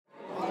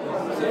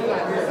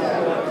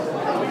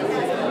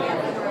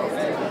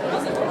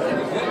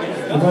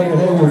If I could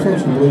have your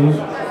attention, please.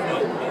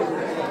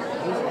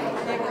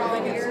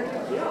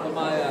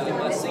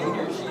 My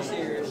senior, she's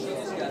here. She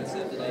just got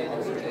accepted today.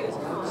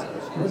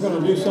 We're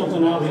going to do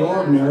something out of the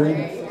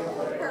ordinary.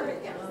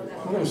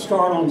 We're going to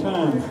start on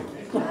time.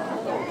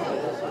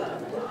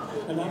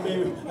 And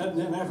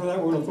after that,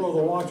 we're going to throw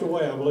the watch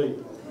away, I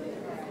believe.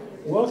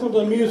 Welcome to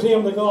the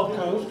Museum of the Gulf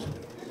Coast.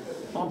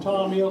 I'm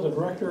Tom Neal, the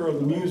director of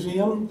the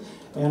museum,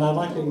 and I'd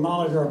like to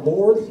acknowledge our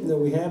board that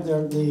we have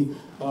there. The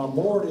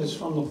board is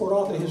from the Port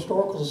Arthur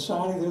Historical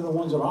Society. They're the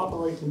ones that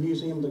operate the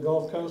Museum of the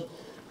Gulf Coast.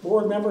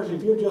 Board members,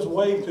 if you just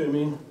wave to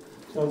me,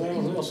 so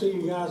they'll see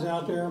you guys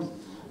out there.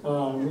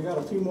 We've got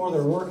a few more that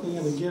are working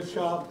in the gift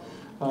shop.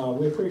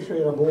 We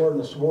appreciate our board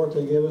and the support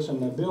they give us.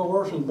 And Bill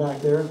Worson's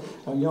back there.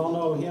 Y'all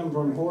know him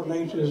from Fort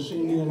Nature's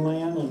Indian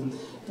Land.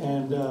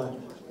 And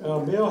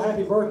Bill,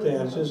 happy birthday.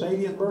 It's his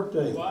 80th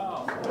birthday.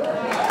 Wow.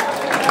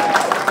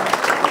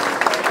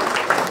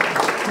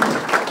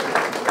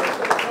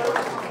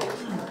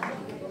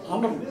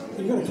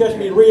 You're going to catch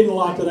me reading a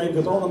lot today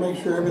because I want to make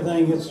sure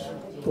everything gets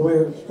to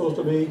where it's supposed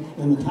to be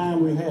in the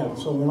time we have.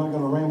 So we're not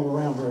going to ramble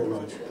around very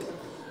much.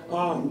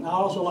 I'd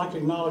also like to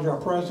acknowledge our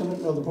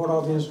president of the Port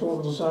Arthur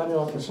Historical Society,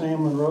 Dr.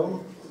 Sam Monroe.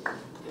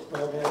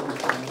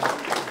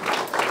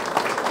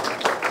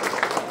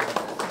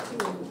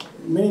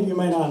 Many of you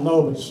may not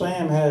know, but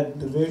Sam had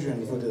the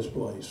vision for this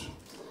place.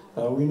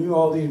 We knew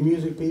all these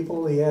music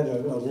people. He had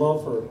a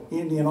love for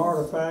Indian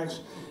artifacts,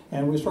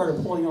 and we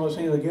started pulling all this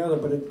thing together,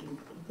 but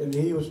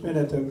he has been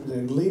at the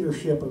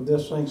leadership of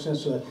this thing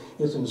since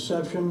its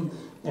inception,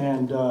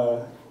 and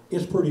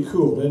it's pretty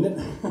cool, isn't it?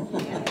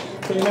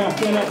 Came out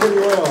pretty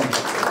well.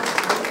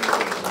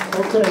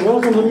 Okay,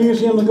 welcome to the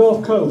Museum of the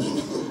Gulf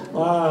Coast.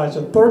 It's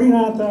a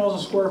 39,000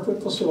 square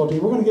foot facility.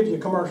 We're going to give you a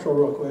commercial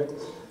real quick.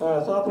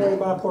 It's operated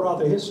by Port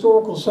Arthur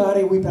Historical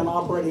Society. We've been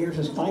operating here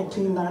since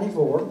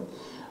 1994.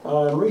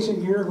 In recent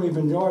years, we've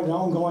enjoyed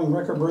ongoing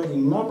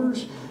record-breaking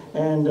numbers,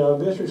 and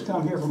visitors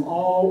come here from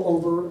all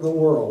over the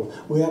world.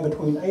 We have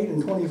between 8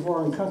 and 20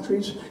 foreign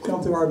countries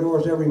come through our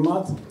doors every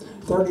month,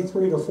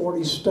 33 to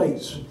 40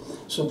 states.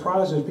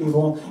 Surprises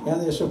people,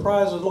 and it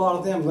surprises a lot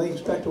of them. They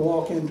expect to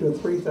walk into a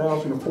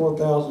 3,000 or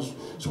 4,000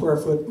 square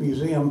foot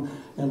museum,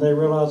 and they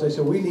realize, they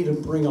said, we need to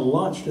bring a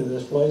lunch to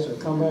this place or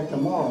come back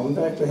tomorrow. We've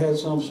actually had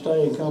some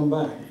stay and come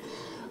back.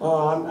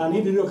 I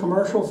need to do a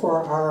commercial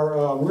for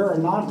our, we're a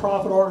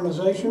nonprofit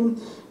organization,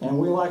 and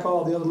we, like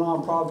all the other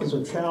nonprofits,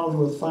 are challenged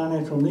with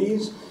financial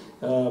needs.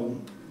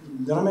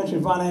 Did I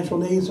mention financial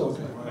needs?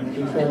 Okay.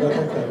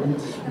 Okay.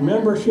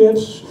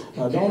 Memberships,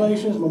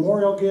 donations,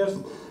 memorial gift,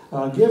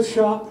 gift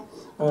shop,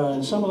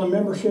 and some of the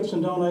memberships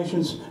and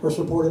donations are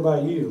supported by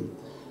you.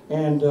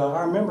 And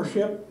our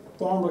membership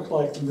form looks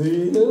like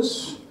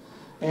this.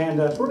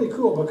 And it's pretty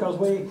cool because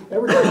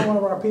every time one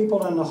of our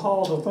people in the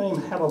Halls of Fame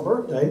have a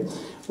birthday,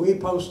 we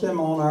post them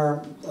on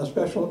our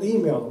special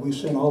email that we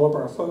send all of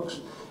our folks.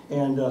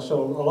 And so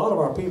a lot of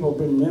our people have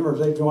been members.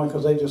 They've joined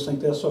because they just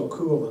think that's so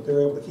cool that they're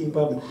able to keep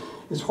up. And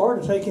it's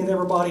hard to take in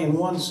everybody in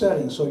one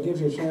setting, so it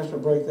gives you a chance to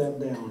break that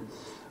down.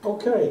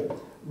 Okay.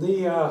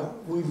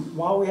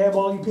 While we have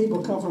all you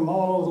people come from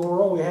all over the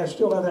world, we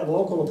still have that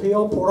local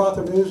appeal. Port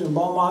Arthur News and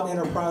Beaumont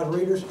Enterprise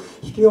readers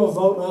still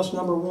vote us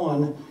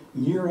 #1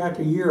 year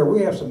after year.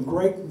 We have some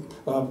great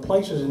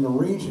places in the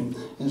region,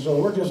 and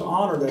so we're just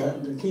honored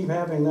to keep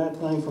having that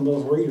thing from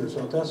those readers.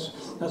 So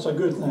that's a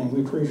good thing.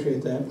 We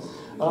appreciate that.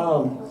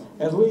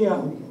 As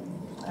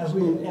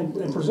we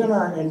present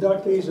our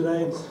inductees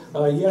today,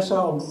 yes,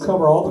 I'll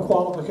cover all the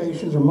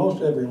qualifications, or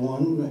most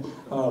everyone.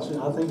 So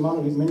I think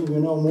many of you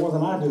know more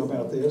than I do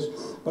about this.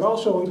 But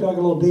also we dug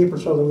a little deeper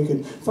so that we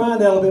could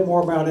find out a bit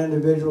more about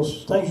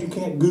individuals, things you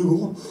can't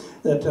Google,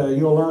 that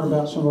you'll learn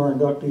about some of our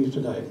inductees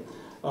today.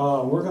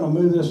 We're going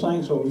to move this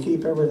thing so we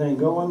keep everything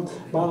going.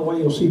 By the way,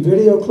 you'll see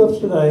video clips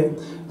today.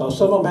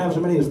 Some of them have as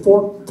many as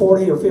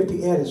 40 or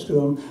 50 edits to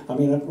them. I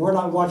mean, we're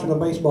not watching a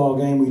baseball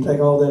game. We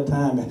take all that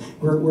time.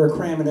 We're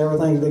cramming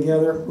everything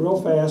together real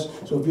fast.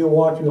 So if you'll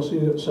watch, you'll see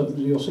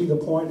the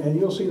point, and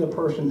you'll see the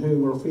person who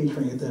we're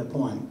featuring at that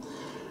point.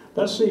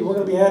 Let's see. We're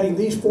going to be adding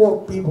these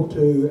 4 people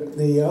to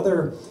the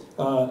other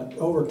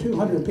over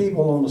 200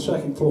 people on the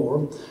second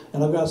floor,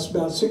 and I've got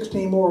about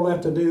 16 more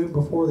left to do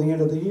before the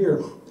end of the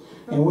year.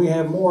 And we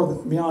have more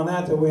beyond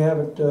that we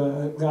haven't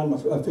gotten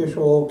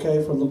official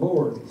okay from the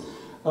board.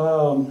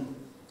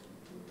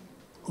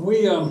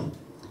 We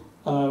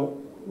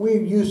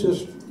use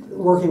this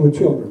working with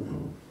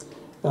children.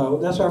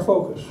 That's our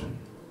focus.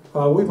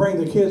 We bring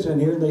the kids in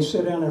here, and they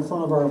sit down in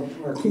front of our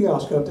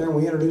kiosk up there, and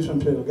we introduce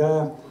them to a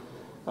guy,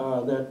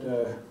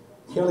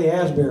 Kelly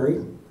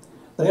Asbury.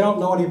 They don't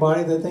know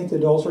anybody. They think the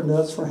adults are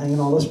nuts for hanging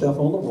all this stuff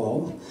on the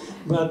wall.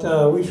 But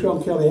we show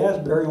them Kelly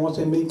Asbury, and once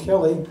they meet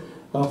Kelly,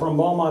 from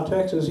Beaumont,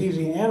 Texas, he's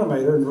the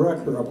animator and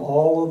director of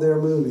all of their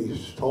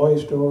movies. Toy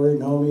Story,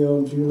 Romeo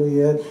and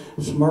Juliet,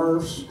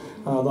 Smurfs,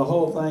 the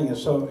whole thing. And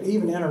so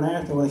even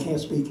internationally, when they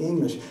can't speak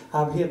English,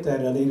 I've hit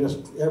that and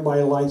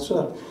everybody lights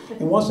up.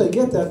 And once they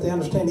get that, they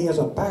understand he has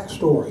a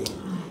backstory.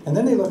 And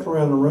then they look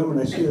around the room and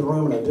they see the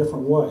room in a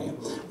different way.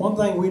 One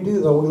thing we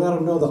do, though, we let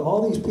them know that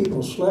all these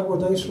people slept where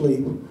they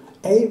sleep,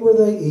 ate where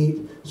they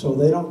eat, so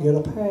they don't get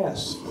a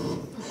pass.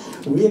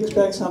 We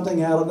expect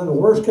something out of them. The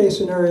worst case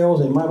scenario is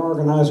they might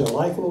organize their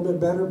life a little bit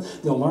better.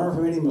 They'll learn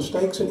from any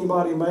mistakes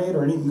anybody made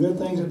or any good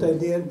things that they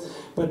did.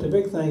 But the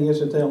big thing is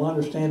that they'll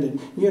understand that,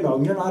 you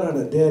know, you're not at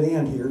a dead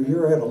end here.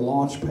 You're at a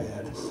launch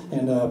pad.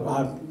 And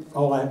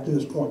all I have to do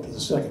is point to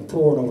the second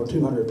floor and over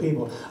 200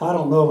 people. I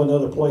don't know of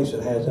another place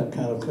that has that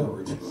kind of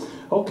coverage.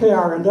 Okay,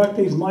 our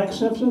inductees, Mike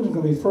Simpson is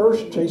going to be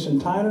first, Jason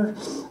Tyner,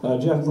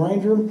 Jeff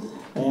Granger,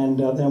 and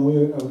then we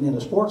in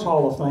the Sports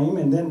Hall of Fame,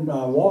 and then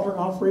Walter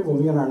Umphrey will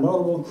be in our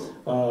notable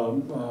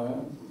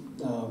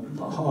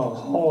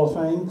Hall of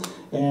Fame,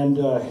 and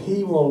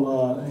he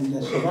will,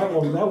 and so that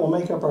will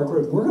make up our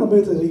group. We're going to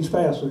move through these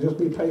fast, so just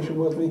be patient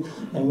with me,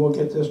 and we'll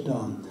get this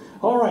done.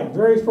 All right,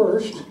 very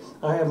first,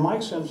 I have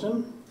Mike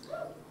Simpson.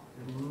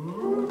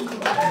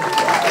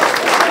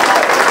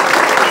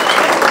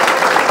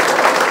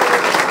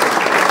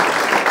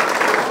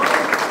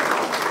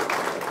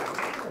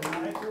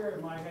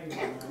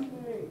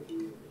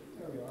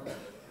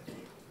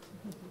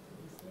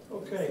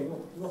 Okay,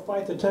 we'll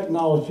fight the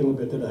technology a little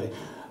bit today.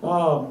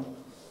 Our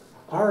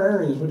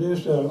area has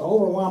produced an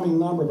overwhelming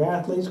number of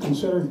athletes.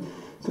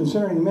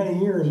 Considering many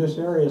years this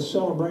area has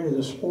celebrated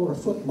the sport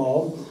of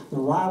football, the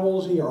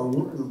rivalries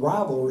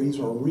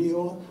are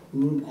real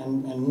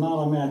and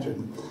not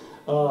imagined.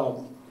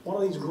 One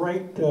of these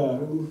great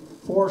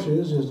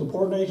forces is the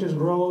Port Neches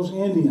Groves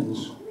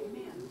Indians.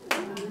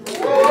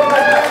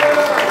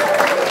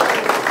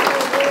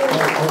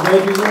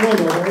 There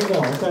you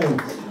go. Okay.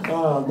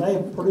 They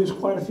produce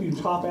quite a few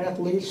top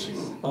athletes,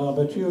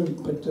 but you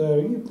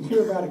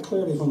hear about it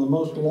clearly from the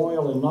most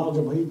loyal and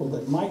knowledgeable people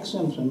that Mike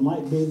Simpson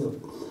might be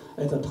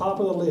at the top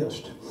of the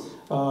list.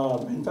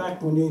 In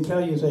fact, when you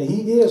say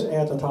he is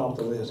at the top of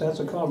the list, that's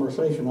a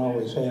conversation I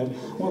always have.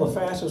 One of the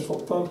fastest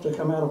folks to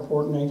come out of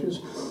Port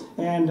Neches.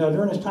 And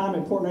during his time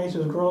at Port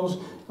Neches Groves,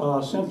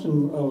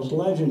 Simpson was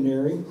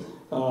legendary.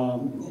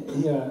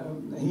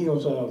 He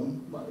was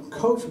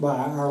coached by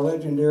our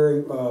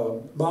legendary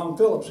Bum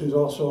Phillips, who's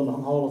also in the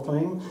Hall of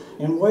Fame,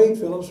 and Wade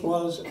Phillips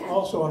was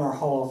also in our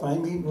Hall of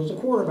Fame. He was a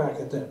quarterback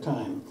at that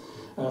time.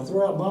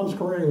 Throughout Bum's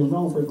career, he was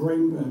known for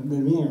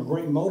being a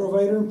great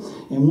motivator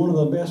and one of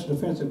the best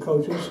defensive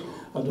coaches,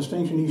 a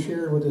distinction he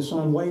shared with his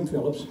son Wade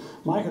Phillips.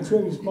 Mike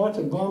attributes much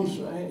of Bum's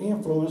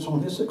influence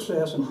on his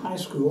success in high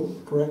school.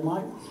 Correct,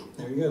 Mike?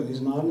 There you go.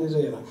 He's nodding his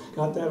head. I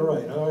got that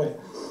right. All right.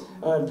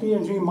 At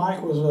PNG,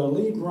 Mike was a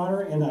lead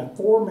runner in a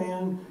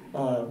four-man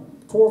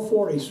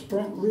 440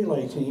 sprint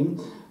relay team,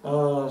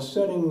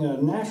 setting a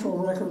national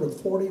record of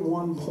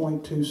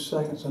 41.2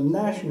 seconds. A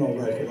national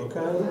record,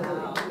 okay?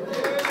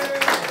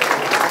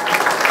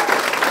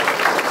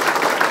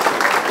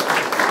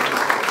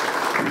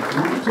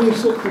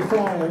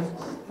 1965,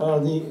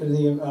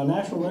 the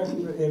national record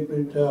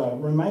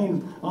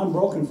remained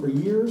unbroken for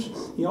years.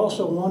 He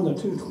also won the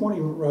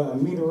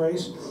 220-meter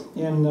race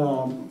in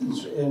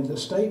the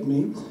state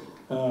meet.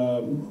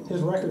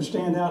 His records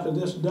stand out to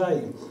this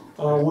day.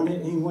 When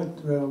he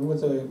went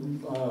with the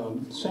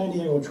San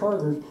Diego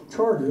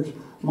Chargers,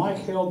 Mike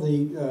held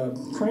the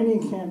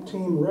training camp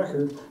team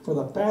record for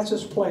the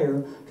fastest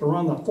player to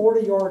run the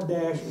 40-yard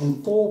dash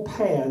in full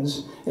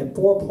pads at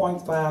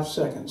 4.5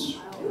 seconds.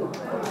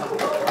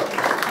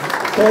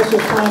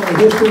 Fastest time in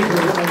history for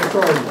the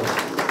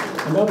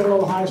Chargers. Another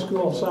little high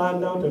school side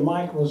note that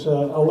Mike was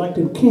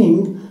elected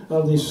king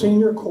of the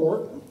senior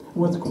court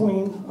with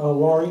Queen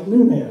Laurie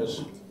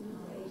Nunez.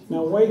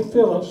 Now, Wade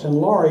Phillips and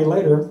Laurie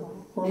later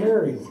were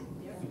married.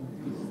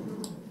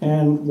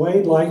 And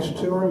Wade likes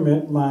to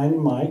remind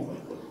Mike,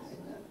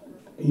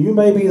 you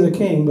may be the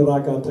king, but I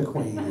got the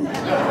queen.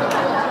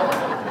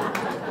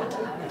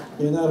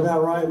 Isn't that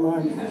about right,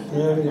 Mike?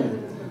 Yeah.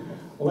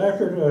 Well,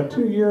 after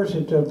 2 years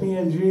at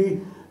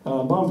PNG,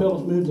 Bum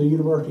Phillips moved to the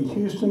University of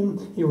Houston.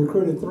 He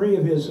recruited 3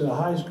 of his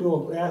high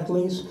school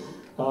athletes,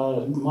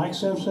 Mike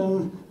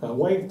Simpson,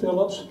 Wade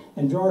Phillips,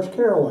 and George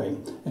Caraway.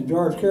 And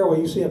George Caraway,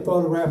 you see a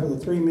photograph of the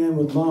 3 men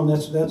with Bum.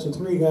 That's the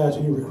 3 guys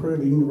he recruited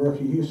at the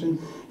University of Houston.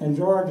 And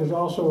George is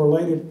also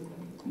related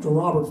to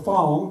Robert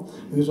Fong,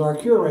 who's our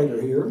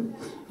curator here.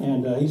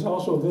 And he's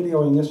also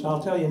videoing this, and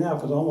I'll tell you now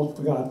because I almost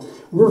forgot.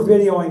 We're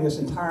videoing this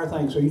entire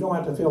thing, so you don't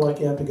have to feel like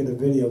you have to get a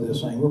video of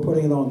this thing. We're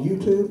putting it on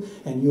YouTube,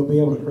 and you'll be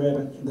able to grab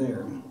it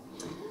there.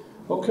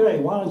 Okay,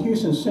 while in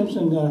Houston,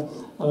 Simpson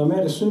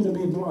met his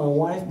soon-to-be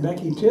wife,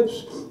 Becky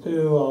Tips,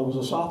 who was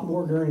a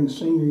sophomore during the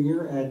senior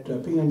year at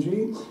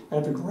PNG.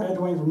 After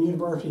graduating from the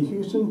University of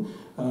Houston,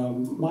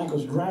 Mike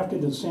was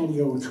drafted to the San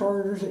Diego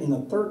Chargers in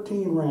the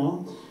 13th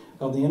round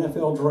of the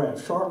NFL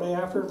draft. Shortly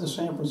after, the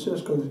San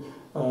Francisco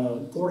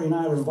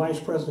 49ers Vice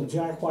President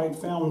Jack White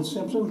found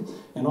Simpson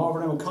and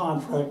offered him a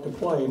contract to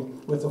play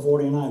with the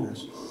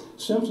 49ers.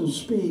 Simpson's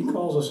speed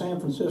caused the San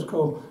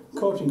Francisco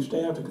coaching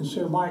staff to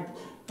consider Mike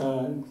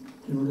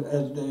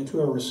to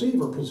a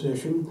receiver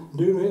position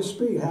due to his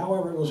speed.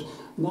 However, it was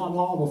not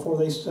long before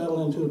they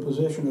settled into the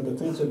position of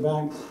defensive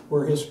back,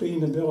 where his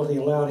speed and ability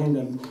allowed him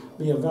to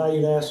be a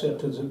valued asset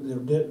to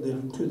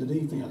the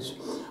defense.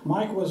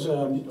 Mike was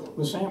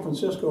with San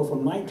Francisco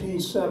from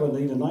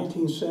 1970 to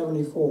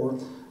 1974,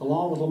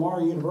 along with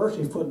Lamar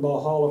University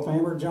Football Hall of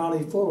Famer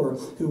Johnny Fuller,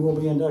 who will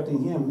be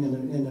inducting him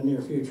in the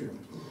near future.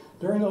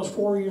 During those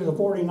 4 years, the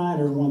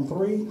 49ers won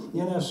 3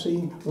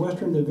 NFC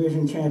Western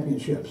Division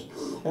championships.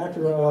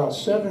 After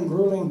 7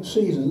 grueling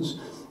seasons,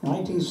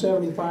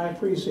 1975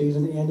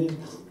 preseason ended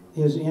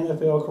his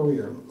NFL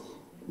career.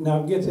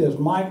 Now get this,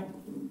 Mike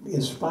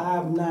is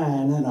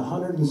 5'9" and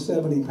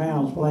 170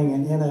 pounds playing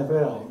in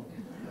NFL.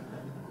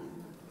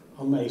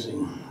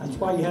 Amazing. That's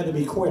why you had to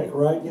be quick,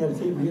 right? You had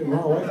to keep getting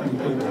run away from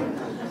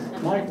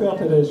people. Mike felt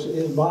that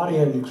his body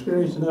had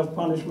experienced enough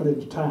punishment at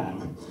the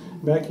time.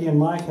 Becky and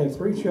Mike had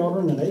 3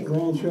 children and 8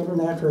 grandchildren.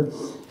 After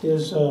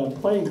his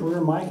playing career,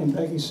 Mike and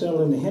Becky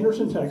settled into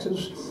Henderson,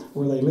 Texas,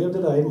 where they live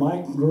today.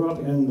 Mike grew up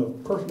in the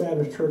First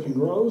Baptist Church in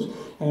Groves,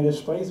 and his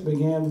faith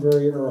began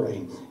very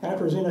early.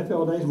 After his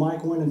NFL days,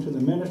 Mike went into the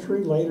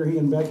ministry. Later, he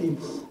and Becky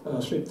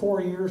spent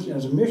 4 years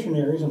as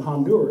missionaries in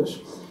Honduras.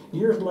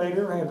 Years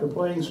later, after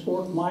playing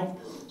sport, Mike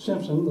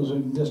Simpson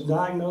was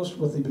diagnosed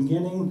with the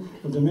beginning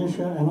of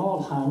dementia and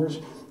Alzheimer's,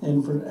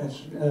 and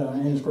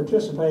is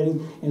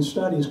participating in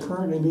studies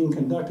currently being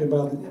conducted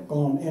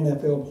on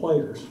NFL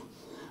players.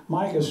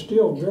 Mike is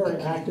still very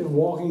active,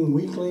 walking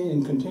weekly,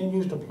 and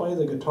continues to play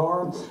the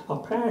guitar, a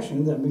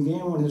passion that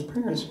began when his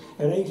parents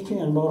at age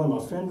 10 bought him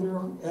a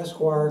Fender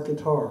Esquire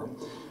guitar.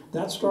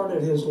 That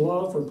started his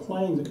love for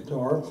playing the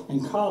guitar.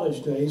 In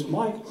college days,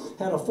 Mike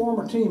had a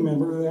former team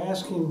member who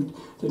asked him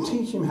to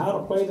teach him how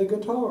to play the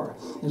guitar.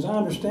 As I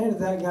understand it,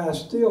 that guy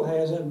still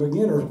has that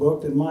beginner's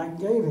book that Mike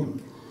gave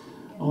him.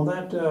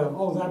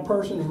 That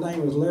person's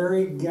name was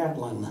Larry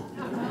Gatlin.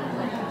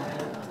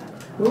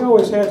 We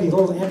always had these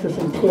little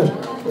interesting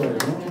twists.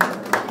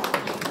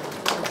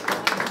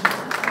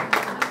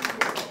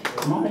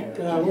 Mike,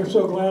 we're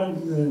so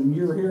glad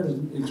you're here to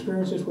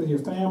experience this with your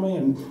family,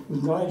 and we're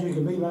glad you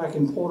could be back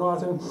in Port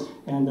Arthur.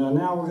 And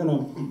now we're going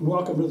to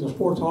welcome to the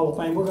Sports Hall of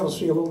Fame. We're going to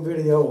see a little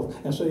video,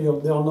 and so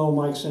they'll know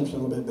Mike Simpson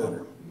a little bit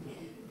better.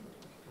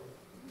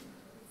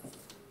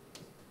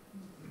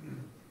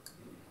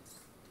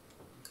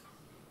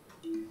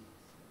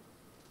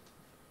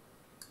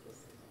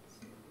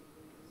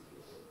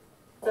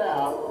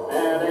 Down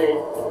and 8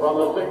 from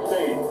the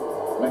 16.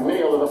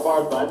 McNeil to the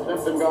far side.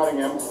 Simpson guarding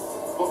him.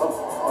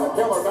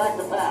 Killer back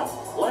to pass.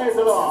 Lays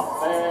it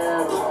off.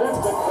 And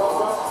Simpson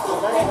comes up to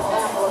make the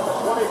tackle at the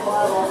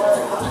 25 on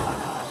Larry.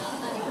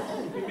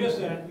 If you missed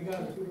that, you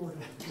got to work.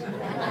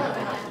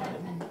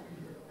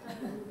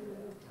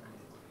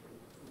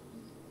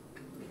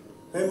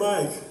 Hey,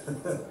 Mike.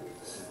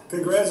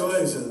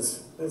 Congratulations.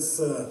 It's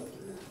a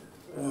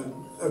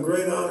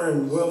great honor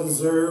and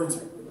well-deserved.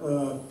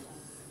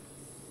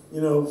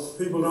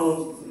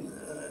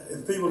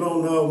 If people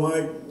don't know,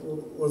 Mike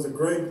was a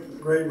great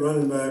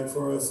running back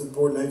for us at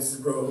Port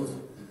Neches Grove.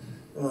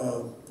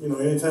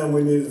 Anytime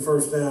we needed a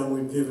first down,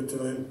 we'd give it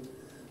to him.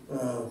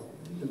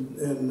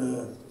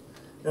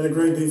 And a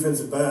great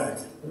defensive back.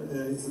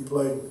 And he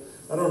played,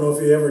 I don't know if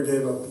he ever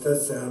gave up a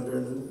touchdown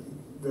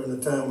during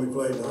the time we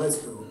played in high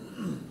school.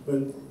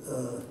 But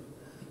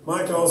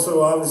Mike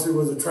also obviously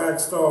was a track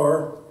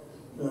star.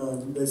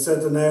 They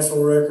set the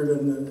national record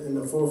in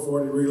the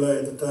 440 relay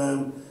at the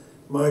time.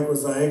 Mike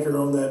was the anchor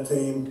on that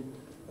team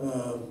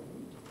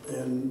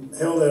and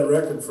held that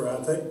record for, I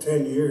think,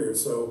 10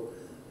 years. So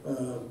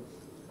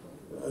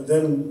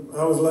then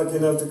I was lucky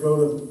enough to go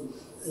to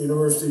the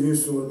University of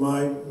Houston with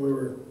Mike. We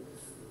were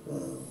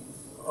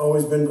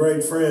always been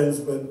great friends,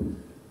 but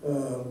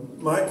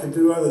Mike could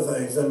do other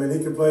things. I mean,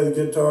 he could play the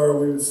guitar.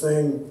 We would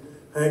sing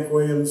Hank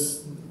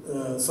Williams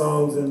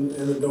songs in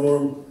the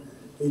dorm.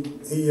 He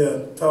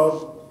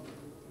taught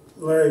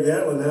Larry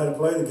Gatlin how to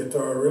play the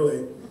guitar,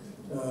 really.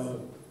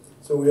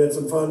 So we had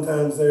some fun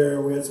times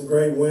there. We had some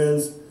great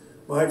wins.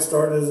 Mike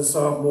started as a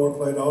sophomore,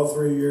 played all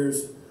 3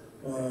 years,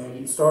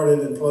 started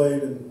and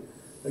played. And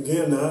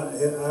again,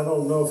 I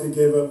don't know if he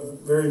gave up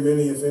very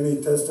many, if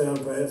any, touchdown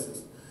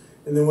passes.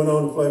 And then went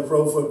on to play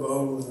pro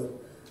football and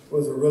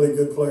was a really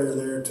good player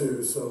there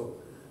too. So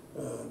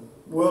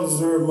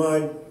well-deserved,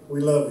 Mike.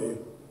 We love you.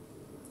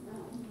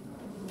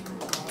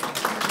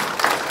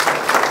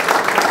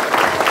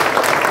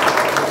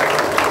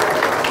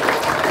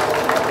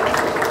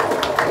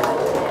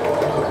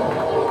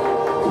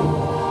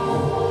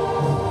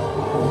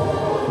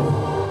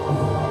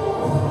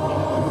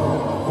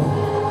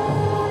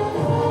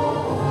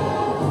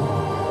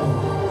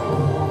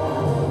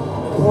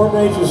 Port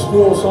Neches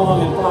school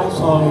song and fight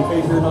song, in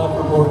case you're not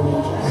from Port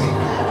Neches.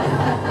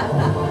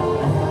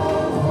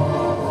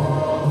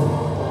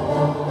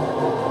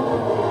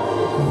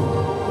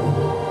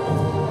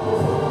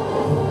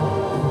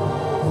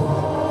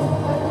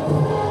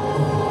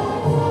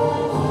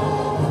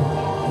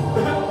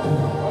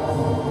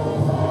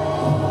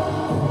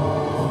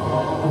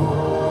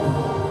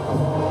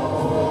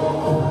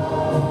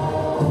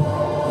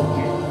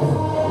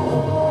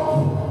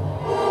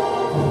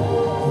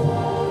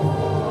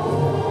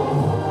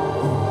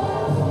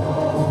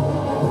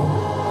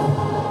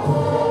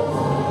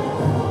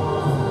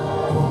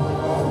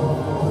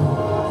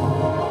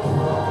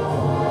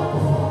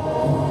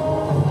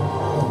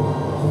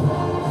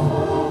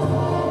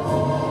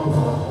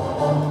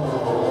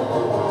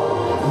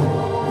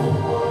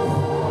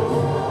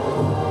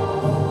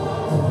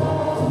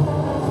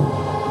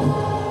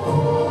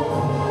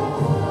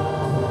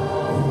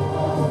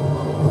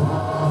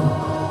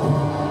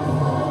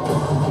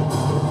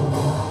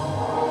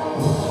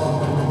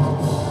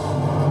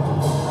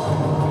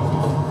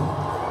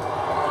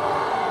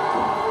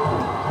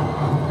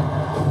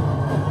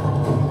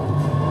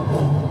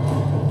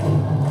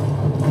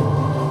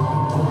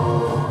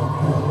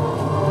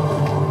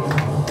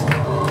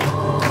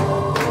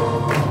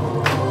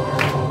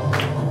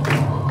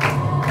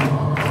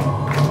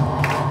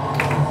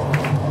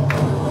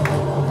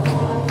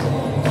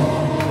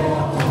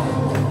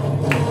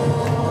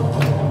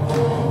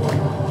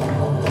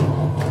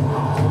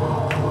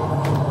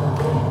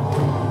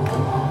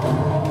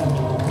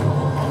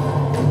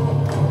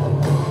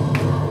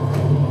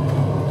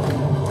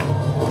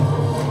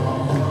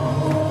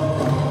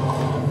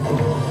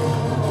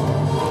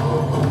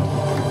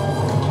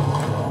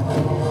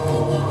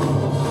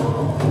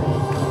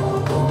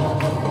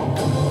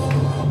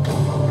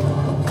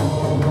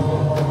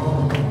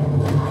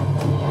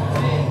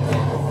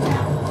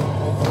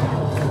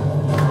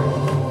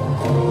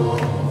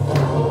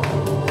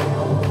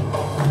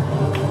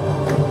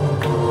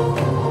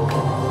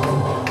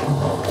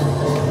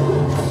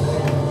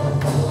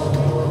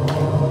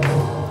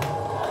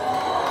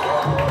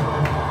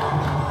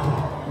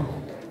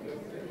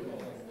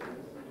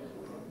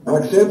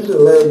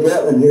 Simpson, Larry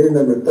Gatlin here,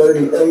 number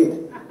 38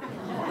 in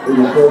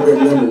the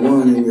program, number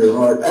 1 in your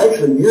heart.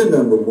 Actually, you're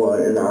number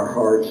 1 in our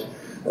hearts.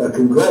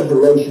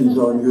 Congratulations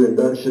on your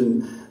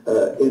induction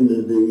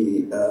into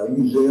the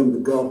Museum of the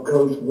Gulf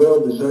Coast.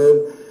 Well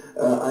deserved.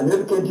 I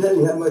never can tell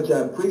you how much I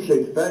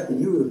appreciate the fact that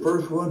you were the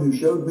first one who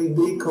showed me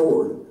D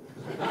chord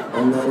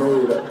on that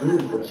old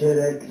beautiful Chet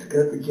Atkins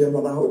country gym,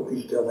 and I hope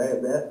you still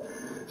have that.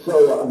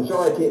 So I'm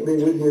sorry I can't be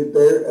with you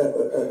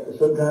there.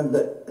 Sometimes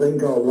that thing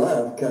called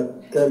life kind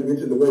of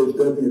gets in the way of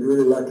stuff you'd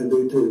really like to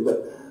do too.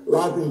 But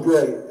life is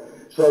great.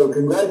 So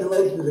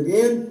congratulations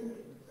again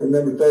from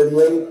number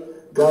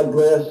 38. God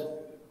bless.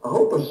 I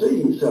hope I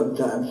see you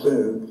sometime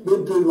soon. It's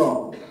been too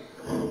long.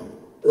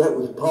 That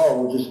was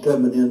Paul just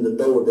coming in the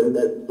door there.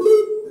 That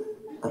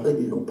bleep. I think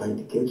he's going to paint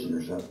the kitchen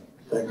or something.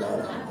 Thank God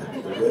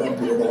I'm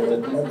doing that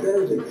in my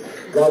jersey.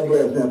 God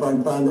bless. Now if I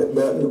can find that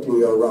button,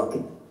 we are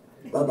rocking.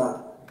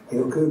 Bye-bye.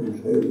 Hail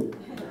Cougars. Hail.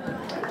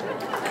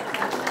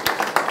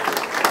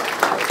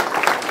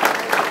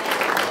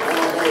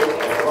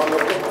 From the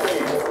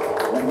 16,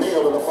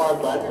 McNeil to the far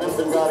side.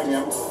 Simpson guarding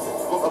him.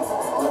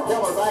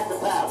 Keller back to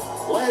pass.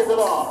 Lays it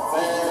off.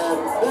 And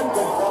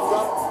Simpson comes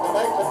up to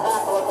make the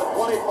tackle at the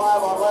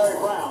 25 on Larry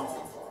Brown.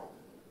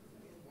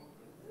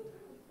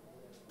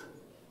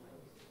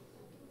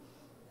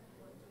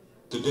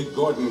 The Dick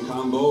Gordon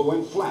combo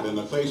went flat in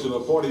the face of a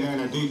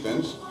 49er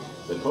defense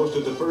that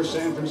posted the first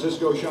San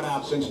Francisco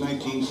shutout since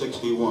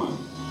 1961.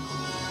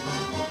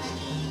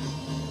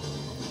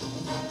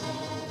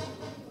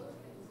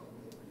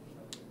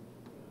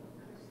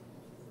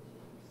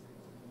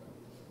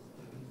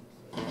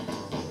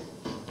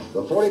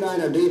 The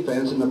 49er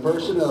defense in the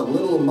person of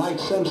little Mike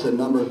Simpson,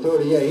 number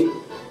 38,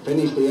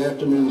 finished the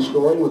afternoon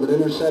scoring with an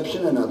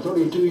interception and a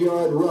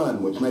 32-yard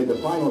run, which made the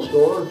final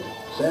score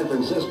San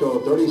Francisco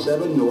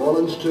 37, New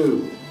Orleans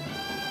 2.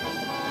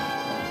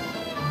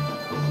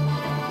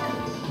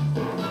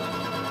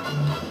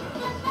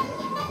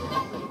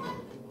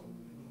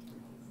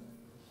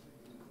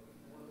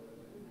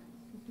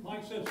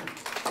 Mike Simpson.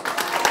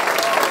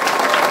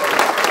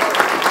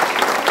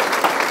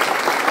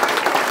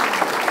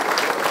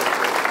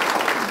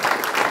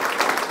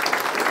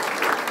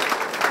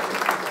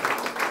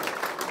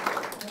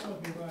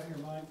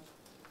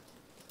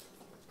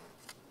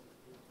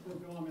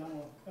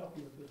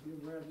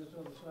 Grab this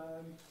other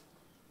side.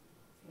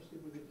 Let's see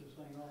if we get this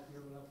thing off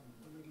here without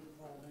let me get it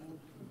fall down.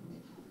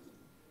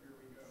 Here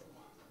we go.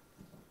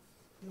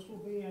 This will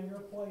be in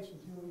your place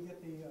until we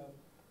get the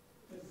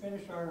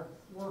finish our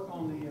work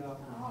on the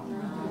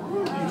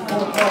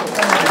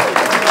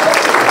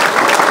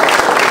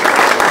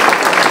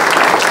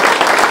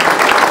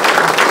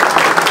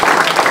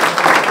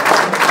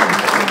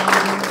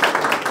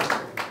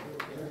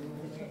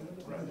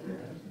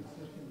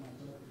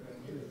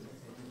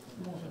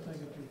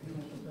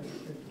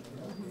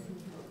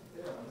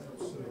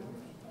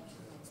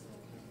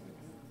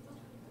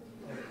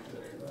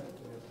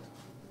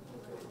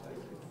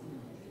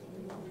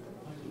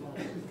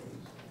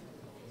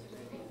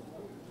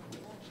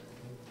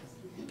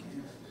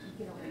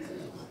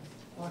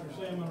Dr.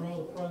 Sam Monroe,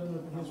 the president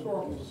of the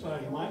Historical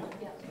Society. Mike?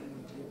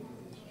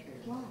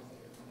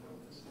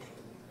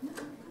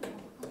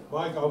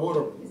 Mike, I want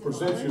to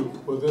present you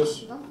with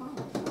this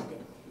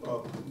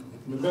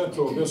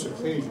memento of this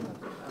occasion.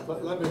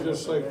 Let me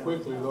just say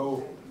quickly,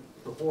 though,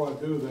 before I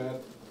do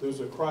that, there's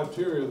a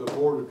criteria the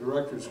Board of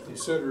Directors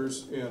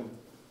considers in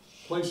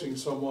placing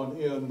someone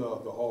in the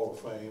Hall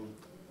of Fame.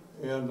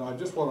 And I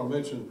just want to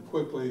mention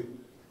quickly,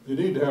 you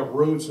need to have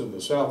roots in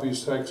the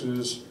Southeast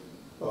Texas,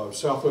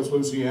 Southwest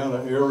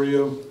Louisiana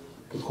area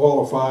to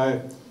qualify.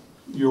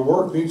 Your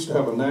work needs to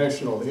have a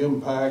national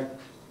impact,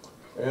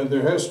 and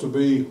there has to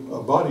be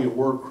a body of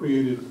work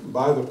created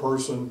by the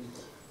person,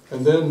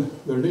 and then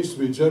there needs to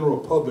be general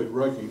public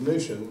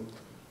recognition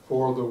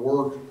for the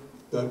work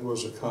that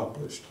was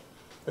accomplished.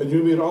 And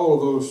you meet all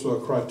of those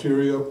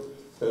criteria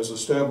as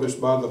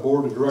established by the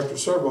Board of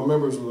Directors. Several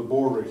members of the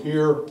board are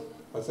here.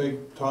 I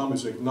think Tom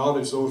has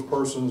acknowledged those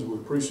persons. We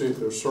appreciate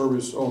their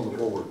service on the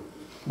board.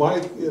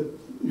 Mike,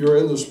 you're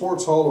in the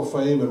Sports Hall of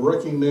Fame in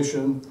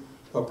recognition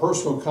of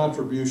personal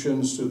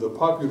contributions to the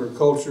popular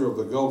culture of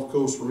the Gulf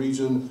Coast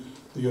region,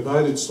 the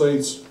United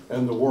States,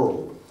 and the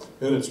world.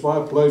 And it's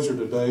my pleasure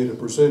today to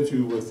present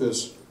you with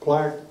this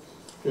plaque.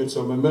 It's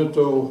a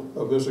memento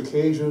of this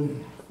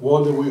occasion,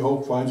 one that we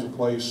hope finds a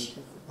place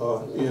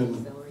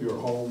in your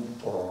home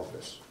or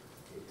office.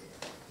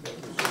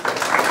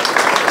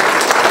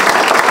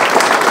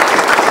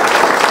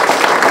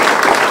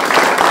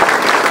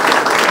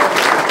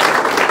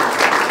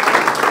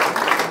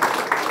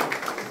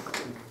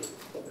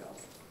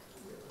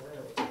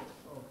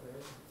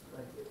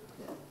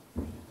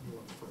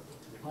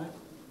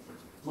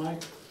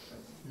 Mike,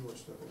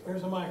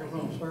 here's the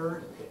microphone,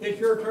 sir. It's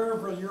your turn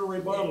for your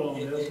rebuttal on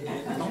this.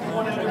 Don't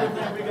point out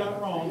everything we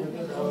got wrong.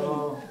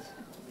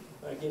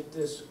 If I get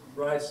this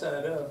right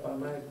side up, I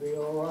might be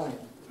all right.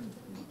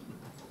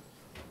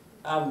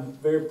 I'm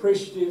very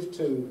appreciative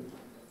to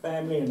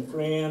family and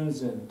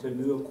friends and to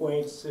new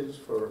acquaintances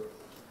for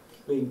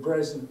being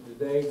present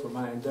today for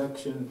my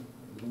induction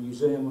the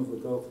Museum of the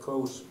Gulf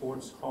Coast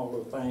Sports Hall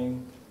of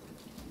Fame.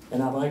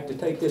 And I'd like to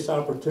take this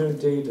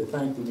opportunity to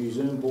thank the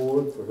Museum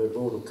Board for their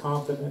vote of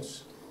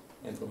confidence,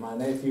 and for my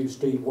nephew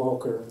Steve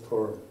Walker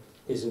for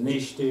his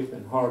initiative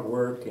and hard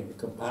work in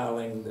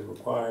compiling the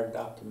required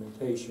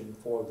documentation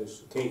for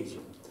this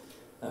occasion.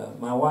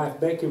 My wife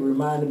Becky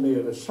reminded me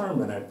of a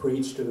sermon I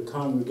preached to the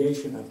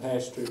congregation I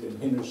pastored in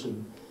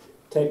Henderson,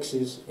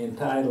 Texas,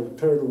 entitled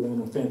 "Turtle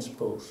on a Fence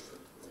Post."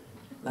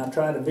 Now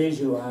try to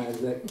visualize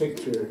that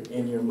picture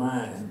in your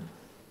mind.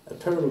 A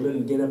turtle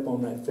didn't get up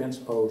on that fence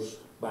post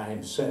by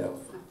himself.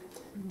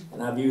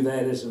 And I view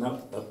that as an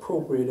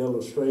appropriate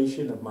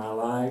illustration of my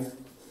life.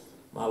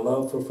 My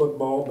love for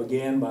football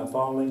began by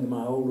following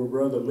my older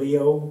brother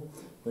Leo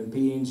when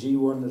P&G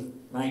won the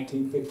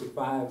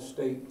 1955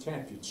 state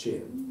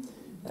championship.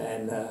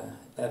 And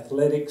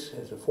athletics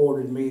has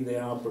afforded me the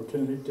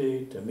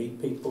opportunity to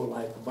meet people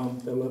like Bum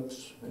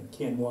Phillips and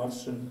Ken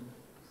Watson,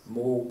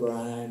 Mo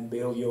O'Brien,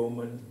 Bill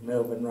Yeoman,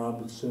 Melvin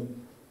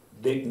Robinson,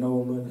 Dick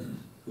Nolan,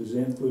 whose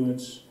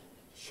influence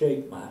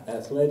shaped my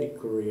athletic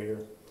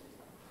career.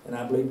 And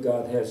I believe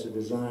God has a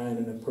design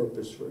and a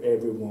purpose for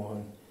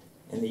everyone,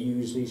 and He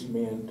used these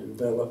men to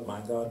develop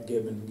my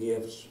God-given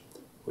gifts,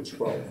 which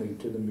brought me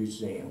to the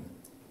museum.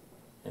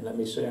 And let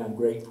me say I'm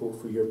grateful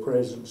for your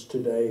presence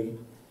today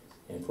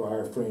and for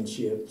our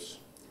friendships,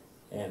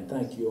 and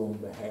thank you on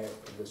behalf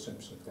of the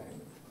Simpson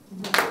family.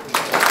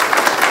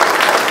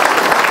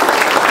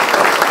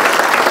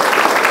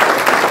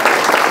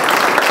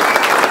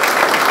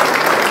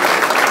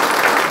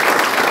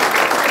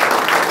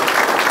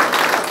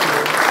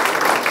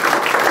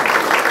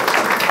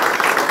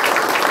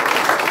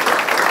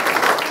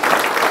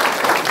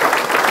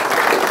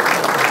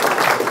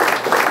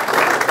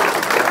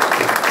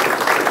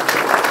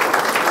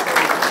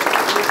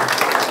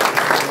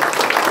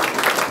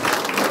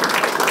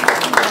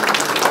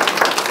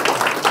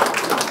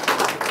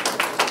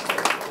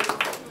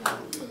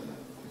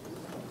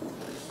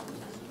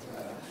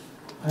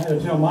 I had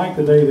to tell Mike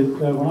today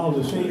that when I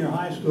was a senior in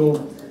high school,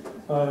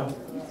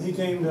 he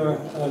came to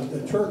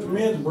the church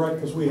men's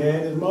breakfast we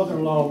had. His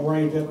mother-in-law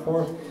arranged it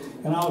for us,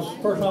 and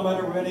first time I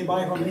ever met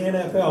anybody from the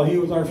NFL. He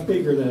was our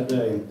speaker that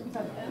day.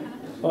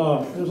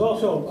 There's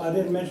also, I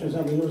didn't mention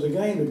something, there was a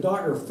game that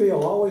Dr.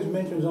 Phil always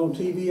mentions on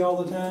TV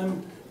all the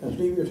time. Steve,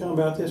 you were telling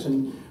about this,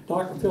 and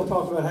Dr. Phil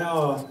talks about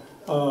how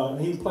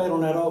he played on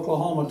that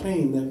Oklahoma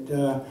team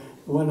that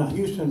when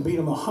Houston beat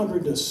them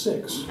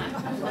 100-6.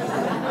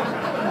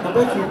 I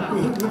bet you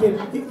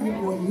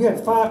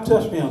had 5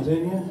 touchdowns,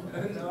 didn't you?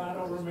 No, I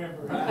don't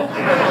remember.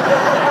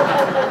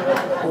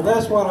 Well,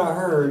 that's what I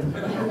heard.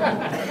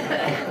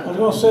 I was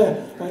going to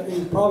say,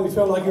 you probably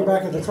felt like you're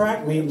back at the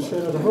track meet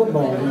instead of the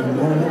football game,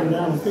 running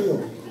down the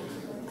field.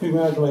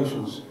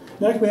 Congratulations.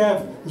 Next we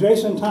have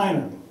Jason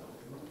Tyner.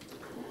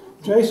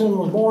 Jason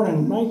was born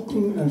in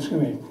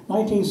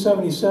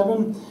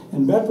 1977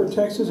 in Bedford,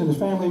 Texas, and his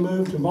family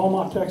moved to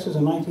Beaumont, Texas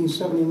in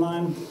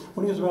 1979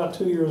 when he was about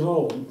 2 years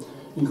old. And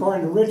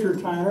according to Richard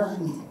Tyner,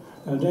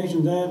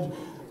 Jason's dad,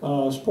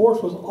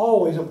 sports was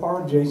always a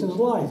part of Jason's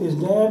life. His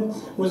dad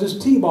was his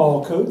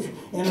t-ball coach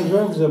and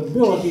observed his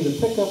ability to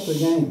pick up the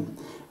game.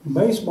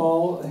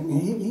 Baseball,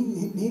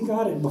 he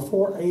got it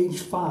before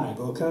age 5,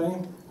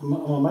 okay? I'm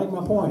going to make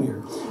my point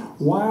here.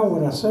 Why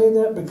would I say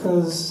that?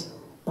 Because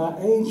by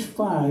age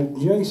 5,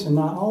 Jason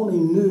not only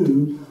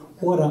knew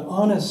what an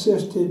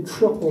unassisted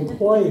triple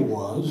play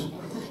was,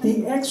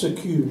 he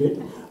executed it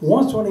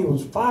once when he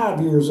was 5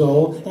 years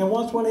old and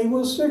once when he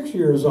was 6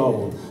 years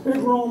old. There's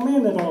grown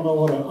men that don't know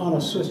what an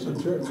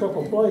unassisted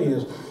triple play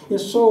is.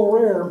 It's so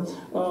rare.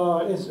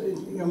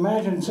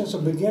 Imagine since the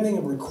beginning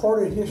of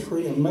recorded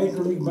history of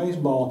Major League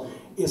Baseball,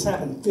 it's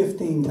happened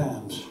 15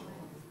 times.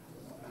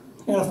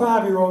 And a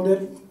 5-year-old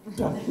did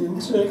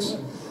it, 6.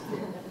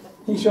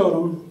 He showed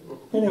them.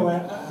 Anyway,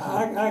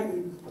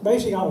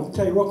 basically I'm going to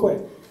tell you real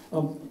quick.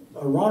 A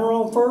runner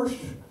on first,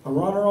 a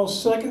runner on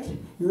second,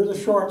 you're the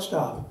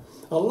shortstop.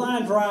 A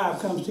line drive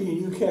comes to you,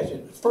 you catch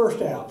it.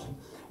 First out.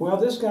 Well,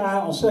 this guy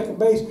on second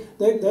base,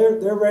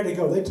 they're ready to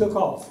go. They took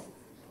off.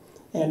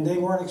 And they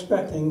weren't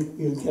expecting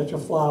you to catch a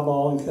fly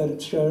ball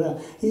and shut it out.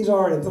 He's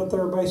already put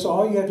third base, so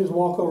all you have to do is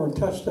walk over and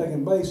touch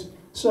second base.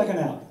 Second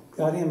out.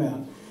 Got him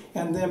out.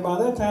 And then by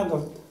that time,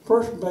 the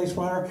first base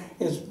runner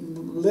is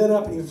lit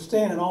up and he's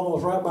standing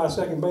almost right by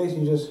second base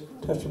and you just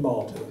touch the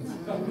ball to him.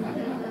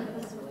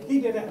 He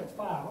did that at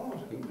 5.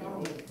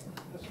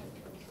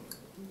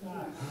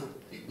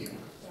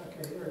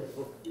 Okay, there it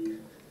is.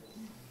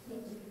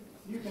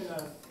 You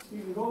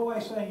can go away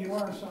saying you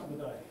learned something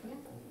today.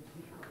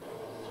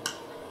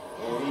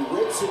 And he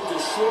rips it to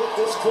short.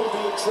 This could be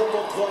a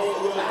triple play.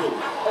 It will be.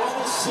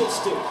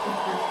 Unassisted.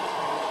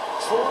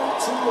 Troy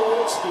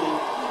Tulowitzki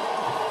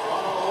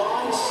on a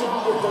line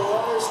shot with the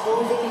runners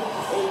moving.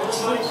 A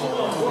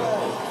triple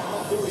play.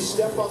 Did we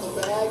step on the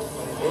bag?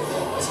 And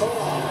then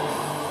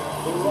tag.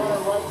 The runner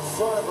right in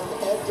front of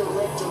him, Edgar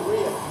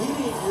Renteria. He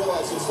didn't even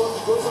realize this. Look,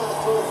 he goes on to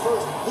throw it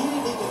first. He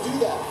didn't even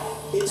do that.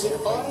 It's an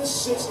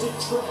unassisted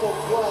triple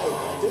play.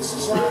 This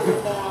has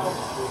happened now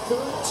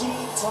 13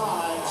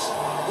 times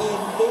in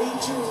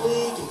Major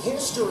League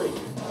history.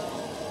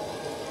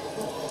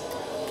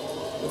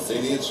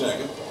 Matheny at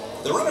second.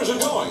 The runners are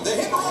going. The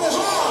hit run is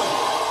on.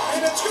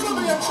 And it's going to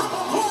be a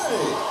triple play.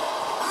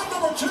 Out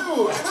number 2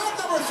 and out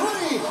number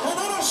 3. An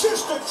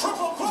unassisted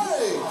triple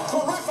play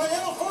for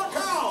Rafael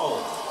Furcal.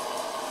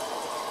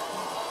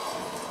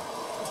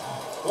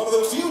 One of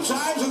the few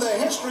times in the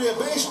history of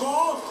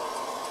baseball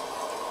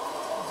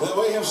that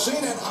we have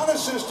seen an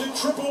unassisted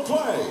triple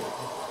play.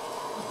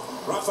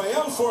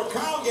 Rafael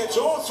Furcal gets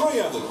all 3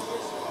 of them.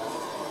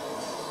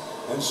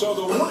 And so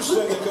the worst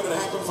thing that could have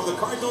happened for the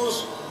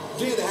Cardinals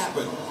did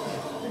happen.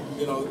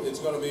 You know, it's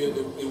going to be,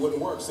 it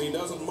wouldn't work. See, he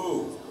doesn't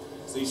move.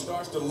 So he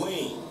starts to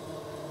lean.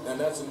 And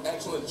that's an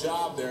excellent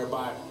job there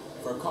by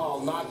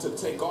Furcal not to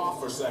take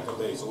off for second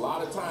base. A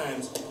lot of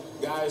times,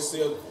 guys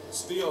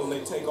steal and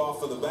they take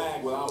off for the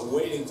bag without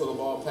waiting till the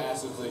ball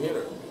passes the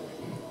hitter.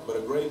 But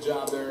a great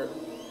job there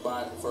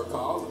by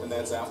Furcal, and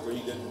that's after he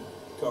didn't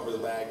cover the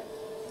bag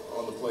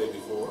on the play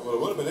before. Well,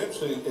 it would have been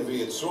interesting if he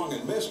had swung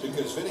and missed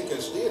because Vinny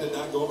Castilla did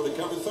not go over to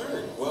cover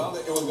third. Well,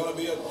 it was going to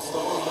be a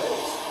stolen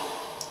base.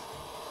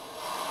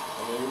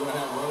 And then you're going to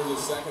have runners at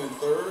second and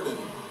third, and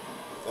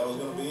that was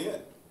going to be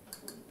it.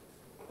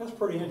 That's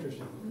pretty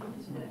interesting.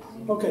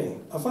 Okay,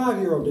 a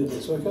 5-year-old did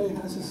this, okay?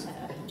 That's just...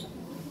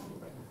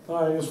 it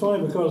was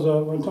funny because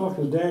when I talked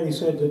to his dad, he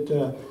said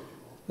that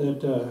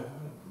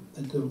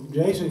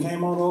Jason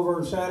came on over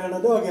and sat in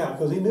a dugout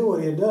because he knew what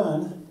he had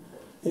done.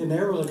 And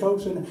there was a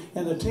coach, and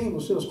the team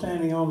was still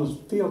standing on the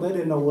field. They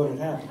didn't know what had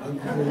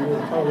happened. They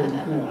were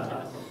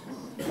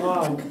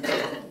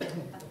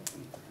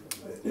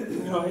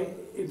totally,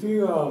 if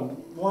you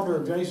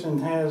wonder if Jason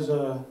has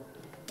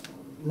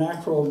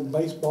natural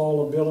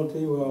baseball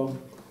ability, well,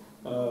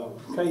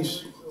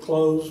 case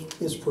closed.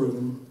 It's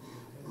proven.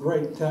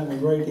 Great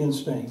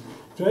instinct.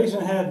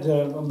 Jason had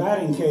a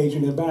batting cage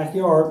in his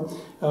backyard.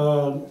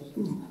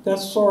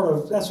 That's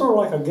sort of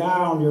like a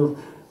guy on your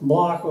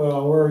block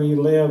where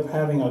you live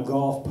having a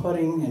golf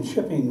putting and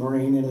chipping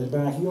green in his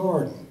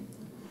backyard.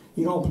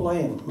 You don't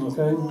play him,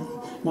 okay?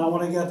 Not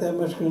when he got that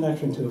much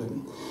connection to it.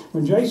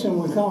 When Jason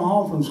would come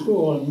home from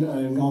school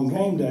on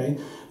game day,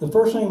 the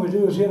first thing we'd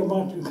do is hit a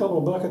couple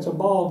of buckets of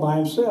balls by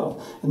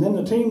himself. And then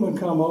the team would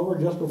come over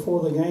just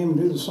before the game and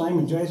do the same,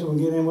 and Jason would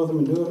get in with them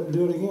and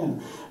do it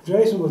again.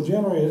 Jason was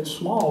generally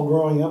small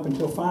growing up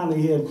until finally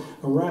he had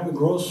a rapid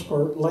growth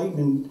spurt late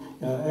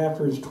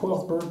after his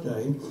 12th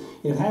birthday.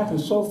 It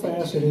happened so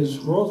fast that his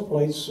growth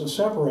plates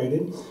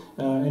separated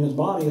in his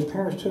body. His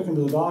parents took him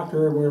to the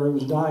doctor where it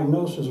was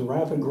diagnosed as a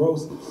rapid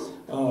growth.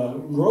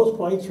 Growth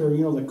plates are,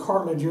 the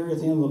cartilage area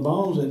at the end of the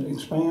bones that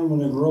expand when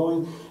they're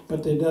growing,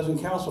 but it doesn't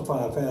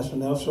calcify fast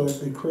enough, so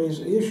it creates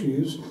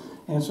issues.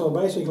 And so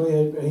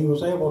basically, he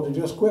was able to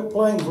just quit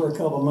playing for a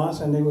couple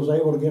months, and he was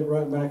able to get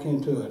right back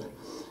into it.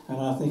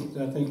 And I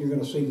think you're going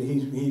to see that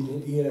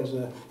he has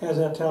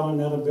that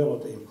talent and that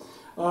ability.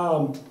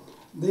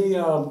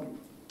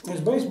 His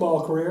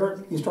baseball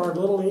career, he started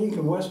Little League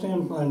in West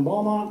End and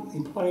Beaumont.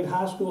 He played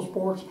high school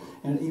sports,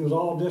 and he was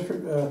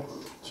all-district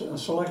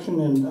selection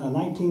in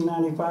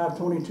 1995,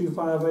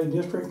 22-5A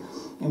district,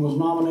 and was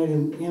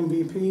nominated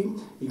MVP.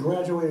 He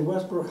graduated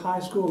Westbrook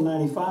High School in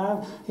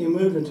 95. He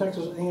moved to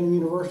Texas A&M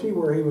University,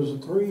 where he was a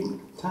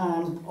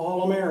 3-time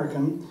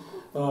All-American.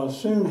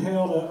 Soon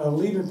held a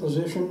leader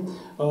position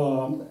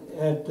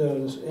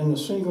in the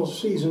single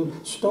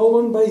season.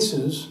 Stolen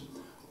bases,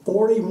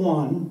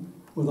 41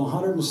 with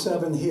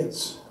 107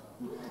 hits.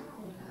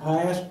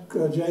 I asked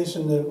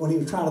Jason that when he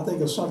was trying to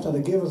think of something to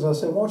give us, I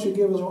said, why don't you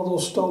give us one of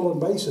those stolen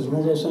bases,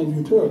 one of those things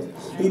you took.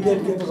 He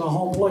did give us a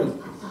home plate.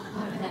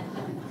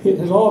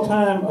 His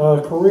all-time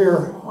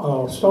career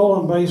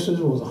stolen bases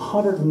was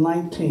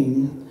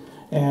 119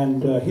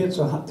 and hits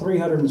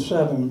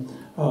 307.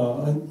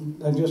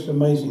 Just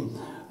amazing.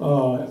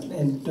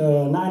 In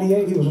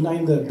 98, he was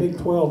named the Big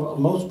 12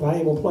 Most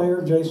Valuable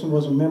Player. Jason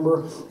was a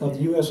member of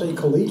the USA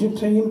Collegiate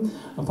Team.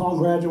 Upon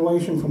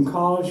graduation from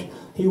college,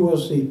 he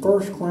was the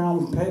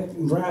first-round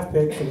draft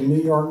pick for the New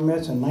York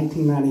Mets in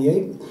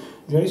 1998.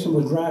 Jason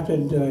was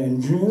drafted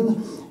in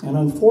June, and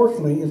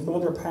unfortunately, his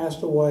mother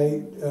passed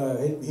away.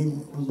 He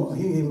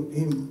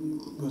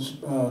was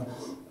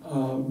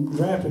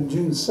drafted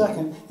June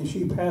 2nd, and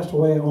she passed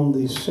away on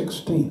the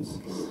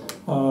 16th.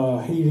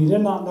 He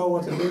did not know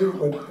what to do,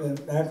 but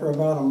after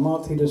about a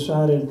month, he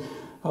decided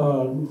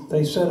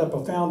they set up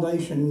a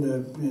foundation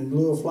in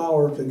lieu of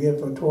flowers to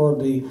give toward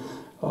the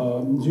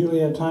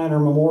Juliet Tyner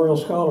Memorial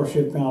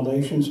Scholarship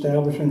Foundation,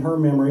 established in her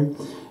memory.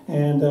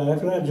 And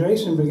after that,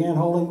 Jason began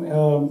holding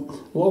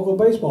local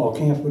baseball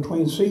camps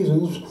between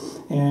seasons,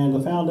 and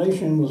the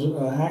foundation was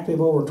active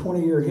over a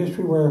 20-year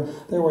history where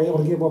they were able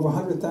to give over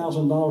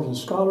 $100,000 in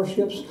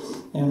scholarships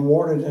and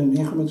awarded in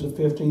increments of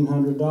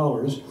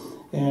 $1,500.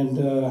 And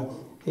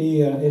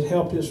it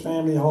helped his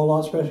family a whole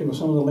lot, especially with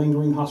some of the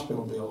lingering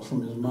hospital bills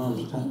from his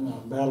mom's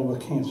battle with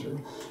cancer.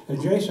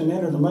 As Jason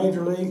entered the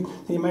major league,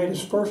 he made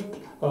his first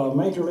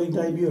major league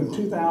debut in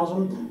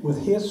 2000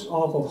 with hits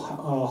off of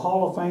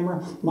Hall of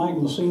Famer Mike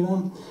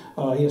Messina.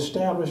 He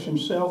established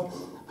himself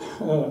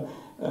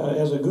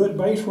as a good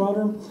base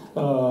runner,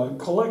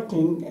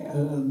 collecting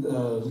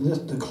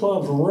the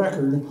club's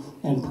record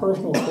and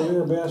personal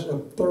career best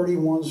of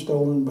 31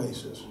 stolen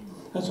bases.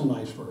 That's a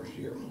nice first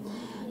year.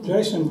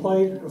 Jason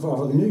played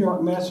for the New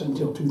York Mets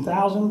until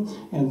 2000,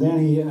 and then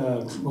he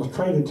was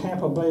traded to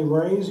Tampa Bay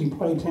Rays. He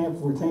played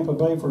for Tampa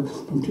Bay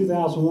from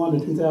 2001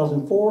 to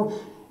 2004,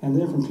 and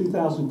then from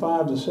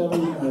 2005 to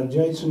 7,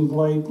 Jason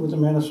played with the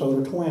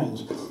Minnesota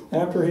Twins.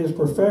 After his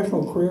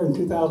professional career in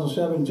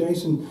 2007,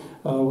 Jason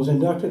was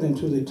inducted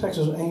into the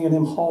Texas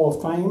A&M Hall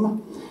of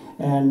Fame,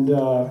 and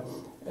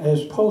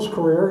as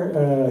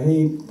post-career,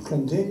 he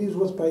continues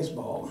with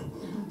baseball.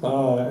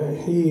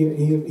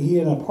 He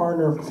and a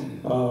partner,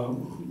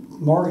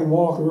 Morgan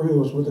Walker, who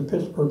was with the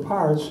Pittsburgh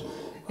Pirates,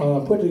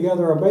 put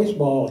together a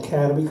baseball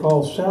academy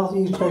called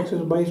Southeast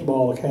Texas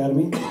Baseball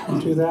Academy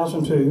in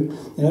 2002.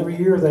 And every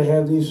year they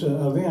have these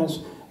events,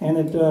 and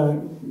it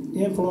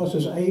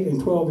influences 8 and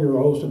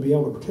 12-year-olds to be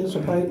able to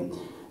participate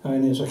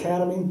in his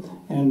academy.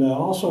 And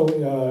also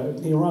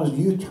he runs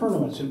youth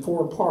tournaments at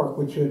Fort Park,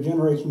 which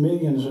generates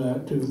millions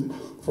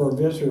for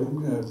visitors,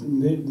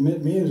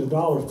 millions of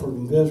dollars for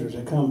visitors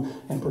that come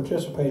and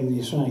participate in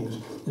these things.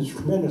 It's a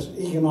tremendous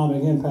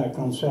economic impact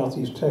on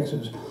Southeast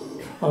Texas.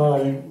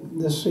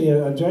 Let's see,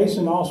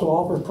 Jason also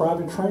offers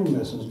private training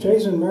lessons.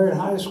 Jason married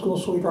high school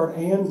sweetheart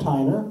Ann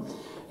Tyner.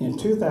 In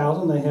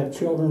 2000, they have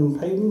children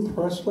Peyton,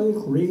 Presley,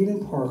 Reed,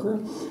 and Parker.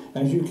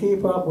 As you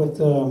keep up with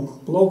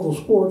local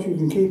sports, you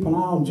can keep an eye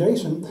on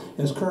Jason,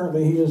 as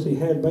currently he is the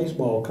head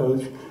baseball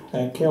coach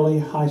at Kelly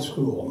High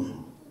School.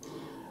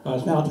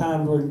 It's now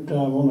time for,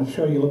 I want to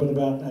show you a little bit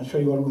about, show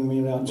you what we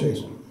mean about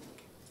Jason.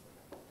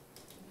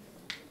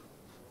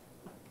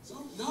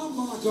 Now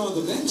Mark on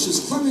the bench as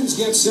Clemens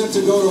gets set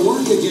to go to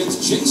work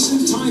against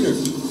Jason Tyner.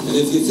 And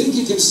if you think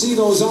you can see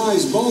those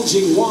eyes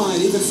bulging wide,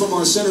 even from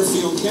our center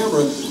field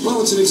camera, well,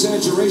 it's an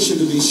exaggeration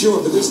to be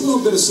sure, but there's a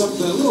little bit of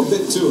something, a little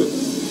bit to it.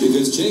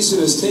 Because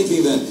Jason is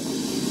taking that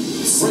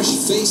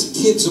fresh-faced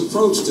kid's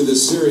approach to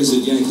this series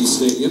at Yankee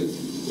Stadium.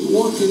 He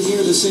walked in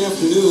here this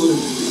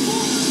afternoon,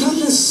 not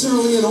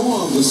necessarily in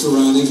awe of the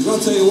surroundings, but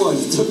I'll tell you what,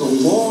 he took a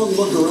long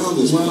look around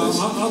this place.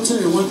 Well, I'll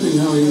tell you one thing,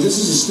 Howie. This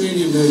is a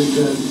stadium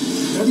that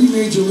every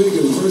major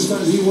leaguer, the first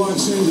time he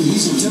walks in,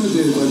 he's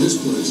intimidated by this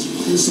place.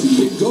 There's some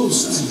big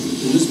ghosts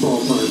in this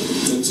ballpark.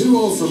 The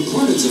 2-0 from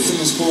Clemens, a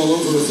fastball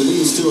over at the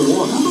knees,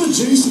 2-1. How about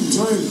Jason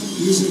Tyner?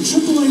 He's in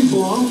AAA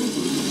ball.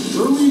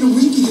 Early in the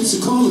week, he gets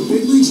a call to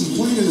big leagues. He's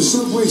playing in the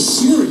Subway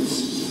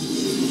Series.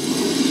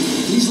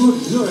 He's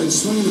looked good,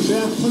 swinging the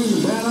bat, putting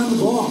the bat on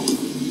the ball.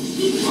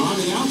 On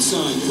the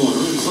outside corner,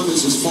 and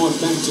Clemens has fought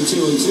back to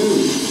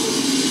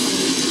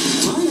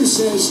 2-2. Tyner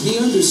says he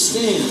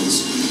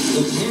understands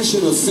the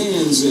passion of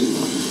fans in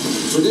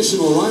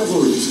traditional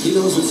rivalries. He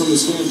knows it from the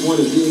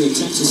standpoint of being at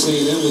Texas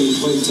A&M when he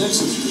played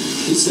Texas.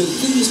 He said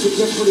things could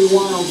get pretty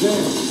wild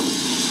there.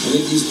 I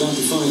think he's about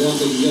to find out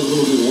they can get a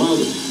little bit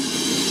wilder.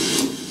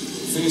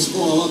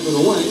 Fastball up and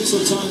away,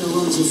 so Tyner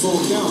runs a full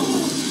count.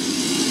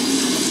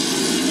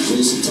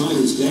 Jason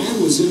Tyner's dad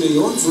was in New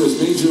York for his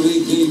major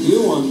league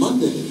debut on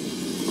Monday.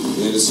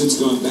 And has since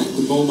gone back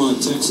to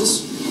Beaumont,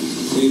 Texas.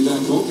 Came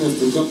back home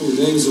after a couple of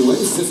days away,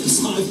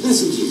 55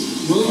 messages.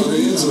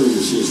 Willie answering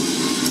machine.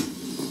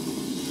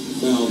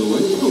 Fouled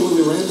away. You know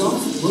Willie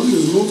Randolph? Willie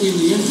was moving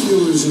the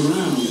infielders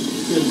around.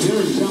 He had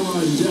Derek Bell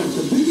on deck.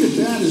 The big at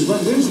bat is right.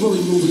 There's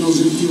Willie moving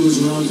those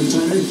infielders around for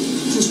Tyner.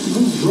 Just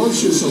move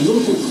Brocious a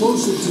little bit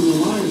closer to the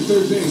line at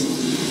third base.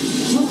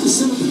 Tough to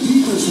set up the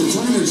defense for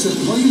Tyner, except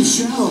play him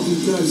shallow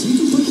because he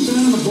can put the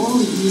bat on the ball.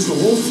 He can use the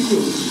whole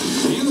field.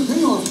 And the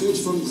payoff pitch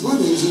from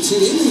Clemens. It's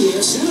hit in the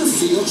air, center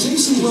field.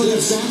 Jason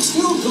Williams back,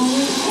 still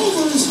going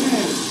over his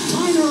head.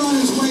 Tyner on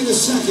his way to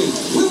second.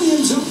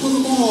 Williams up with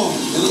the ball.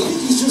 And the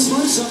Yankees just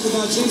learned something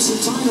about Jason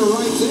Tyner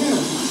right there.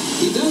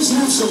 He does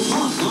have some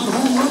pop, not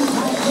home run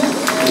pop yet.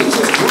 He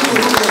just put it over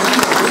the head.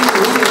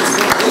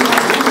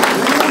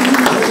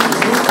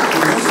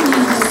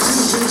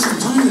 Jason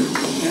Tyner,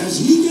 as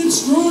he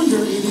gets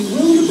stronger and he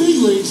will in the big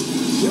leagues,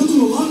 he'll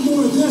do a lot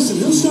more of this and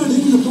he'll start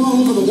hitting the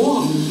ball over the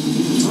wall.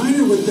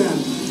 Tyner with that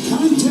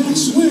contact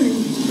swing,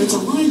 it's a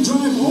line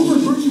drive over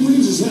Bernie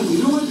Williams' head.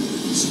 You know what?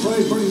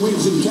 Surprised Bernie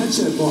Williams didn't catch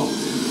that ball.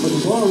 But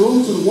the ball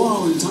rolled to the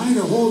wall and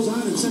Tyner holds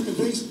on at second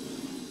base.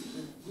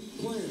 Weak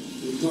player.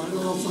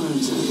 Tyner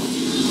Alfonso.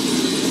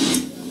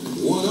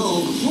 1-0,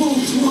 pulled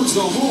towards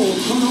the hole,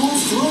 cut off,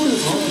 thrown it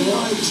home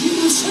wide.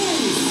 Jeter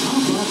saved. How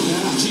about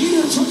that?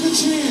 Jeter took a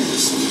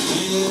chance.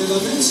 And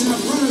the Mets have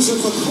runners at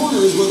the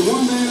corners with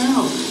one man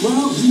out.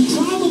 Well, he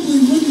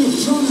probably wouldn't have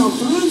thrown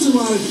Alfonso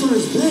out at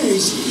first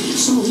base,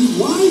 so he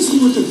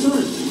wisely went to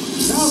third.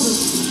 Now,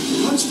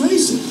 let's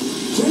face it,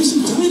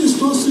 Jason Tyner's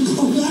supposed to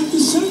go back to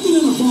second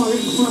in a ball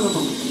right in front of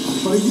him.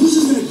 But he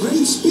uses that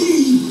great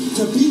speed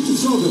to beat the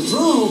throw. The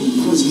throw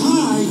was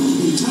high,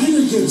 and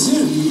Tyner gets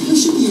in.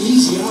 This should be an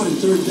easy out at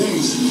third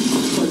base,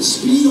 but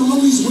speed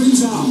always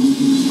wins out.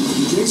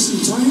 Jason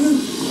Tyner,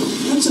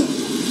 that's a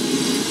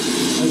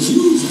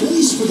huge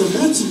base for the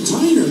Mets and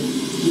Tyner.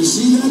 You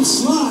see that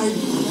slide,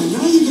 and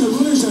now you got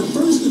runners at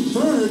first and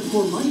third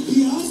for Mike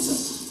Piazza.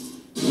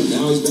 And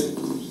now he's back.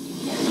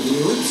 And he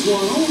rips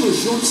one over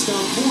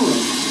shortstop Mora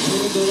and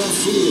into left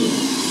field.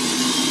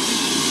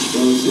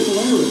 Goes in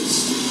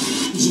Larritz.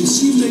 You should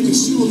see if they can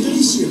steal a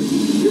base here.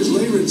 Here's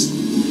Larritz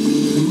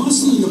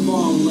muscling the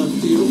ball in left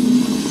field.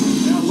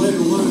 Now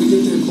later wanted to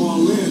get that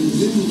ball in,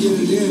 didn't get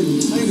it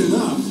in tight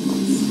enough.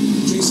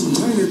 Jason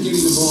Tyner getting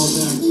the ball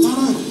back.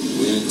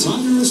 And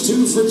Tyner is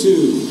 2 for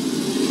 2.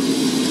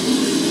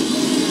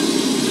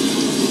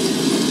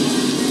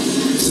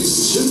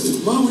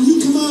 Well, when you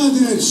come out of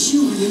that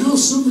shoot, you know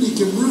somebody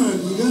can run,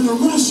 you gotta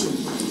rush him.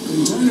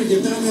 And Tyner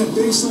get down that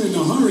baseline in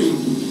a hurry.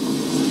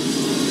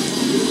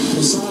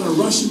 Posada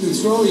rushing to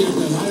throw, you have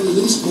that high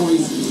release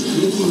point,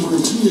 making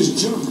Martinez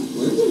jump.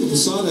 Where did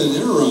Posada an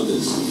error on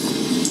this?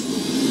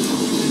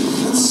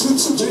 That's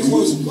such a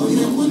close. I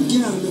mean, I would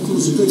get him if it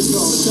was a good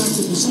throw. In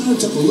fact, if Posada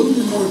took a little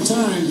bit more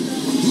time,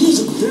 he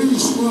has a very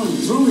strong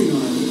throwing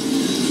arm.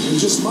 And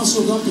just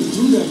muscled up and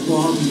threw that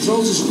ball. If he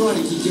throws a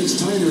strike, he gets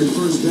Tyner at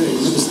first base.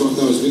 I just thought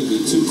that was going to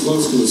be too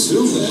close to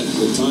assume that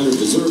Tyner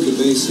deserved a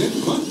base hit,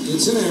 but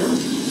it's an error.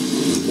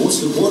 Most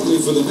importantly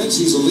for the Mets,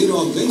 he's a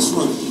leadoff base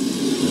runner.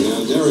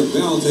 Yeah, Derek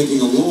Bell taking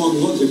a long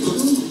look at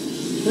Cooper.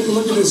 Take a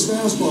look at his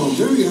fastball.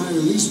 Very high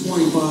release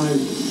point by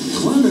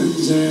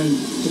Clemens, and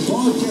the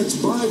ball gets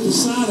by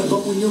Posada.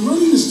 But when you're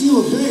running to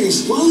steal a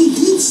base, well, he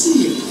did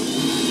see it.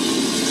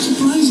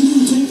 Surprised he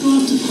didn't take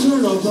off to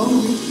third,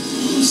 although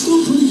it's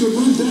still a pretty good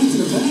run back to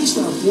the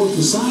backstop for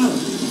Posada.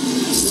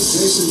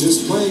 Jason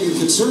just playing it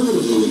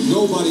conservatively with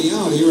nobody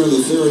out here in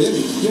the third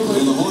inning. Yeah,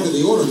 and the heart of the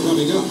order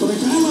coming up. But a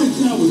guy like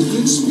that with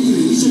good speed,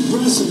 and he's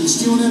aggressive and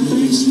stealing that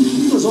base,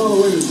 he goes all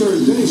the way to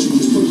third base. You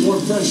just put more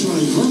pressure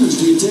on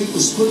Clemens. Do you take the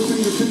split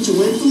finger pitch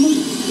away from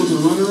him with the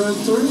runner on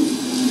third?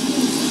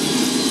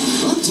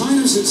 But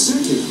Tyner's at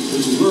second,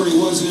 which is where he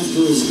was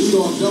after his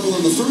leadoff double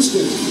in the first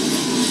inning.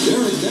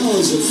 Derek Bell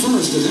is at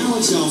first, and now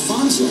it's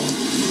Alfonso.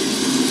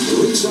 He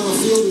reached on a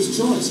fielder's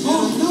choice.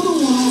 Oh, another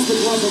one off the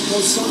glove of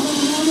Posada,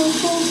 and now they'll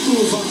both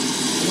move up.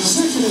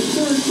 Second and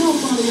third,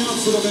 nobody out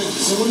for the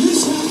Mets. And when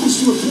this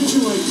happens to a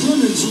pitcher like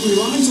Clemens, who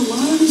relies a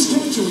lot on his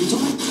catcher,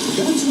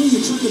 that's when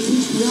you're trying to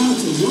pitch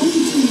Piazza. The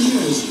only thing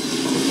is,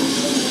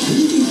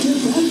 he can get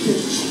that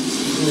pitch.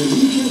 And if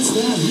he gets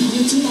that, he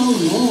gets it out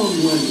a long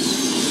way.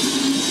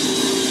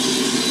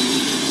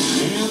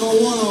 And the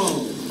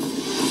 1-0.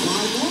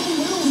 Fly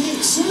ball, well hit,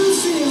 center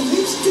field,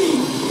 it's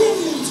deep.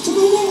 Williams to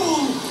the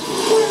wall.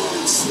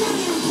 Grand slam,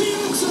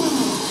 Piazza.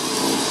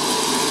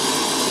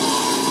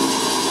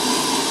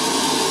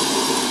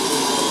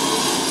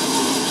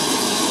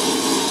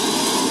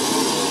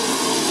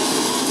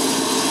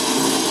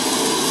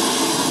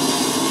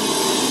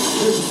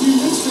 There's a few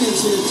Mets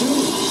fans here, too.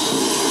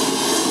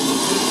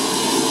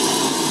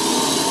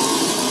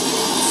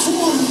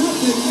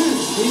 4-0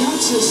 Mets.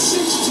 Piazza's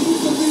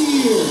 16th of the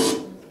year.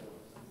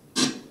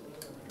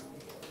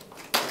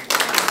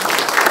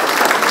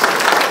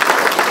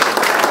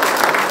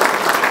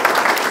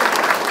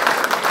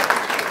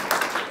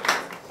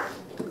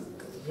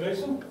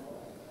 Jason?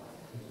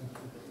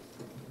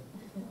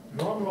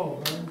 Drum roll,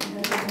 man.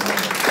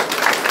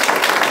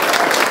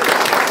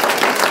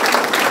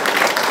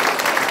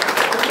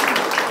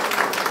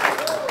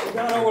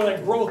 Got over that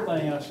growth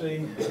thing, I see.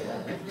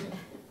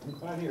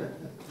 Right here.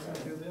 You gotta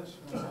do this.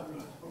 You got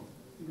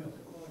to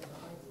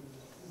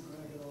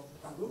drag it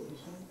off.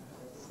 Oops.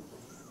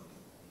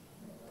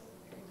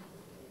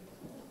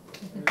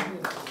 There it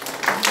is.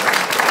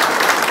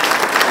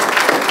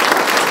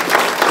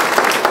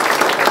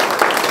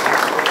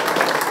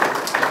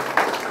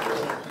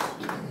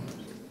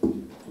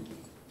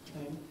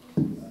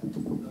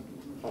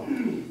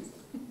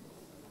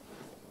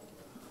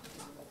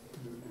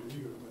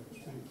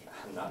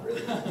 Not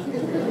really.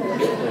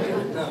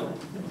 No.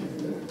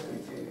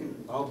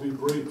 I'll be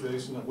brief,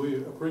 Jason. We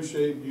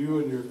appreciate you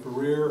and your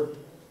career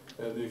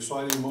and the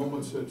exciting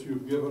moments that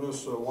you've given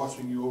us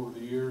watching you over the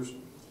years.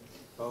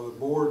 The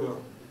board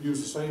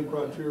used the same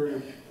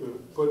criteria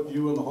to put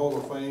you in the Hall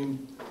of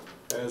Fame,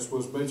 as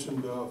was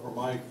mentioned from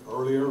Mike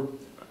earlier.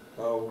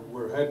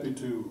 We're happy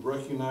to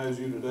recognize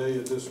you today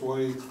in this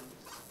way.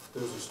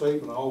 There's a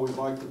statement I always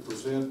like to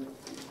present.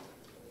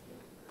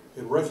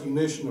 In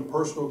recognition of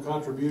personal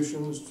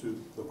contributions to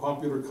the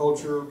popular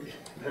culture,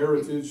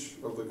 heritage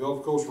of the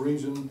Gulf Coast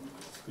region,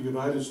 the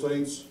United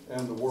States,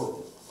 and the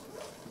world.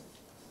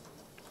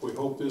 We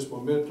hope this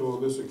memento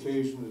of this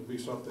occasion will be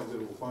something that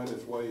will find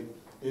its way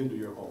into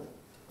your home.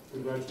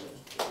 Congratulations.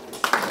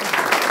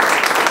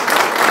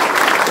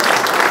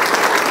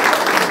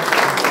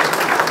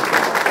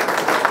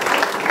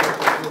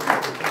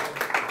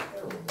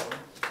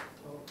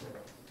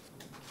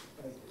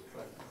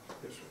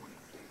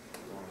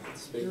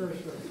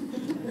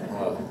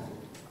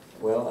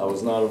 Well, I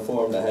was not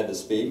informed I had to to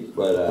speak,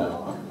 but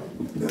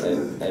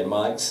and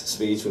Mike's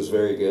speech was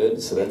very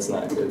good, so that's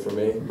not good for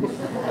me.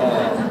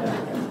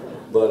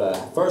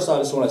 But first, I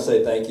just want to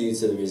say thank you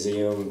to the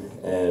museum,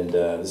 and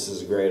this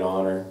is a great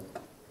honor.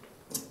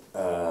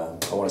 I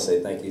want to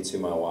say thank you to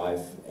my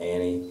wife,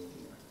 Annie,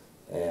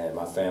 and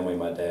my family,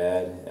 my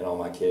dad, and all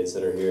my kids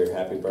that are here.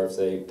 Happy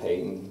birthday,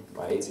 Peyton,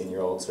 my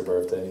 18-year-old, it's her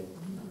birthday.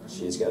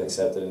 She's got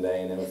accepted into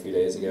A&M a few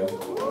days ago.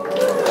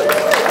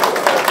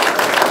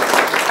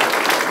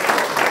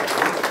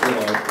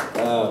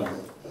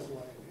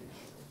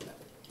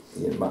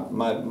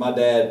 My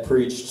dad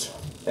preached,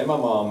 and my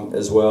mom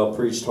as well,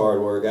 preached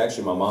hard work.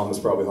 Actually, my mom was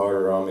probably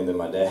harder on me than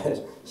my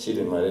dad. She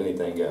didn't let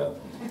anything go.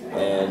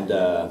 And,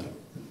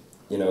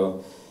 you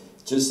know,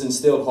 just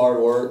instilled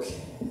hard work.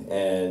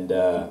 And,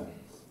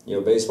 you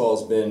know,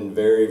 baseball's been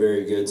very,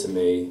 very good to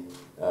me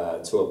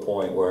to a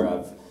point where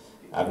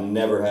I've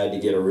never had to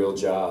get a real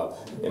job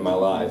in my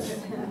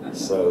life.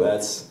 So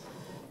that's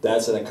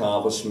an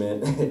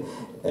accomplishment.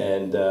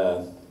 And,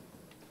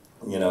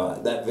 you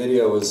know, that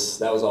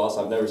was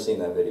awesome. I've never seen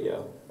that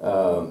video.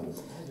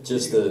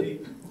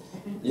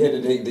 You had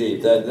to dig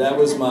deep. That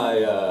was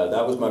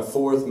my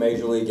fourth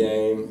major league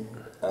game,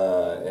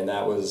 and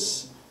that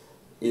was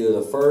either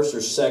the first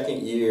or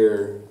second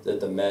year that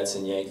the Mets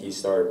and Yankees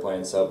started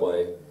playing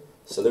Subway.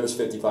 So there was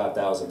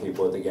 55,000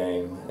 people at the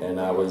game, and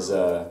I was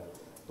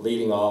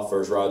leading off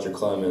versus Roger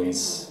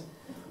Clemens.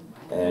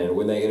 And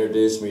when they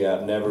introduced me,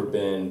 I've never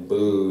been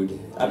booed.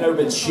 I've never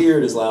been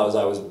cheered as loud as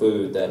I was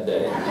booed that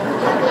day.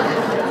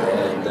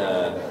 And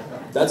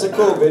that's a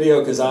cool video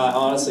because I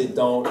honestly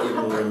don't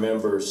even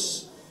remember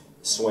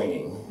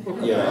swinging.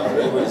 You know,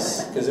 it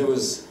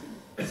was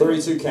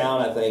 32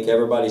 count. I think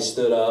everybody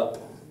stood up,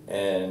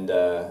 and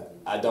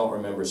I don't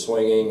remember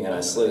swinging. And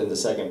I slid into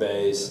second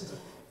base,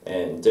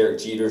 and Derek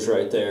Jeter's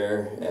right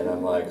there, and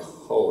I'm like,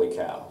 holy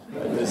cow!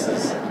 Like, this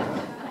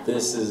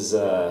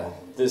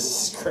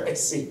is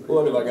crazy.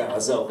 What have I got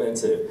myself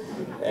into?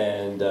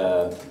 And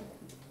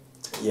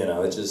you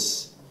know,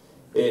 it's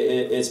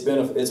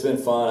been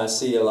fun. I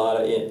see a lot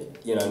of it.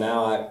 You know,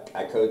 now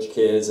I coach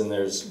kids, and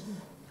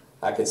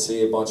I could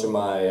see a bunch of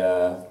my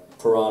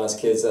Piranhas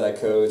kids that I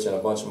coach, and a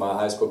bunch of my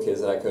high school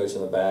kids that I coach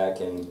in the back,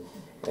 and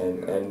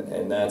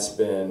that's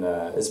been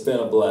it's been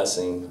a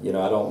blessing. You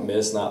know, I don't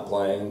miss not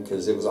playing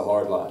because it was a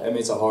hard life. I mean,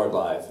 it's a hard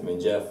life. I mean,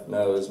 Jeff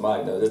knows,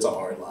 Mike knows, it's a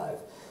hard life.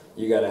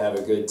 You got to have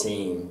a good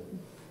team.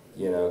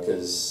 You know,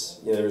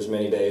 because there was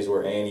many days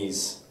where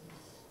Annie's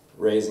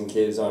raising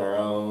kids on her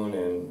own,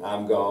 and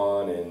I'm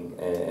gone,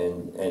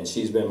 and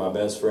she's been my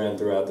best friend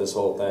throughout this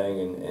whole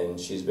thing, and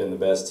she's been the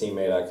best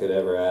teammate I could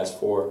ever ask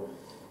for.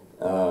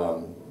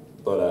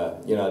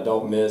 But you know, I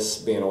don't miss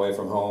being away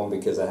from home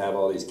because I have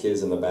all these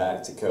kids in the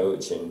back to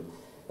coach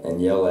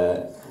and yell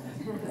at.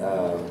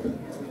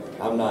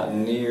 I'm not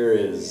near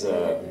as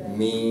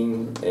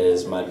mean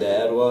as my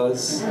dad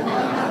was.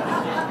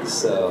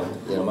 So,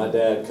 you know, my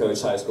dad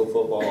coached high school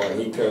football, and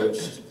he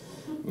coached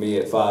me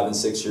at 5 and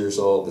 6 years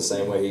old the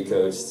same way he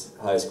coached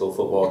high school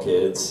football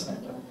kids,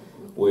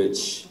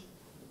 which,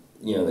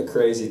 you know, the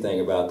crazy thing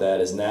about that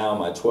is now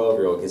my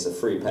 12-year-old gets a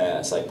free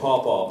pass. Like,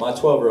 Pawpaw, my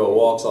 12-year-old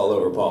walks all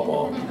over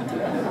Pawpaw.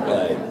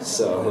 Like,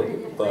 so,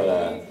 but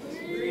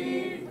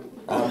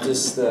I'm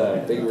just,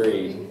 Big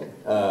Reed.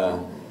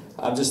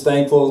 I'm just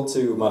thankful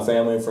to my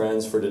family and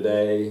friends for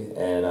today,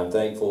 and I'm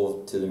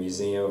thankful to the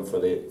museum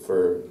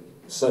for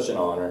such an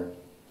honor.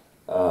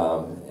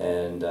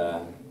 And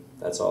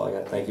that's all I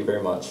got. Thank you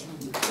very much.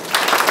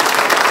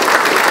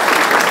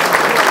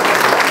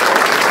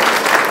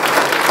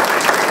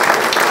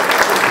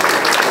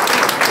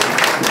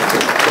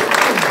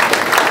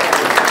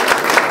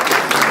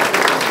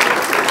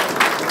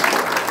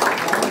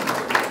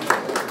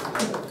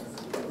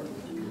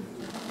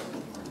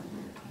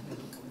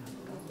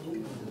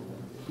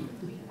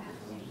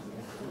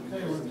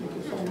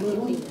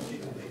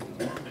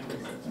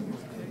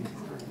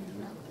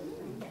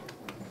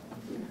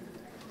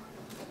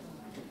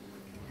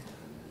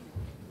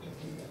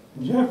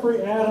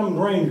 Jeffrey Adam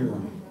Granger.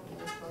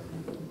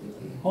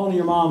 Only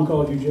your mom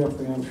called you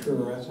Jeffrey, I'm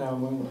sure. That's how it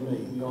went with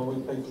me. You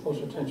always pay close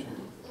attention.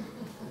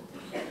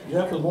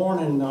 Jeff was born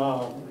in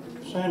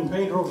San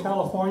Pedro,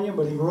 California,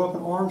 but he grew up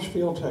in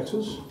Orangefield,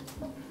 Texas.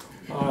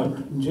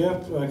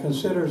 Jeff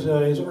considers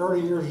his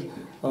early years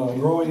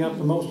growing up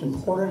the most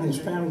important. His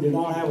family did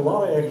not have a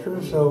lot of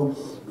extras, so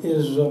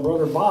his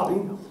brother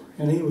Bobby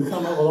and he would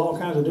come up with all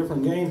kinds of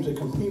different games to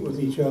compete with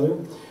each other.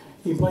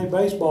 He played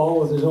baseball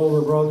with his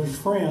older brother's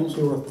friends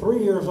who were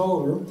 3 years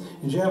older,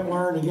 and Jeff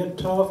learned to get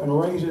tough and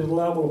raise his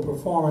level of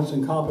performance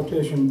in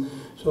competition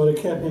so it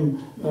kept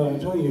him,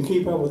 so he could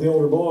keep up with the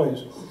older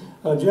boys.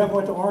 Jeff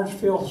went to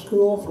Orangefield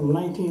School from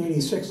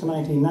 1986 to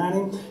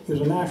 1990. He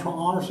was a National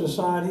Honor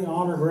Society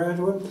honor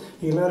graduate.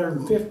 He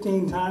lettered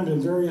 15 times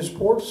in various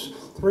sports,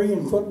 3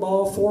 in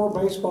football, 4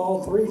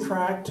 baseball, 3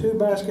 track, 2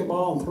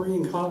 basketball, and 3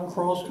 in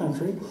cross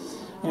country.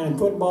 And in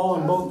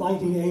football, in both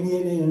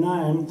 1988 and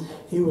 89,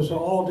 he was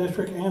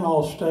All-District and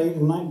All-State.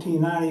 In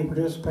 1990, he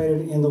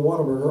participated in the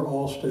Whataburger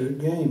All-State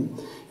game.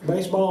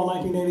 Baseball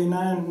in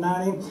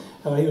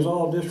 1989-90, he was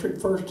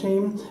all-district first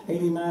team.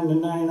 89 to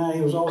 99,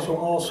 he was also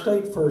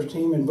all-state first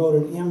team and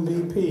voted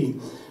MVP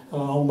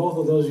on both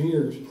of those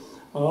years.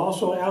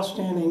 Also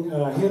outstanding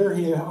hitter,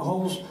 he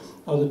holds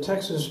the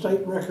Texas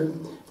state record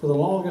for the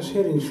longest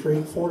hitting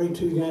streak,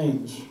 42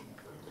 games.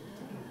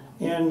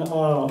 In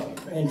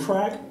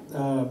track,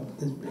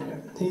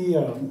 he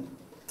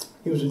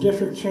was a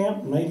district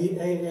champ in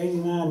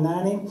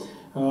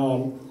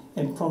 89-90.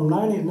 And from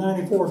 90 to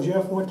 94,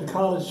 Jeff went to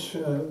college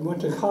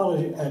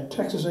at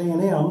Texas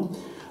A&M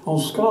on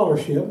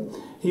scholarship.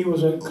 He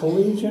was a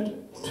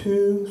collegiate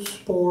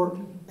two-sport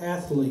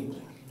athlete,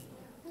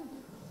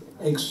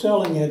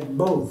 excelling at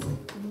both.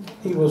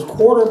 He was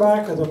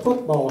quarterback of the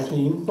football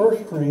team,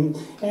 first string,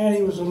 and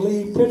he was the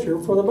lead pitcher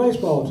for the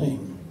baseball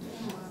team.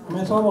 I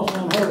mean, it's almost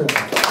unheard of.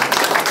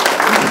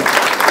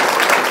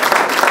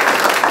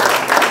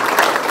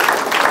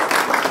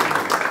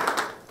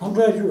 I'm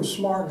glad you're a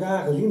smart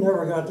guy, because you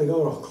never got to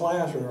go to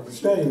class or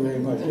study very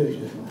much, did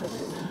you?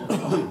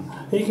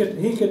 He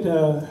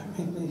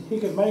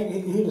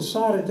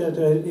decided that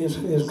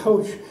his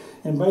coach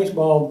in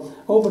baseball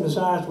opened his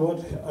eyes to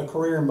what a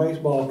career in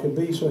baseball could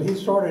be. So he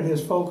started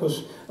his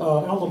focus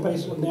down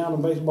the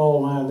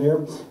baseball line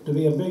there to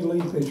be a big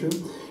league pitcher.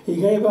 He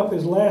gave up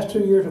his last 2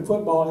 years of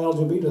football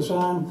eligibility to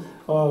sign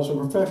a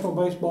professional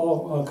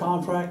baseball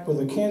contract with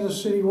the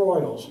Kansas City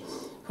Royals.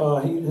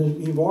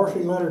 He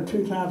varsity lettered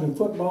 2 times in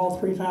football,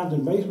 3 times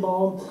in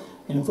baseball.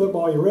 In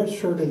football, he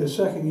redshirted his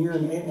second year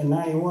in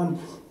 91.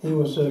 He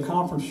was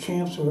conference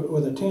champs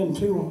with a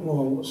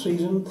 10-2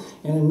 season.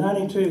 And in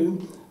 92,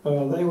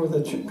 they were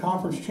the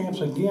conference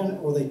champs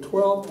again with a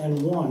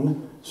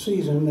 12-1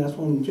 season. That's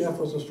when Jeff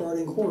was the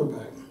starting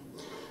quarterback.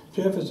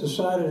 Jeff has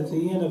decided at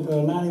the end of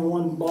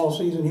 91 ball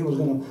season he was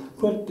going to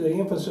put the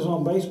emphasis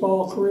on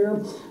baseball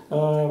career.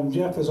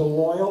 Jeff is a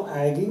loyal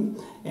Aggie,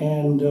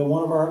 and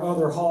one of our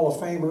other Hall of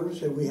Famers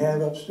that we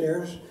have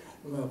upstairs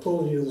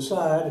pulled you to the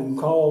side and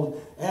called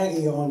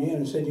Aggie on you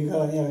and said, you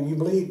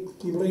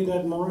bleed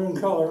that maroon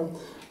color.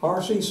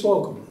 R.C.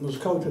 Slocum was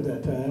coach at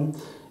that time.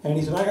 And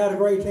he said, I got a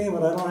great team,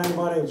 but I don't have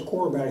anybody that's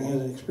quarterback and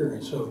has any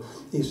experience. So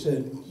he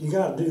said, you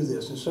got to do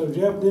this. And so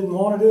Jeff didn't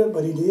want to do it,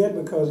 but he did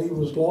because he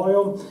was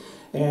loyal.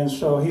 And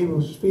so he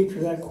was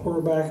featured that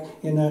quarterback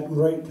in that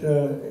great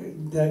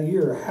that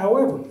year.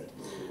 However,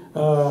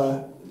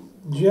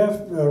 Jeff,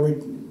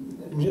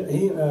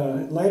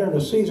 later in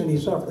the season, he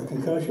suffered a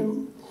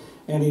concussion,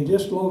 and he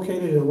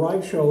dislocated his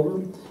right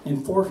shoulder.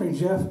 And fortunately,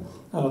 Jeff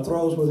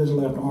throws with his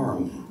left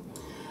arm.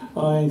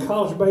 In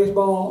college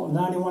baseball,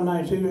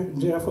 91-92,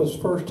 Jeff was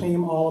first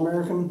team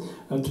All-American.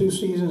 2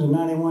 seasons in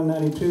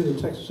 91-92,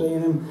 the Texas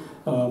A&M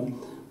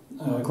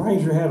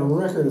Granger had a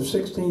record of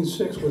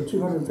 16-6 with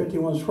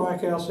 251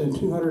 strikeouts and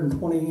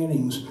 220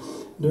 innings.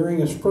 During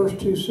his first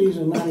 2 seasons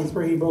in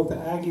 93, he broke the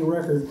Aggie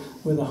record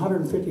with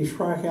 150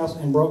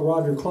 strikeouts and broke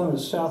Roger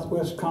Clement's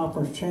Southwest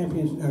Conference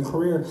champion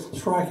career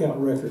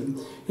strikeout record.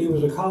 He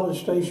was a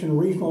College Station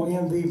regional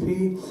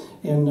MVP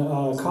in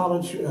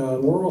College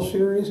World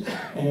Series,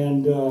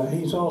 and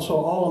he's also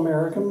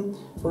All-American,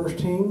 first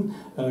team.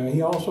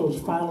 He also was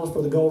finalist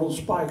for the Golden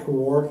Spike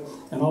Award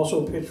and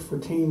also pitched for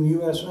Team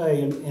USA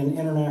in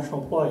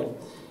international play.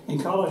 In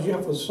college,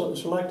 Jeff was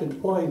selected to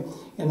play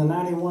in the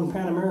 91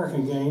 Pan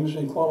American Games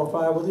and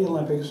qualify with the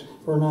Olympics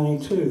for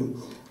 92.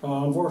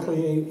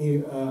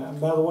 Unfortunately,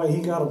 by the way,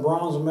 he got a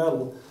bronze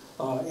medal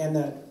in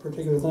that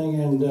particular thing,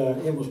 and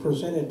it was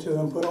presented to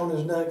him, put on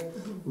his neck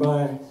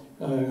by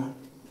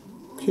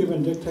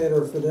Cuban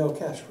dictator Fidel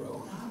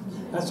Castro.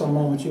 That's a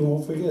moment you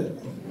won't forget.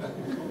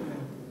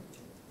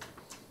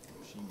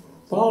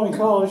 Following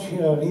college,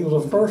 he was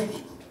a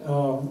first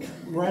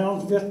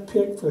round 5th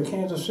pick for the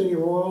Kansas City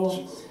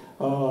Royals.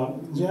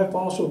 Jeff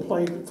also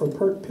played for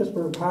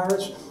Pittsburgh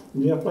Pirates.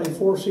 Jeff played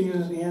 4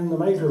 seasons in the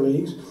major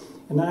leagues.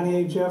 In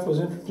 98, Jeff was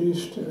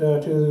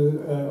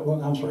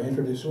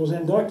was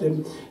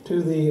inducted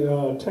to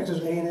the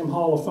Texas A&M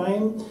Hall of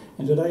Fame.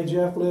 And today,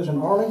 Jeff lives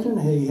in Arlington.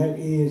 He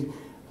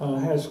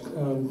has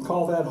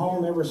called that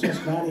home ever since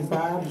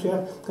 95.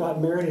 Jeff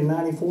got married in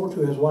 94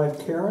 to his wife,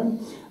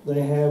 Karen.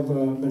 They have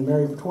been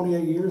married for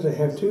 28 years. They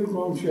have 2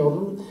 grown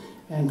children.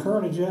 And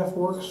currently, Jeff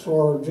works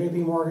for J.P.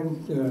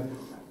 Morgan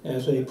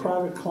as a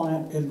private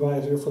client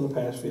advisor for the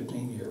past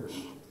 15 years.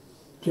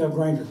 Jeff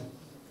Granger.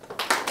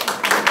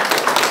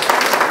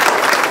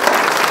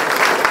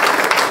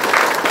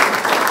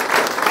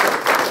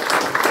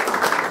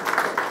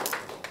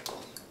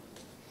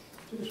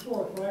 To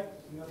score,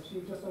 correct? You got to see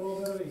just a little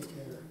bit of each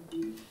there.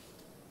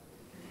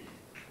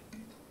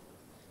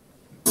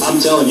 I'm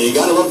telling you, you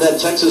got to love that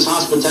Texas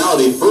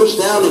hospitality. First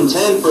down and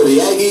 10 for the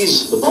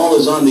Aggies. The ball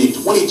is on the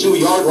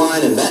 22-yard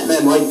line, and that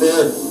man right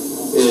there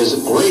is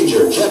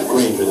Granger, Jeff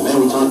Granger, the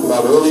man we talked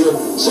about earlier.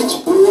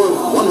 6'4",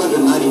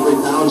 193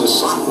 pounds, a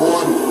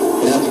sophomore.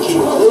 You have to keep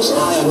a close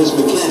eye on his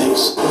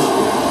mechanics. Two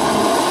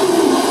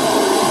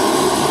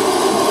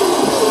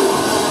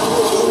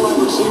wide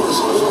receivers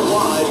split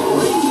wide.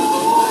 Granger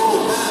goes back to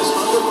pass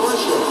under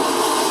pressure.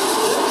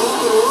 Steps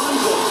up and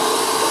runs it.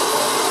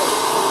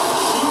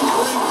 Huge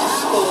ring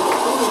tackle at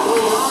the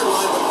 43-yard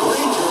line, but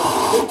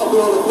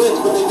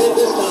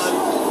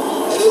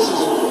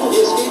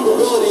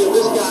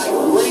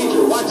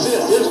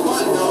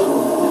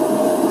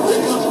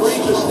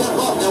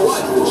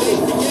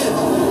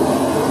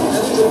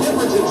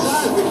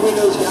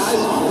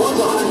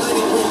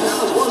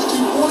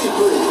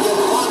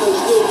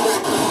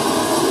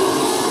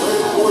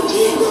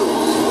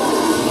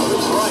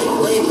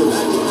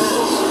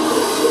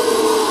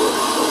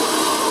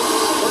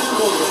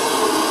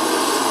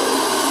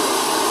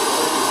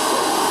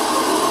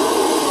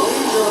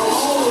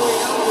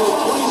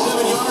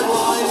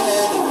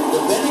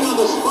Being on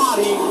the spot,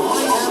 he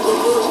might have the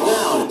first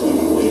down.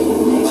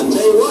 I'll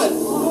tell you what,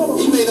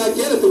 he may not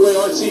get it the way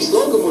R.C.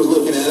 Slocum was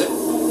looking at it.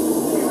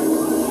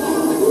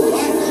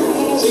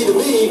 See, to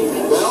me,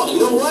 well, you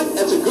know what?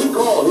 That's a good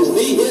call. His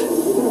knee hit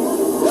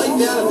right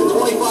down at the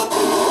 25.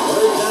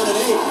 Third down and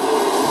 8.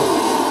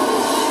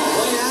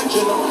 Play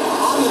action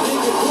on the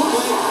naked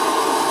bootleg.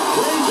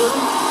 Granger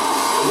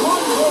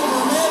runs over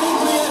a man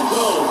into the end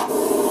zone.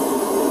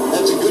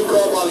 That's a good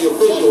call by the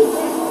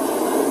official.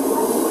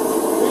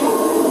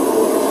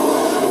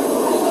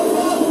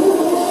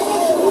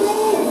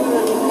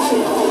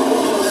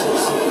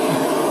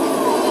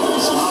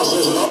 Smile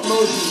says an up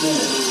motion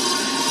there.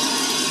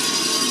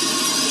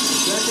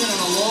 Second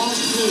and a long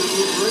two.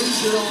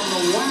 Granger on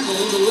the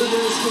waggle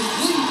delivers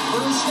complete.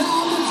 First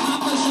down to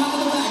Thomas out of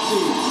the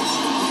backfield.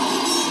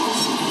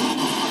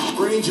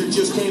 Granger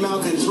just came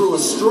out and threw a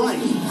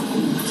strike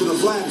to the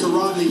flat to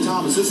Rodney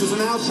Thomas. This is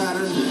an out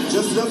pattern,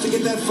 just enough to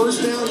get that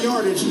first down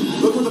yardage.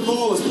 Look where the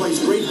ball is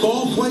placed. Great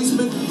ball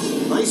placement.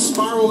 Nice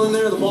spiral in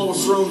there. The ball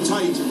was thrown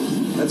tight.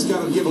 That's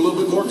got to give a little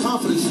bit more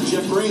confidence to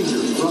Jeff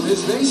Granger. From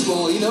his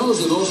baseball, he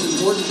knows the most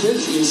important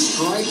pitch is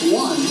strike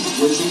one,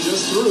 which he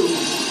just threw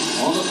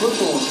on the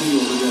football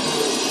field today.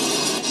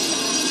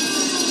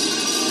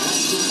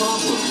 That's the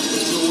problem.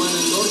 So when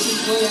in motion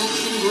play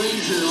action,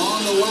 Granger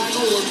on the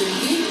waggle looking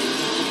deep.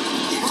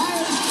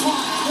 Fires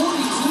caught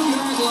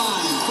 42-yard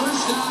line.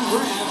 First down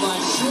grab by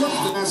Short.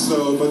 That's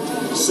though, but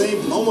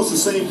almost the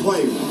same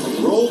play.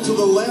 Roll to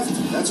the left.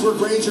 That's where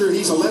Granger,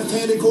 he's a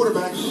left-handed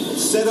quarterback.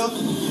 Set up.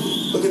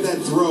 Look at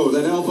that throw.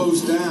 That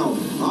elbow's down.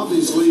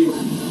 Obviously,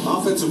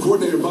 offensive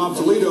coordinator Bob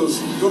Toledo's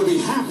going to be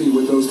happy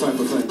with those type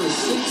of things. 6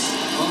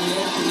 on the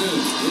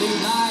afternoon. Getting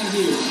 9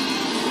 here.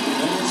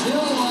 And it's Hill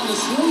on the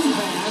swing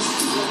pass.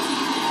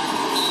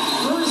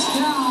 First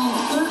down,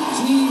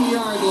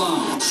 13-yard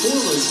line.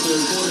 Scoreless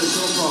third quarter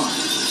so far.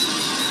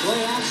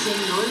 Play action,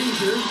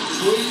 Granger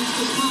swings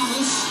to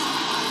Thomas.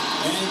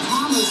 And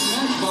Thomas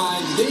met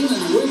by Damon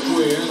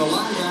Whitware, the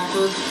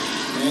linebacker,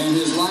 and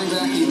his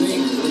linebacking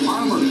mate,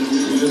 Armour.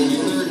 It'll be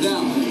third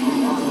down.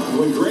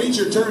 When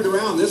Granger turned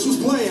around, this was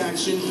play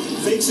action,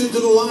 fakes into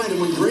the line, and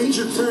when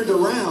Granger turned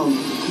around,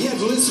 he had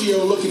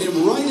Licio looking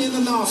him right in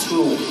the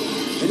nostril.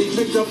 And he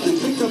picked up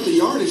the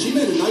yardage. He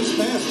made a nice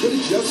pass, good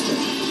adjustment.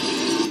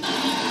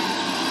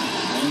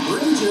 And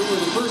Granger, for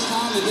the first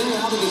time today,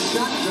 out of the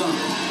shotgun.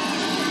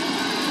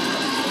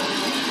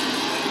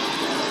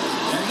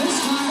 And this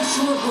time,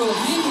 Short will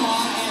hang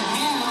on and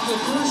have the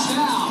first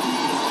down.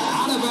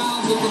 Out of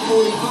bounds at the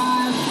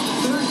 45,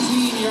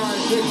 13-yard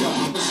pickup.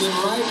 Simpson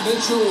right,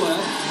 Mitchell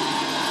left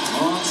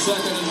on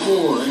 2nd and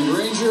 4. And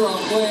Granger on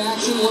play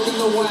action looking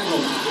to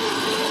waggle.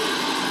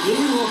 He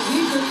will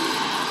keep it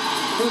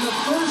for the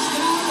first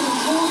down to the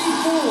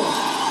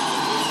 44.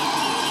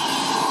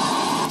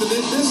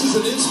 This is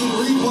an instant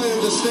replay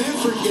of the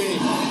Stanford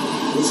game,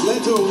 which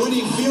led to a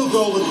winning field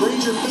goal. When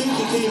Granger faked,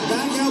 he came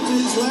back out to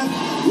his left,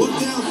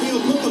 looked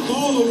downfield, put the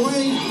ball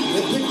away,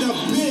 and picked up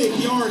big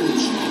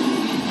yardage.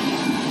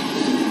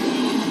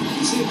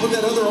 You see him put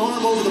that other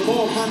arm over the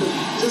ball,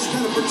 just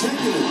kind of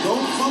protecting it.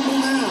 Don't fumble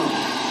now.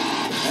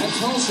 At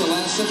Tulsa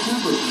last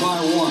September by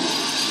 1.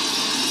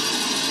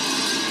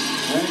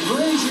 And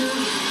Granger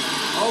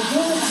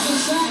avoids the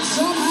sack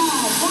somehow.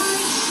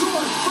 Finds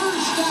Short.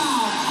 First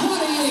down.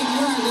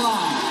 28-yard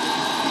line.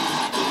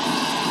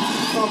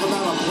 Talk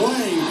about a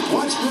play.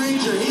 Watch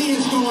Granger. He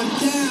is going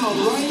down,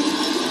 right?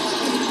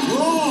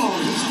 Wrong.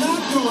 He's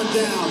not going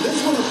down. This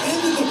would have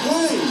ended the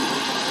play.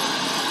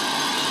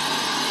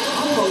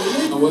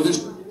 Unbelievable. With his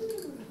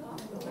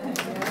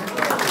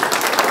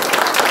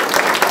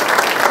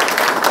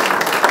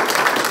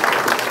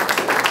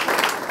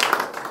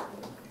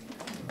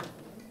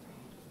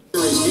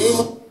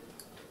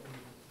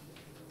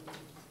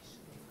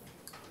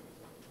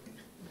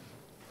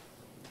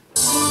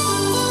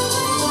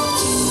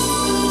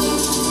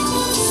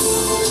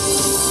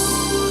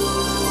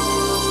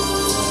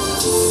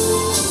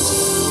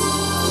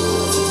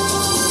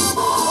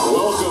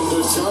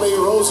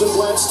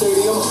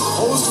Stadium,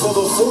 host for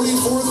the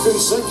 44th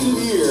consecutive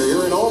year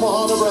here in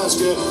Omaha,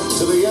 Nebraska,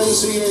 to the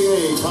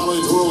NCAA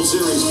College World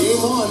Series.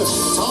 Game 1,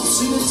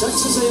 top-seeded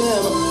Texas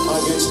A&M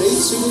against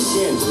 8-seeded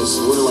Kansas.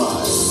 We're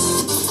live.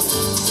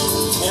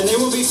 And they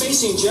will be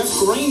facing Jeff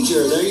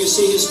Granger. There you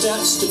see his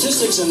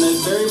statistics, and they're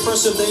very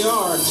impressive they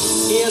are.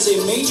 He has a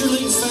major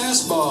league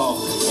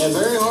fastball, a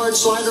very hard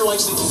slider,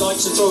 likes to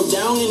throw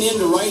down and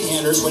into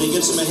right-handers when he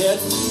gets them ahead.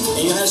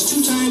 And he has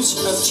 2 types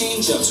of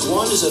change-ups.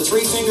 One is a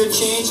 3-finger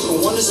change, and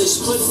one is a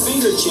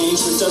split-finger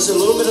change, which does a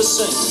little bit of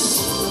sync.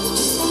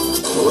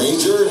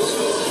 Granger,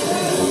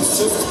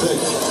 5th pick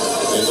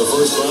in the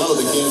first round of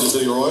the Kansas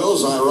City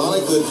Royals.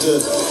 Ironic that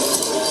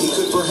he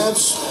could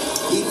perhaps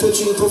be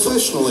pitching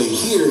professionally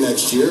here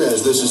next year,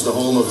 as this is the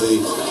home of the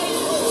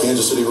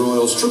Kansas City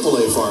Royals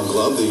AAA farm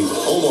club, the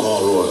Omaha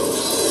Royals.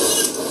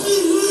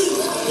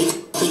 He's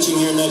pitching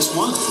here next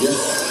month. Yeah.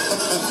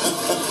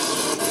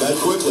 That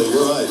quickly,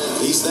 you're right.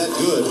 He's that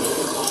good.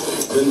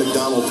 Ben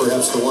McDonald,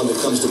 perhaps the one that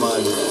comes to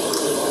mind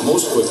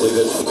most quickly.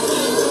 That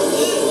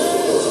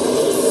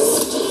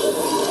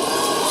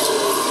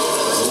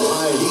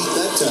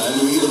time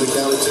to even the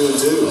count at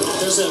 2-2.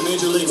 There's that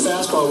major league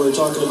fastball we were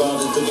talking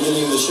about at the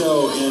beginning of the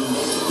show, and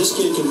this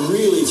kid can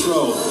really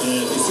throw.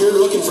 And if you're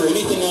looking for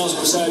anything else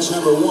besides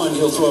number one,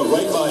 he'll throw it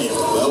right by you.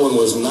 That one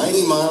was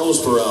 90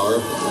 miles per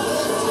hour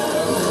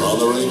on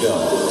the ray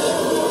gun.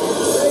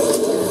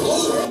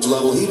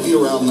 Level, he'd be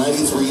around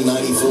 93,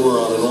 94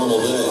 on a normal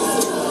day.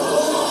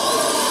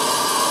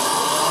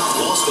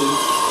 Lost him.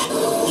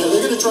 Yeah,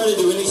 they're going to try to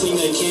do anything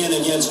they can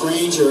against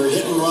Granger.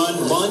 Hit and run,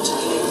 bunt,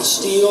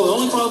 steal. The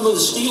only problem with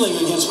the stealing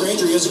against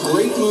Granger, he has a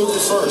great move to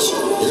first.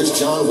 Here's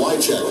John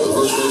Wycheck, the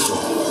first baseman.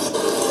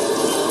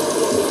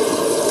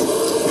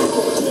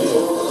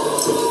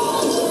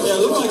 Yeah,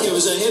 it looked like it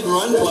was a hit and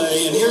run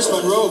play, and here's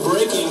Monroe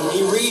breaking.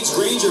 He reads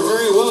Granger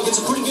very well, gets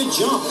a pretty good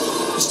jump.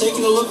 He's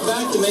taking a look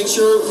back to make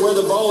sure where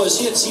the ball is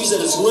hit, sees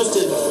that it's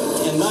lifted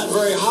and not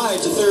very high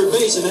to third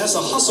base, and has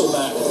to hustle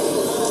back.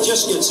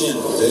 Just gets in.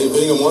 Dave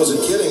Bingham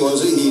wasn't kidding,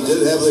 was he? He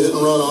did have the hit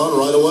and run on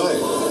right away.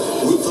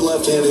 With the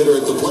left-hand hitter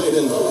at the plate,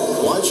 and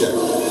Wycheck.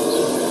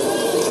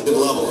 Good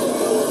level.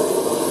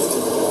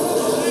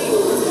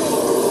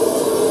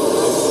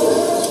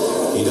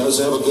 He does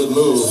have a good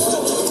move,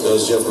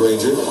 does Jeff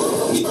Granger.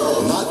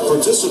 Not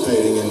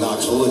participating in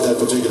Knoxville at that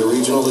particular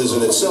regional is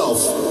in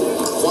itself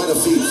quite a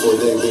feat for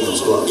Dave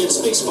Bingham's club. It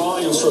speaks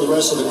volumes for the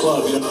rest of the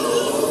club. You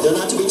know, they're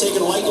not to be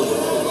taken lightly.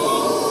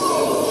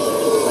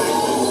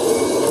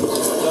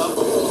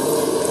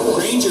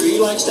 Granger, he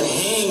likes to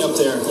hang up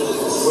there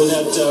with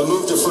that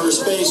move to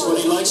first base. What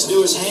he likes to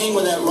do is hang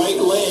with that right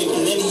leg,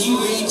 and then he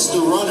reads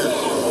the runner.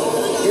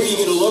 Here you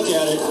get a look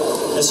at it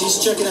as he's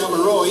checking out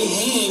Monroe. He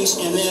hangs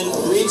and then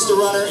reads the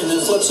runner and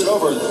then flips it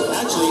over.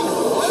 Actually,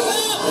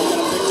 they got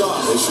him picked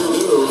off. They sure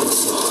do.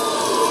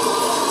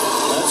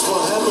 That's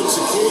what happens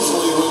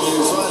occasionally when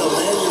you try to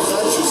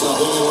manufacture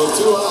something, and with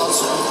 2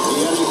 outs,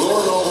 he had him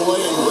going all the way,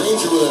 and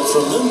Granger, with a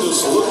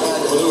tremendous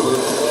look-back maneuver,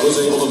 was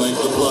able to make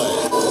the play.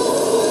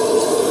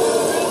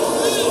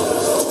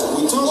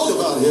 We talked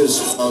about his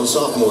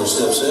sophomore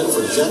steps in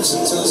for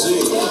Jackson,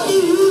 Tennessee.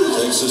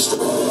 Takes us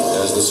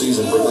as the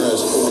season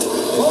progressed.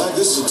 In fact,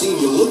 this is a team,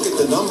 you look at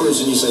the numbers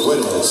and you say, wait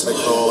a minute, it's like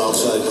call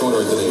outside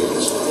corner at the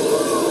knees.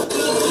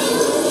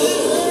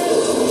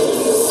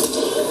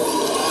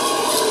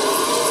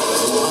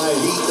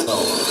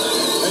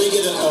 There you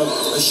get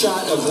a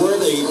shot of where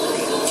the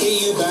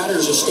KU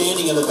batters are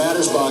standing in the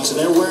batter's box, and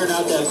they're wearing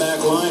out that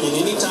back line, and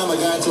anytime a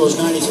guy throws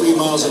 93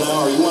 miles an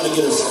hour, you want to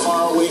get as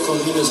far away from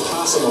him as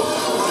possible.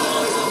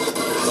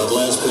 That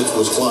last pitch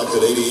was clocked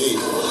at 88,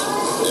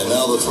 and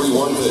now the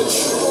 3-1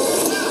 pitch.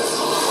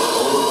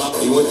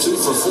 He went 2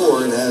 for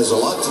 4 and has a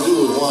lot to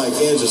do with why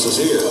Kansas is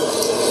here.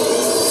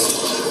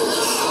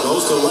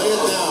 Goes to lay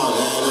it down,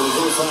 and it'll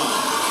go foul.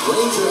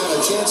 Granger had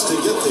a chance to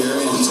get there,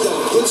 and he's got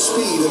good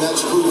speed, and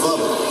that's proof of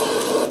it.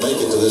 Make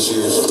it to this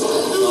year's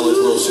College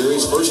World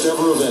Series, first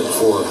ever event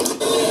for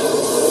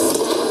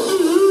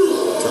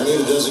turning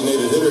a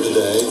designated hitter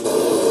today.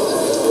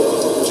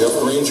 Jeff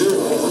Granger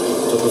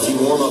took a few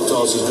warm-up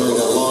tosses during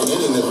that long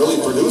inning that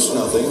really produced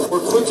nothing. More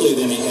quickly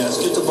than he has.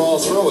 Get the ball,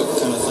 throw it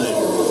kind of thing.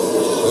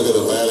 Look at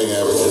the batting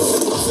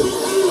averages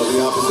of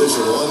the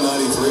opposition,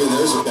 193, and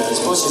there's a guy.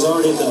 Plus he's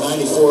already at the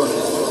 94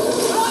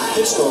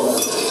 pitch total.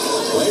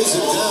 Lays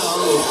it down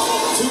with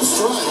 2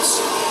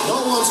 strikes. No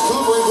one's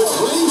covering, but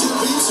Granger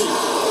beats him.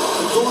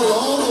 And going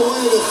all the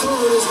way to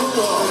third is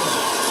Willow.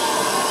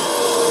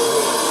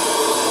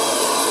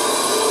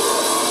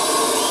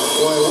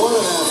 Boy, what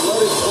an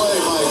athletic play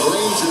by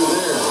Granger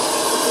there.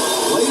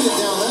 Laid it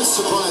down. That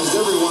surprised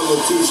everyone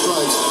with 2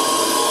 strikes.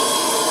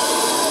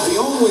 The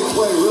only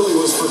play really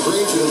was for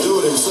Granger to do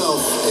it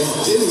himself, and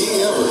did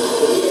he ever?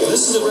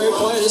 This is a great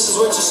play. This is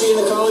what you see in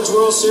the College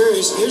World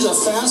Series. Here's a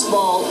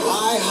fastball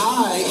eye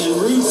high,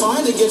 and Rude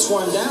finally gets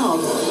one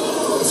down.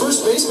 The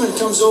first baseman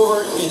comes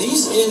over, and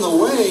he's in the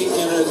way,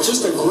 and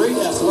just a great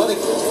athletic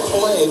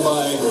play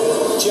by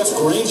Jeff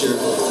Granger.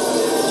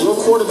 Your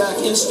quarterback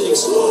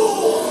instincts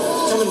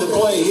come into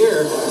play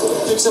here.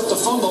 Picks up the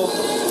fumble,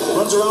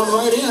 runs around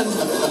right in.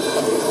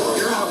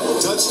 You're out.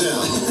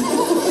 Touchdown.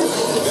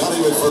 Got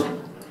him at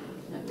first.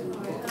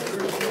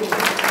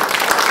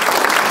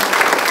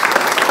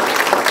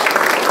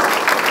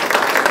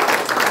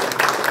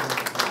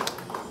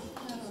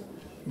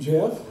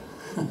 Jeff,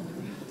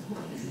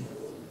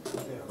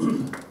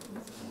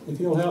 if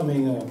you'll help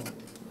me,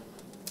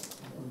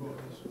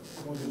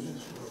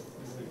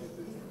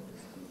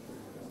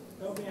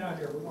 help me out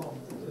here. We're going to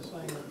put this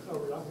thing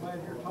over. I'm glad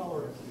you're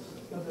taller.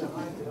 Got that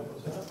height to help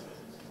us out.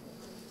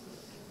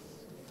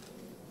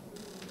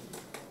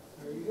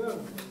 There you go.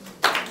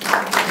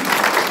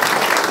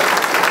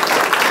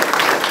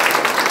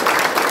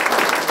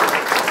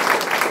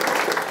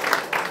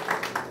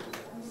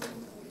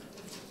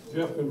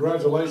 Jeff,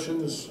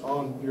 congratulations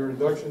on your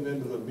induction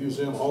into the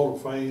Museum Hall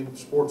of Fame,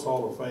 Sports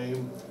Hall of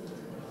Fame.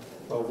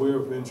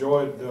 We've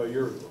enjoyed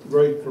your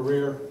great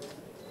career,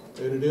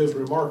 and it is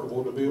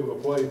remarkable to be able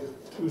to play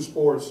 2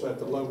 sports at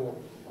the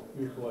level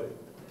you played.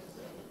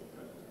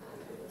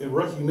 In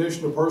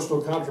recognition of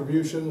personal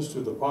contributions to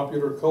the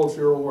popular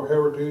cultural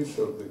heritage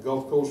of the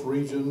Gulf Coast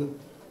region,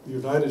 the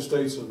United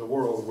States and the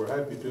world, we're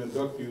happy to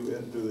induct you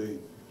into the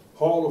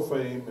Hall of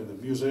Fame in the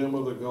Museum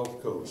of the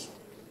Gulf Coast.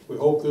 We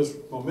hope this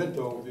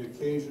memento of the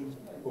occasion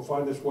will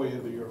find its way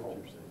into your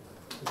homes.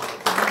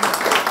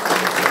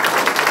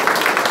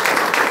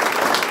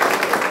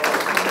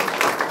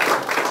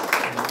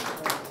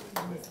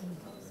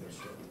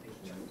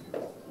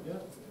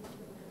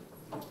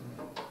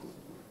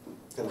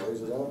 Can I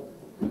raise it up?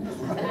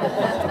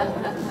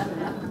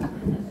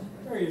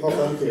 There you Oh, go.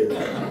 thank you.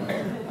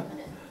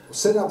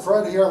 Sitting up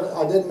front here,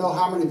 I didn't know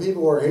how many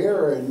people were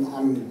here, and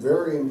I'm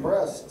very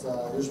impressed.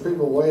 There's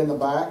people way in the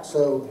back,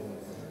 so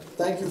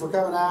thank you for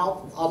coming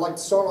out. I'd like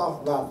to start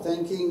off by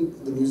thanking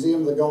the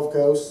Museum of the Gulf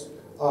Coast.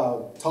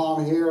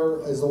 Tom here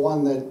is the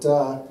one that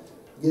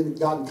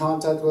got in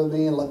contact with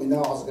me and let me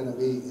know I was going to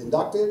be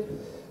inducted,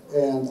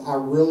 and I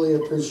really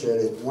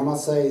appreciate it. When I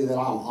say that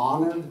I'm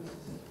honored,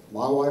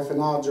 my wife and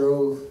I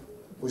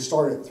we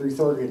started at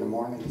 3:30 in the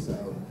morning,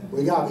 so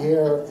we got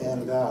here,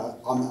 and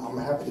I'm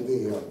happy to be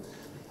here.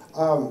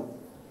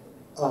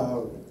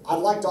 I'd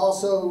like to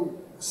also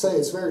say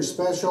it's very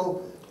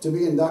special to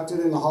be inducted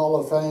in the Hall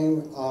of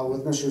Fame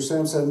with Mr.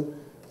 Simpson,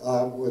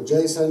 with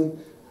Jason,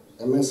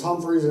 and Ms.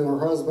 Humphreys and her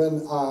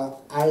husband.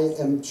 I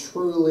am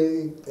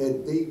truly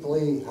and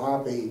deeply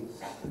happy,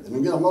 and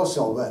I'm getting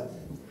emotional, but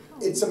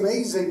it's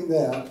amazing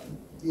that,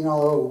 you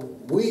know,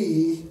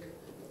 we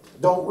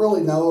don't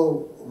really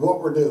know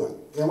what we're doing.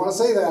 And when I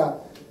say that,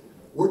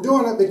 we're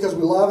doing it because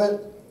we love it,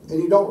 and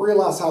you don't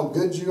realize how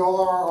good you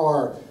are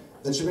or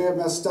that you may have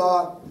messed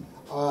up.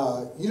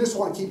 You just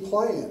want to keep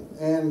playing.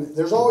 And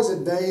there's always a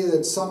day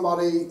that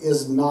somebody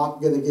is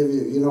not going to give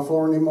you a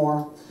uniform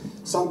anymore.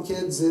 Some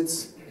kids,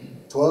 it's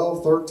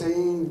 12,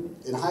 13,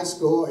 in high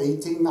school,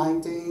 18,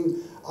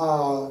 19.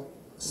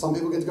 Some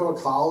people get to go to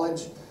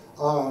college.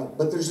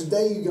 But there's a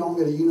day you don't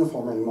get a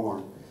uniform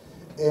anymore.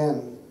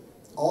 And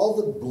all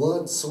the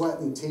blood, sweat,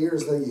 and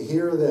tears that you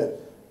hear that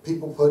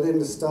people put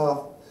into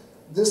stuff,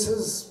 this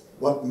is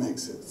what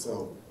makes it.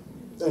 So,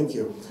 thank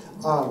you.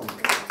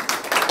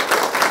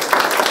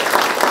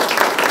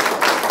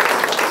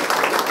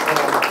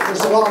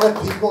 There's a lot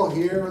of people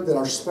here that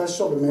are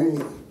special to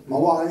me. My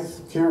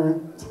wife,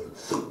 Karen,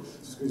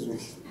 excuse me.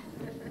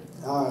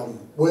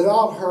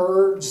 Without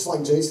her, just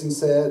like Jason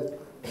said,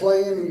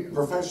 playing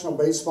professional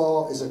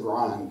baseball is a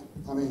grind.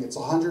 I mean, it's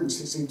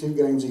 162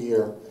 games a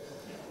year.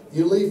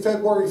 You leave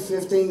February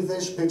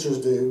 15th-ish, pitchers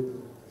do.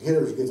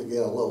 Hitters get to get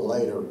a little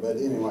later, but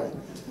anyway.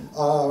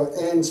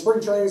 And spring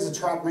training is a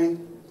track meet.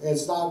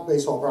 It's not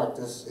baseball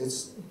practice,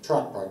 it's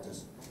track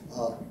practice.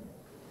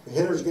 The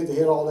hitters get to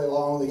hit all day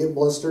long, they get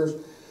blisters.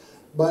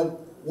 But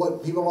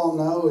what people don't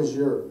know is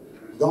you're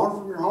gone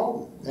from your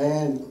home.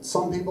 And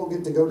some people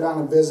get to go down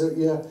and visit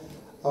you.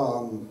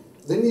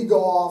 Then you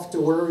go off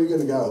to wherever you're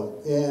going to go.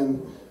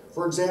 And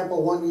for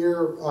example, one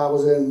year I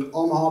was in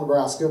Omaha,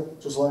 Nebraska,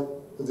 just like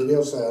the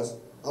video says.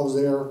 I was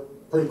there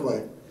pretty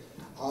quick.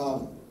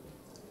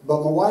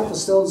 But my wife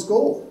was still in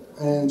school,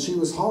 and she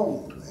was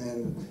home,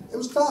 and it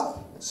was tough.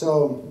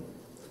 So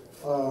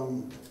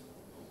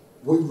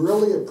we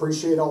really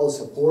appreciate all the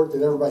support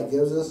that everybody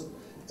gives us.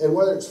 And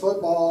whether it's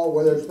football,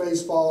 whether it's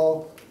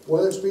baseball,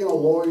 whether it's being a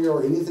lawyer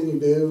or anything you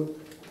do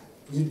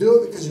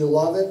it because you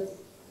love it,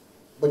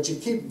 but you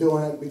keep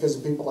doing it because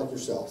of people like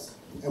yourselves.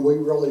 And we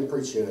really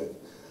appreciate it.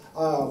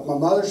 My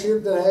mother's here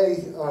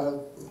today.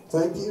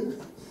 Thank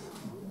you.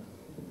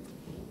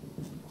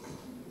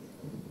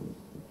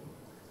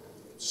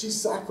 She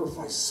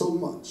sacrificed so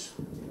much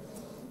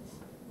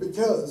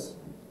because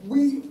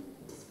we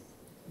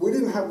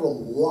didn't have a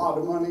lot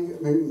of money. I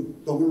mean,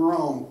 don't get me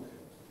wrong,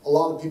 a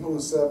lot of people in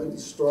the 70s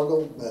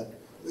struggled, but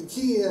the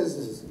key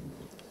is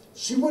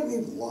she wouldn't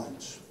eat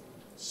lunch.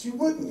 She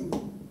wouldn't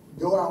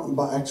go out and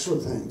buy extra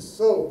things.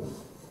 So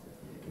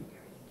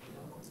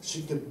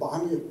she could buy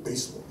me a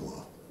baseball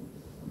glove.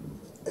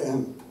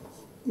 And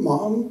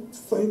Mom,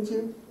 thank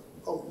you.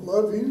 I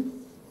love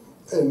you.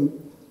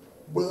 And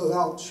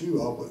without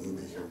you, I wouldn't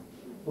be here.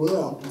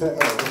 Without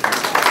that, I wouldn't be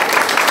here.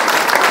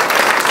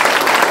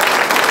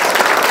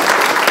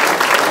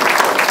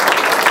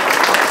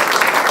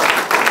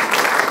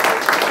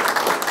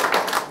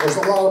 There's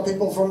a lot of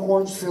people from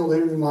Orangefield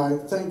here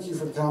tonight. Thank you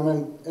for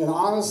coming. And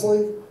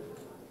honestly,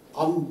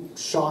 I'm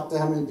shocked at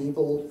how many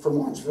people from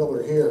Orangefield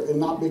are here. And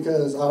not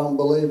because I don't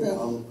believe in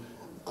them.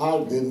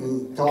 I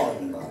didn't call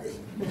anybody.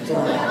 So,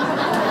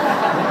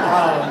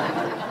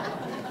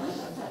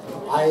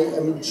 I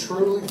am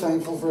truly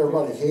thankful for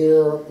everybody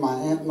here. My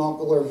aunt and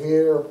uncle are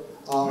here.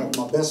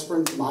 My best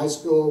friend from high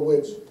school,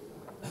 which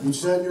you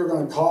said you were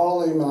going to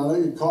call him, and I know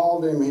you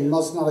called him. He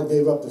must not have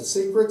gave up the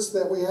secrets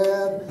that we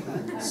had,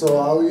 so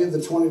I owe you the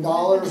 $20.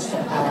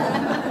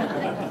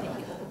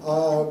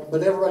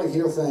 But everybody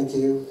here, thank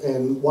you.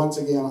 And once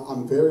again,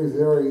 I'm very,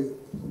 very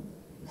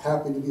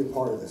happy to be a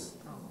part of this.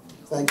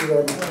 Thank you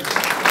very much.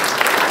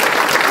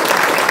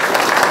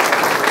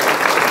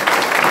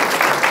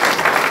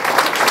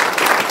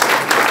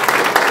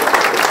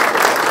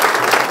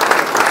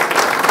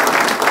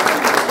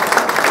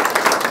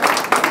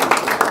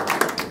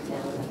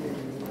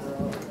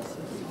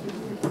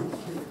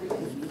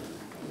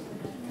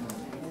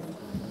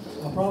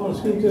 I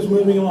promise to keep this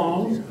moving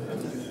along.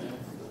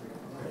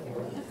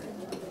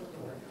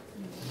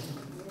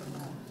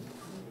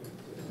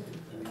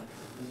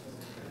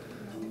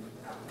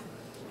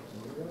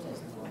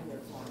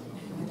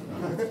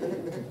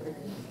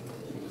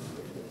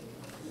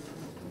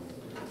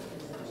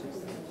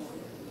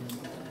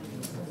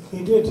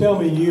 He did tell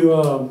me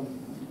you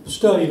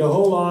studied a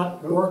whole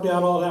lot, worked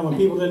out all that when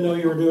people didn't know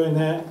you were doing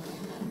that.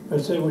 But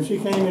said when she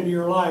came into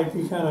your life,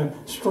 you kind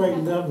of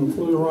straightened up and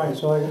flew right.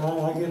 So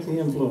I get the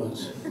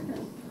influence.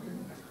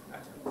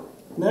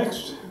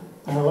 Next,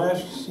 our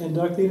last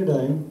inductee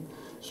today,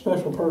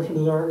 special person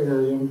to our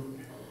area.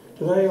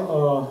 Today,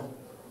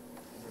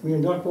 we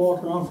induct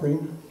Walter Umphrey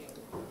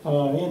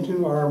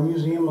into our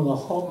Museum of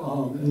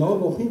the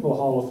Notable People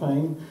Hall of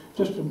Fame.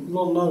 Just a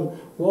little note,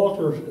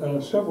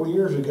 Walter, several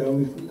years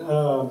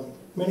ago,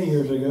 many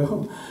years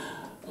ago,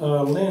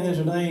 lent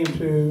his name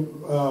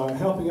to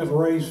helping us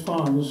raise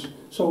funds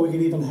so we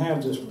could even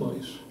have this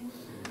place.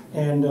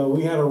 And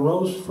we had a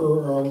roast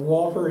for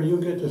Walter.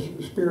 You'll get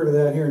the spirit of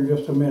that here in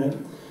just a minute.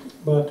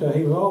 But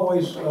he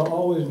was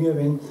always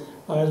giving.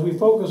 As we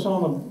focus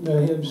on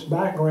his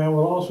background,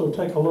 we'll also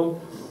take a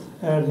look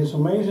at his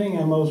amazing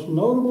and most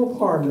notable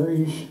partner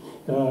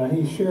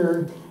he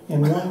shared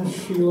in one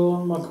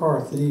Sheila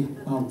McCarthy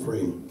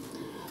Umphrey,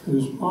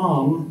 whose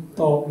mom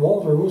thought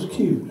Walter was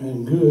cute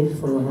and good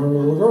for her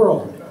little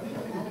girl.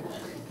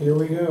 Here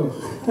we go.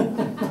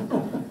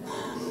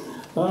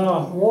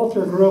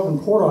 Walter grew up in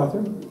Port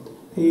Arthur.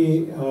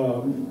 He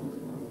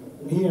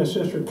and his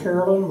sister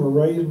Carolyn were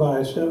raised by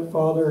his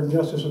stepfather,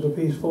 Justice of the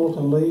Peace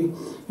Fulton Lee,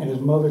 and his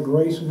mother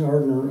Grace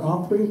Gardner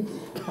Umphrey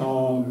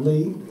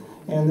Lee.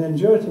 And then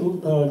Judge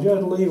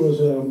Lee was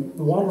a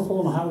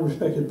wonderful and highly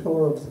respected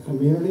pillar of the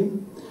community.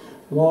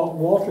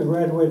 Walter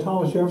graduated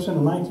Thomas Jefferson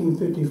in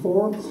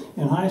 1954.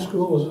 In high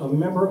school, was a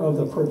member of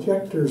the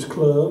Projectors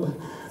Club,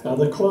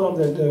 the club,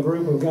 that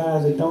group of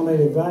guys that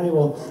donated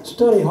valuable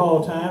study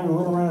hall time and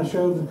went around and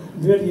showed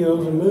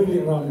videos and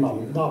movies,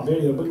 not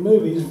video, but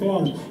movies,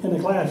 films in the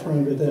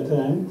classroom at that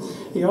time.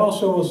 He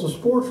also was a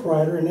sports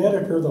writer and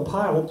editor of the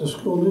Pilot, the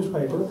school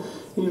newspaper.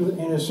 In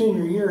his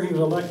senior year, he was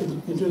elected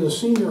into the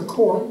senior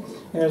court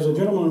as a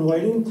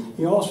gentleman-in-waiting.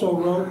 He also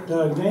wrote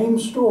game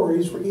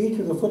stories for each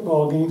of the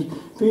football games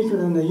featured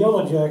in the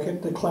Yellow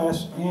Jacket, the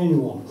class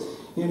annual.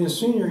 In his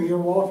senior year,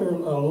 Walter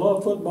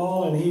loved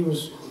football, and he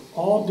was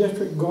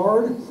all-district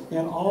guard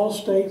and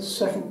all-state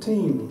second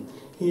team.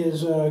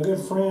 His good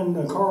friend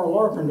Carl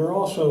Larpenter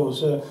also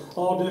was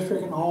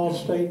all-district and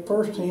all-state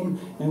first team,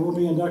 and we'll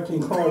be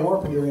inducting Carl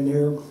Larpenter in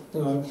here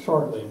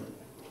shortly.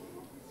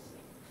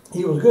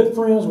 He was good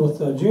friends with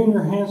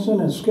Junior Hansen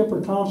and Skipper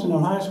Thompson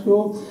in high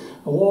school.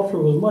 Walter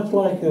was much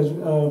like as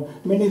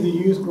many of the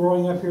youth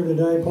growing up here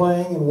today,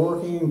 playing and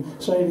working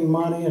and saving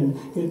money and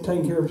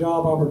taking care of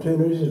job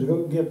opportunities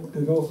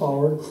to go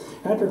forward.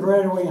 After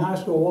graduating high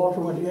school,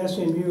 Walter went to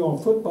SMU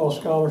on football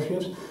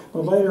scholarships,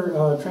 but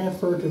later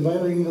transferred to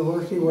Baylor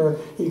University, where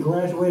he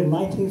graduated in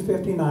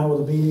 1959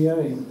 with a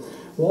BBA.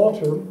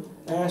 Walter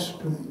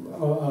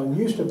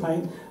used to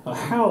paint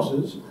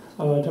houses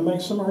to make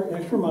some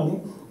extra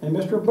money, and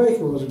Mr.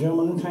 Baker was a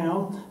gentleman in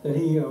town that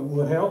he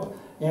would help,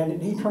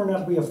 and he turned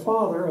out to be a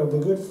father of a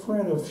good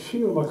friend of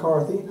Sheila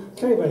McCarthy,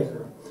 Kay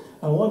Baker.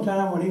 One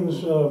time when he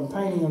was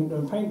painting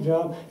a paint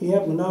job, he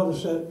happened to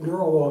notice that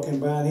girl walking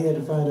by, and he had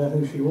to find out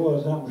who she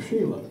was, and that was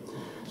Sheila.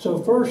 So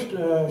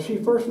she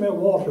first met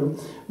Walter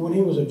when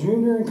he was a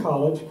junior in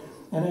college,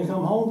 and they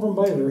come home from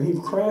Baylor. He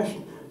crashed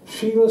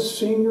Sheila's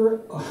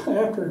senior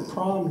after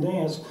prom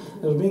dance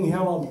that was being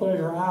held on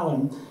Pleasure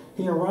Island.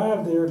 He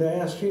arrived there to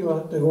ask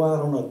Sheila to go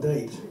out on a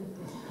date.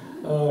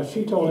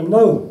 She told him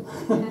no.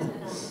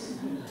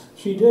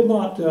 She did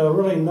not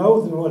really know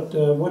what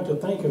to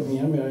think of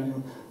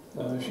him.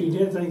 She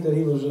did think that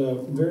he was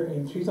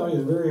she thought he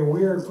was very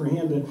weird for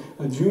him,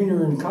 a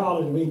junior in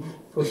college, to be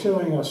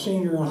pursuing a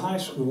senior in high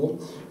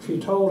school. She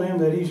told him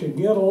that he should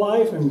get a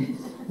life and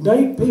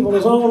date people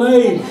his own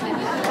age.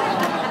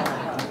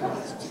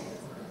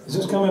 Is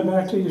this coming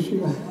back to you,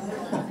 Sheila?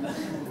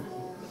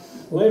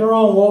 Later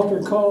on,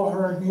 Walter called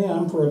her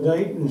again for a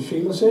date, and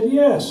Sheila said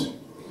yes.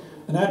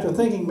 And after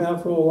thinking about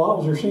it for a little while, it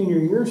was her senior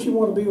year, she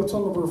wanted to be with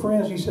some of her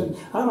friends. He said,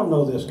 I don't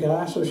know this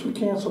guy, so she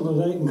canceled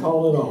the date and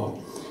called it off.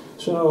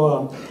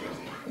 So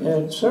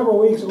several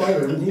weeks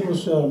later,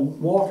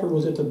 Walter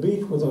was at the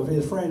beach with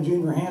his friend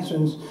Junior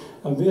Hansen's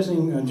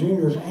visiting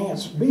Junior's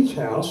aunt's beach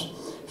house.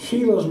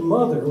 Sheila's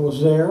mother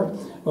was there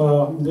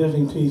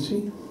visiting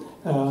TC.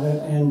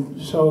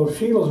 And so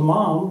Sheila's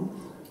mom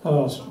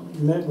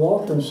met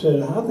Walter and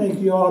said, I think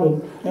you ought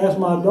to ask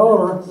my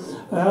daughter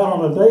out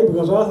on a date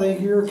because I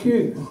think you're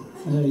cute.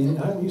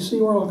 And you see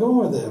where I was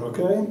going with that,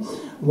 okay?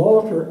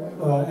 Walter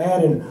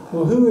added,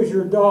 well, who is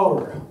your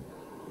daughter?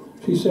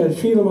 She said,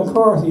 Sheila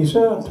McCarthy. He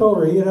said, I told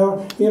her he had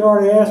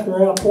already asked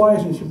her out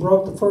twice, and she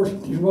broke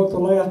the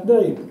last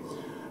date.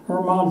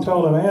 Her mom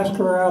told him, ask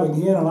her out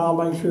again, and I'll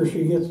make sure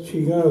she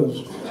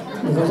goes,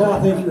 because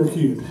I think you're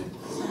cute.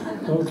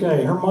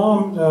 Okay, her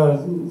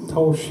mom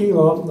told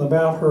Sheila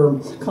about her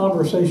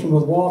conversation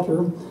with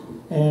Walter,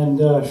 and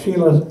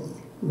Sheila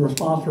The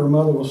response to her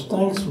mother was,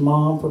 "Thanks,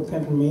 Mom, for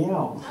pimping me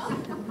out."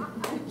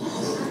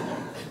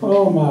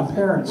 Oh, my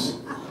parents.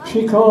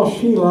 She called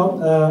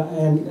Sheila,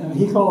 and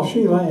he called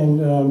Sheila,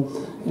 and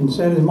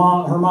said her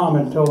mom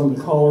had told him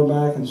to call her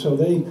back, and so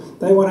they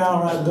went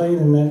out on that date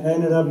and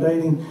ended up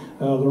dating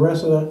the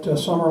rest of that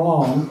summer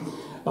long.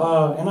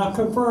 And I've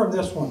confirmed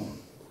this one.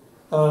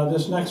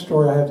 This next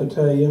story I have to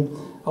tell you.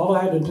 All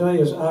I had to tell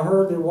you is I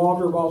heard that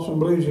Walter bought some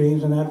blue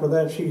jeans, and after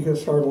that she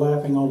just started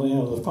laughing on the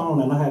end of the phone,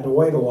 and I had to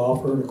wait a while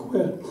for her to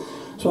quit.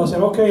 So I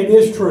said, okay, it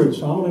is true,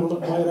 so I'm going to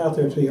lay it out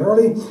there to you.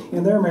 Early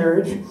in their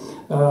marriage,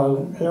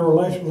 their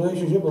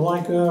relationship was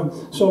like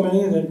so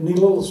many that need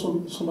a little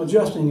some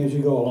adjusting as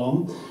you go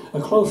along. A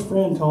close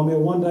friend told me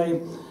one day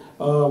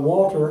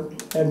Walter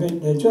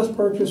had just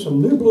purchased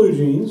some new blue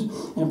jeans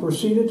and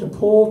proceeded to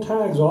pull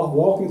tags off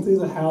walking through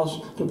the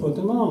house to put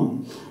them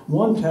on.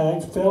 One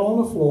tag fell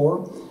on the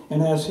floor,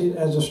 and as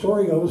the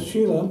story goes,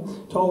 Sheila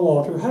told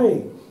Walter,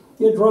 "Hey,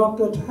 you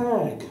dropped a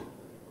tag."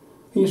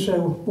 He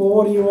said, "Well,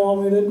 what do you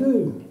want me to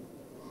do?"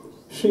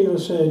 Sheila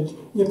said,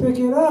 "You pick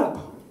it up."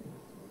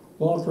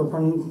 Walter,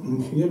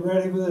 get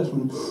ready for this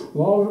one.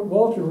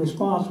 Walter's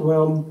response,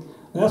 "Well,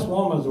 that's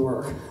woman's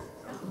work."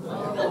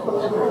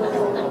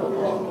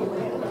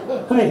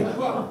 Hey,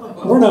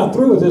 we're not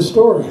through with this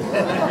story.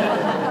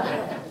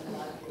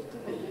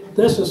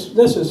 This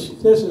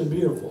is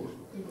beautiful.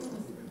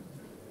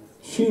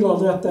 Sheila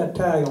left that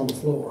tag on the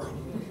floor.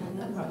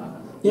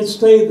 It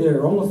stayed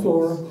there on the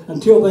floor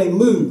until they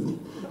moved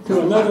to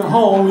another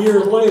home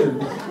years later.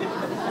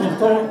 In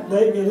fact,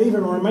 it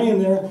even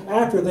remained there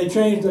after they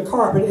changed the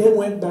carpet. It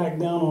went back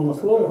down on the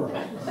floor.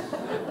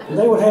 And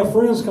they would have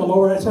friends come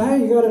over and say,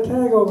 "Hey, you got a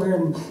tag over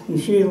here," and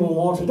Sheila would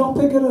walk, say, "Don't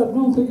pick it up,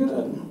 don't pick it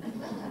up."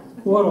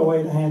 What a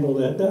way to handle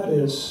that. That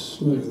is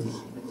smooth.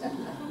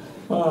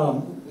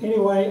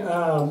 Anyway,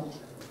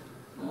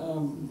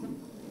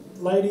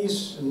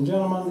 ladies and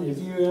gentlemen, if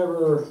you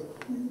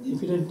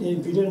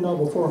didn't know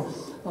before,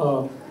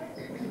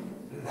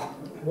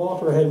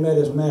 Walter had met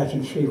his match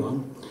in Sheila.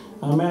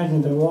 I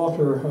imagine that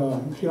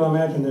Sheila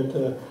imagined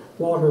that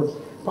Walter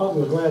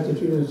probably was glad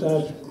that you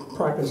decided to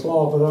practice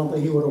law, but I don't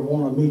think he would have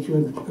wanted to meet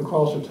you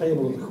across the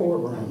table at the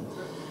courtroom.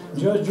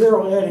 Judge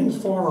Gerald Eddings,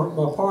 former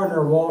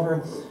partner of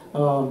Walter,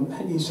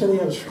 he said he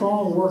had a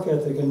strong work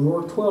ethic and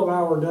worked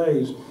 12-hour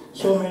days.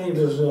 So many of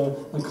his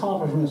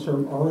accomplishments are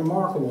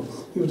remarkable.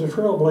 He was a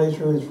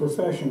trailblazer in his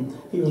profession.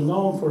 He was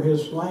known for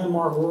his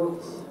landmark work,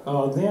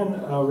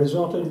 then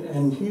resulted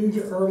in huge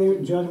early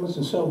judgments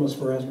and settlements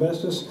for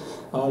asbestos,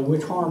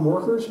 which harmed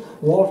workers.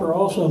 Walter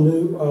also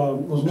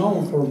was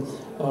known for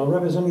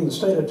representing the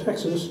state of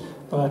Texas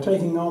by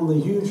taking on the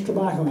huge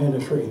tobacco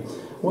industry.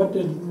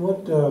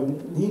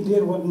 He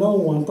did what no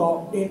one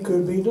thought it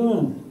could be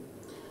done.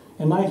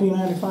 In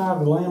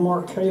 1995, the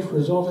landmark case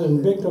resulted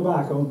in Big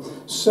Tobacco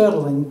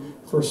settling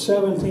for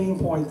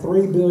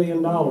 $17.3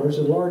 billion,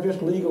 the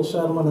largest legal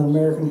settlement in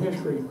American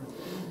history.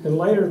 And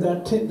later,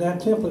 that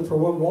template for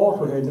what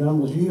Walter had done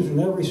was used in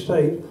every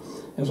state.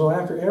 And so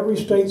after every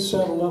state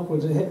settled up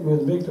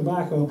with Big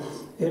Tobacco,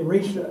 it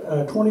reached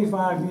a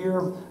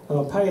 25-year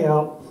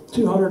payout,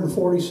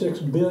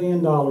 $246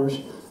 billion,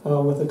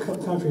 with the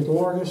country's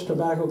largest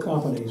tobacco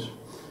companies.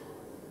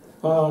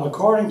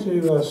 According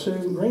to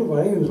Sue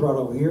Greenway, who's right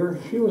over here,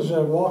 she was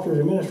Walter's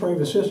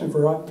administrative assistant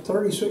for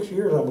 36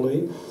 years, I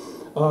believe.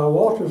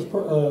 Walter's,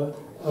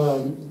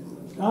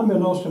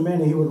 unbeknownst to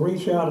many, he would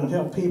reach out and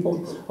help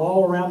people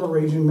all around the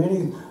region,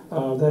 many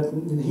that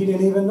he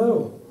didn't even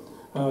know.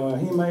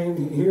 He may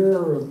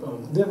hear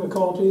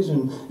difficulties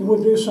and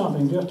would do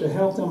something just to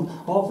help them,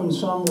 often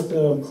some with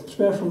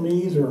special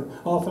needs or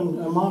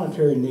often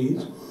monetary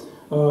needs.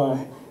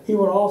 He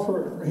would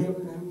offer,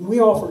 we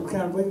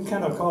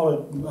kind of call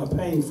it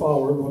paying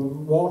forward.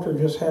 Walter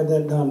just had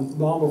that done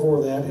long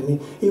before that, and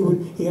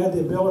he had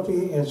the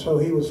ability, and so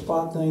he would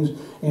spot things,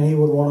 and he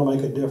would want to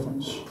make a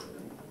difference.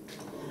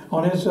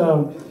 On his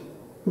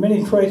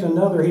many traits,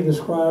 another he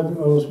described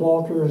was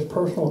Walter's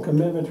personal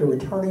commitment to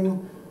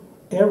returning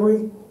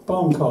every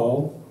phone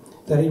call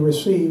that he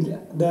received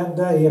that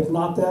day, if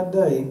not that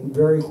day,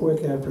 very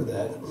quick after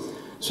that.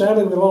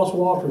 Sadly, we lost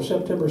Walter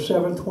September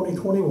 7,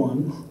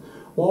 2021.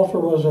 Walter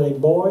was a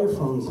boy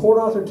from Port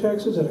Arthur,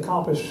 Texas that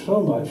accomplished so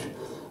much,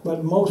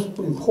 but most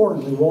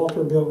importantly,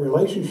 Walter built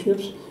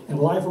relationships and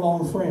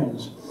lifelong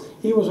friends.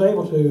 He was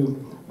able to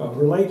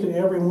relate to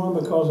everyone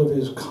because of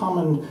his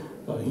common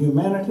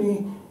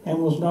humanity and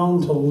was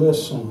known to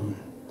listen.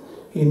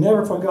 He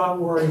never forgot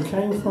where he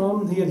came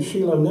from. He and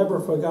Sheila never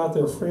forgot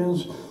their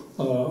friends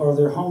or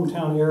their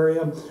hometown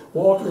area.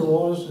 Walter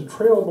was the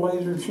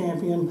trailblazer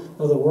champion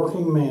of the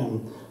working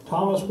man.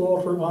 Thomas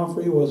Walter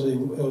Umphrey was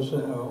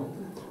a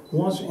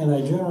once in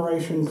a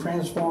generation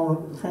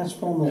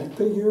transformative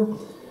figure.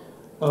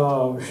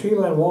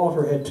 Sheila and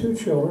Walter had two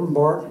children,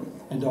 Bart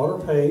and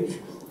daughter Paige,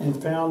 and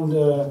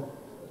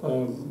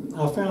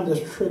I found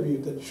this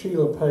tribute that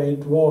Sheila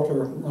paid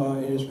Walter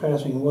in his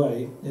passing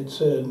away. It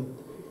said,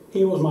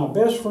 "He was my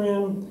best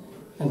friend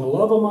and the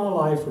love of my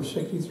life for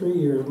 63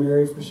 years,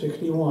 married for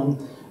 61,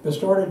 but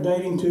started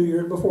dating 2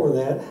 years before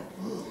that.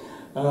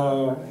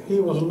 He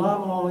was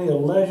not only a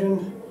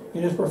legend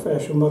in his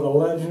profession, but a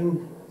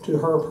legend to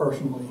her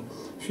personally.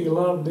 He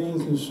loved being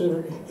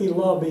considered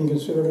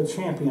a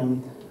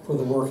champion for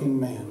the working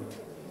man.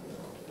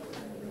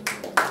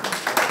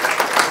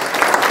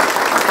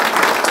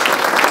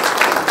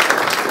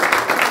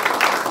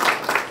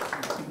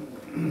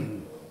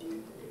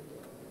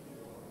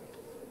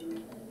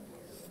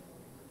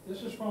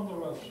 This is from the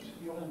roast.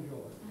 You'll enjoy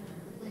it.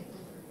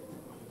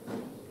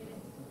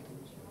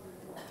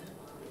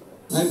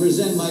 I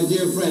present my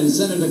dear friend,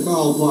 Senator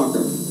Carl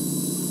Parker.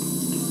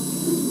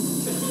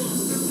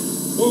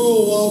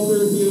 Oh,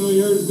 Walter, you know, you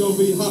heard it's going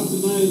to be hot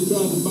tonight. He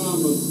tried to buy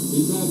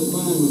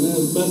him an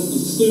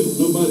asbestos suit.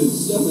 Nobody's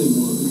selling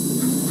one.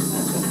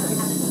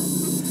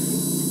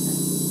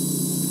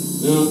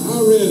 Now,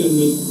 I read in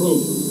this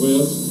program,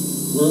 Wes,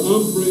 where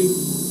Umphrey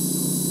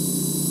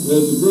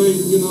has a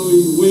great, you know,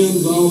 he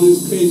wins all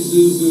his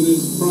cases and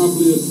it's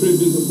probably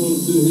attributable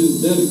to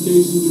his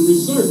dedication to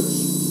research.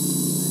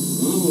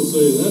 I'm going to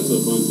say that's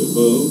a bunch of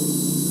bull.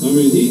 I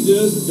mean, he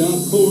just got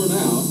poured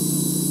out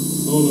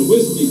on a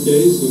whiskey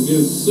case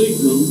against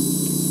Seagram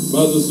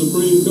by the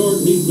Supreme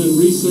Court, and he's been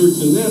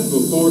researching that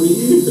for 40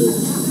 years.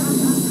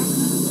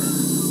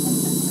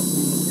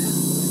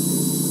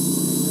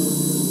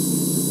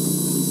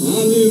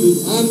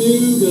 I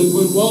knew that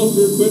when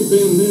Walter quit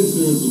being an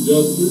insurance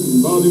adjuster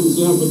and bought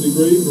himself a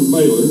degree from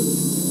Baylor,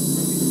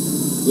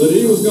 that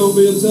he was going to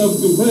be a tough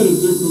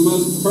competitor from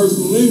us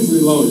personal injury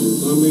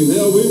lawyers. I mean,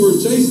 hell, we were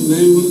chasing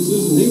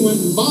ambulances, and he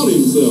went and bought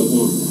himself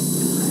one.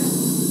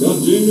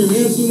 Got Junior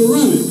Hansen to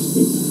run it.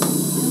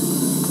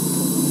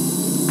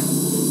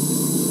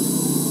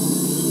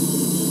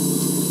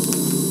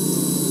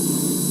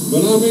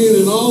 But I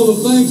mean, in all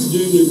the thanks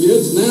Junior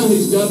gets, now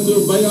he's got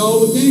to obey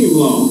all the game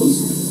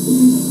laws.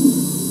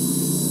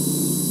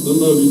 Some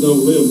of you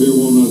don't live here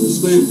won't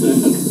understand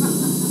that.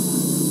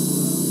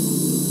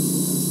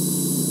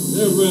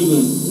 I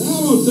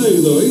want to tell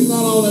you though, he's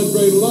not all that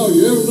great a lawyer.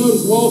 You ever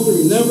notice Walter,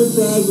 he never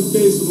tries the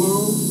case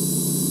alone.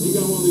 He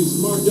got one of these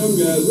smart young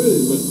guys with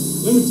him, but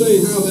let me tell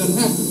you how that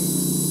happened.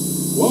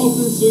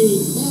 Walter,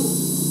 about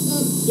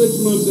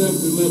 6 months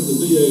after he left the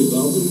DA's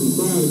office and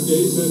trying a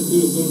case, had to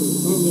do some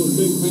of those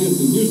big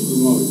fancy Houston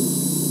lawyers.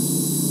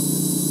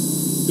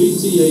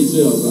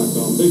 BTHL, as I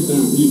call them, big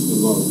time Houston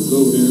lawyers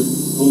over here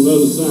on the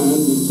other side.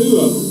 And 2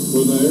 of them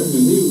were there,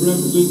 and he was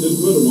representing this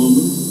widow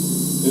woman.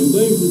 And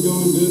things were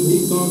going good.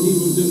 He thought he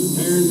was just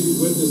tearing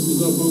these witnesses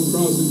up on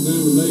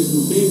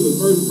cross-examination. Came to the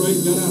first break,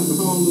 got out in the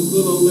hall, and this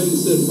little old lady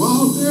said,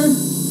 Walter,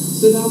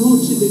 said, I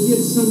want you to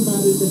get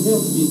somebody to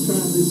help me try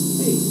this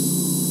case.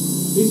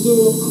 He said,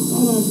 well, I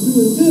thought I was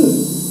doing good.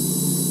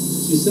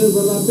 She said,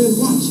 well, I've been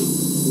watching.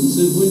 He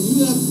said, when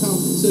you up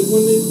talking, said,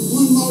 when there's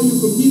one lawyer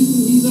from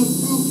Houston, he's up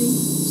talking,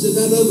 said,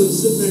 that other's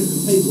sitting there at the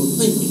table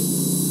thinking.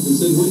 He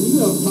said, when you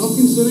up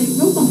talking, said, ain't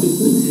nobody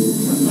thinking.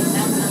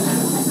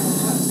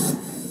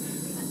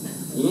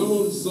 And I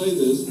want to say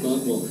this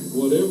about Walter.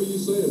 Whatever you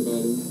say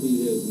about him,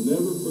 he has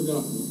never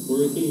forgotten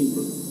where he came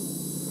from.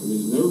 And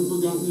he's never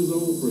forgotten his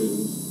old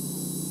friends.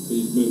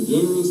 He's been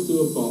generous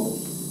to a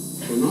fault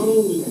for not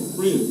only the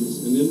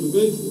friends and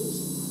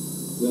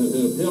individuals that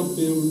have helped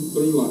him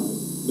through life,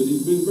 but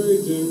he's been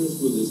very generous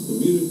with his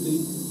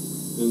community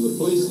and the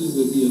places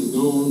that he has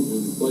gone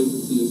and the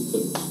places he has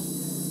touched.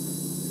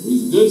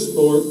 He's a good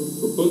sport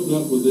for putting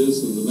up with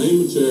this in the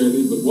name of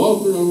charity, but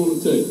Walter, I want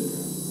to tell you,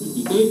 if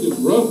you think it's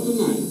rough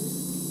tonight,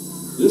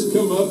 just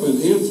come up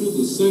and answer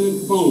the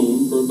Senate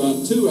phone for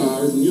about 2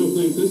 hours and you'll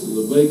think this is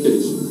a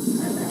vacation.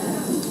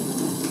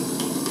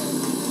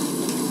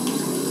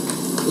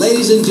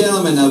 Ladies and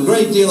gentlemen, a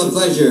great deal of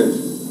pleasure,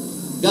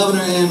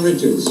 Governor Ann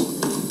Richards.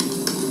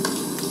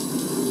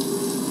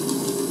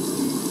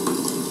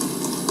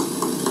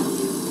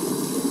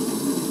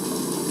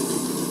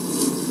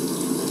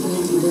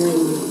 Thank you very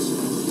much.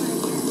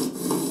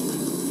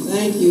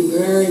 Thank you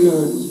very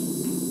much.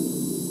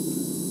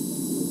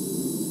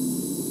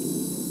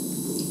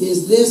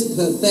 Is this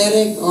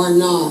pathetic or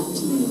not?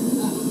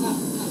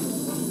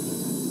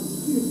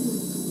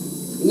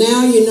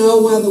 Now you know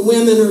why the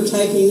women are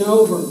taking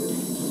over.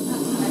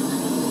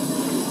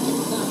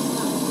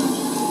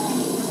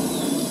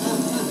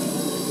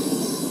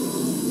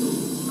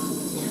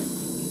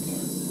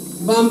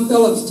 Bum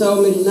Phillips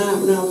told me tonight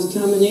when I was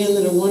coming in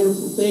that a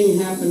wonderful thing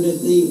happened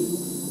at the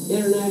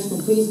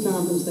International Peace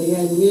Conference they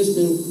had in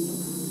Houston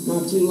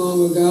not too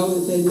long ago,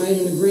 that they'd made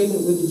an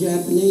agreement with the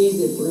Japanese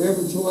that for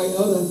every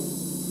Toyota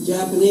the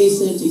Japanese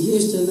sent to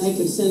Houston, they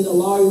could send a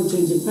lawyer to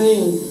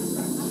Japan.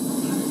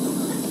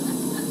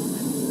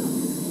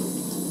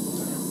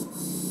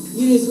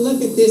 You just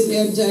look at this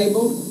head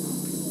table.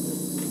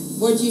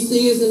 What you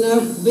see is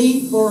enough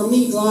beef for a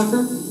meat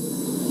locker.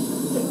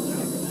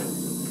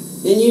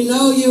 And you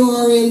know you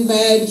are in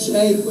bad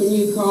shape when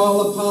you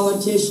call a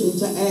politician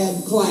to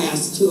add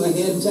class to a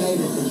head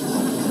table.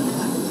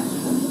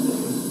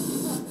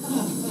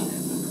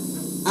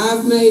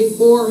 I've made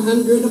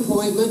 400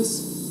 appointments,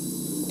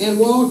 and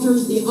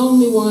Walter's the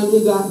only one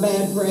who got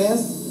bad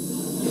press.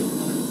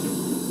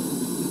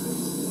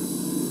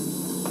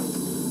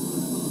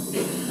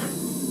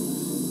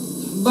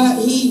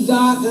 he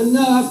got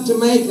enough to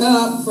make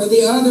up for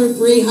the other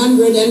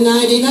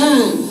 399.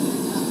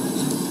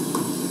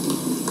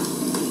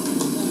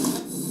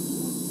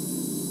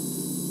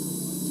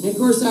 And of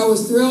course, I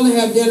was thrilled to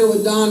have dinner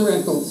with Don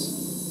Rickles.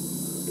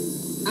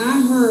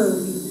 I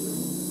heard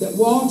that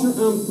Walter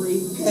Umphrey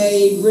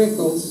paid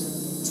Rickles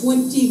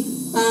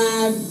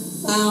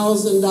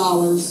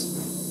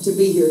 $25,000 to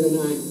be here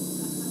tonight.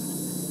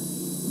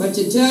 But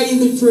to tell you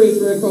the truth,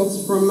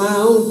 Rickles, from my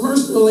own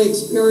personal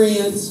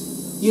experience,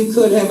 you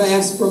could have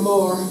asked for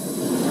more.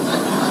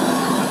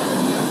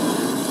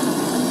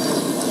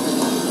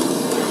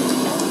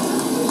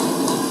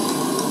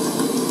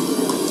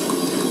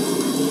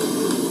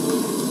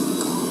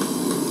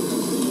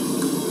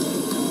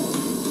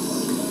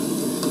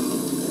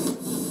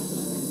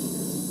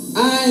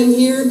 I am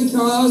here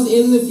because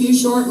in the few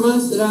short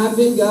months that I've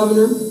been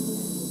governor,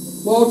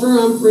 Walter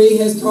Umphrey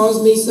has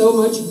caused me so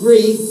much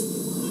grief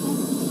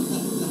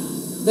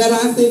that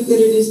I think that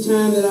it is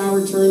time that I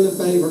return the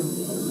favor.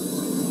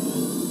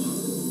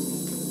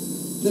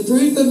 The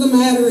truth of the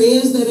matter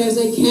is that as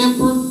a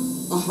camper,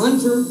 a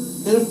hunter,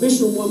 and a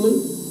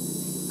fisherwoman,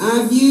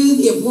 I view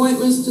the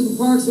appointments to the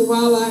Parks and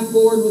Wildlife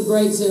Board with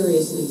great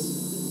seriousness.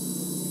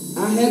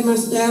 I had my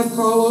staff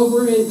call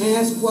over and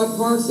ask what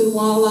Parks and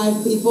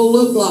Wildlife people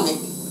look like.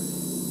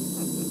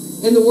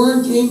 And the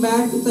word came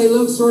back that they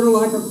looked sort of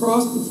like a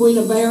cross between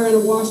a bear and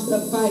a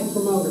washed-up fight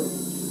promoter.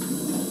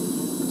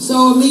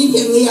 So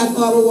immediately I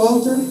thought of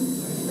Walter.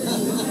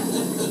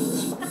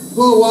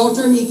 Poor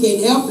Walter, he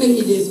can't help it,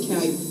 he just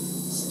can't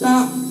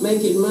stop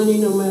making money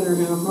no matter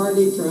how hard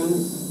he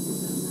tries.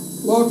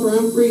 Walter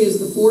Umphrey is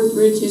the 4th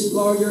richest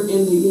lawyer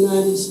in the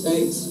United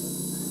States.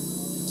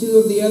 2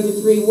 of the other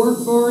 3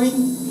 work for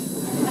him.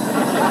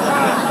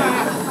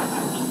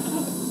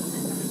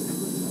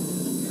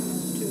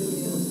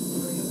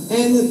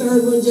 And the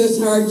 3rd one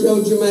just hired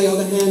Joe Jamail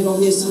to handle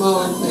his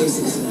smaller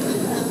cases.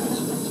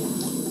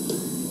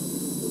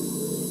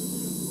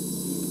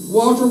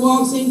 Walter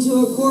walks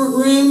into a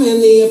courtroom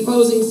and the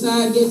opposing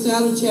side gets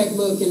out a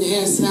checkbook and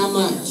asks how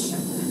much.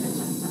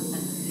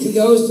 He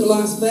goes to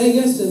Las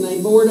Vegas and they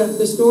board up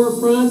the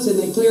storefronts and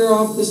they clear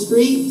off the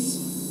streets.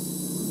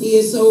 He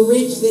is so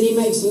rich that he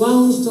makes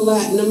loans to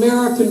Latin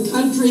American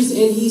countries,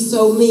 and he's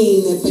so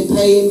mean that they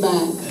pay him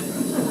back.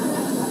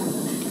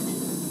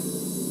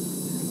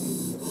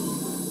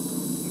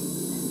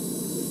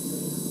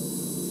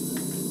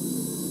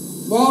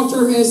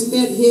 Walter has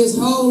spent his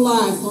whole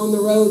life on the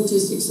road to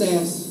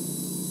success,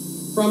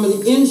 from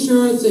an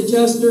insurance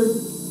adjuster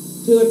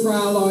to a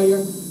trial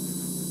lawyer,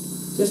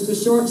 just a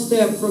short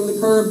step from the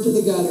curb to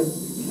the gutter.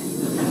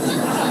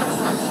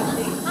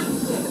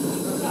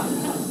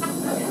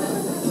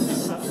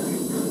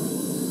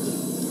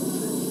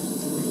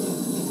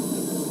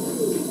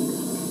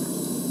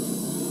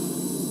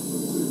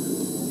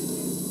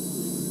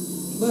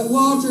 But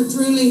Walter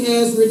truly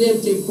has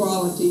redemptive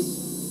qualities,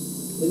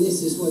 and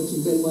this is what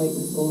you've been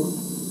waiting for.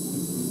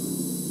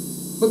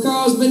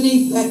 Because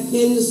beneath that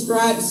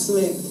pinstripe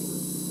slick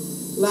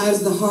lies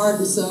the heart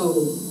and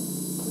soul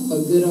of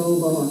a good old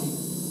boy.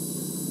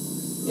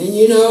 And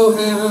you know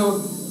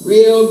how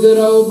real good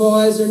old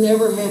boys are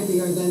never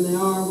happier than they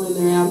are when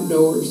they're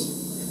outdoors,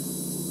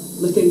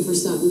 looking for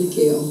something to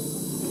kill.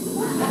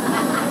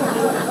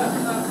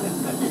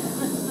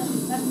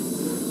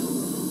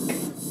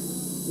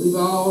 We've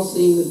all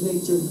seen the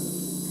picture,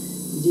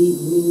 deep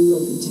blue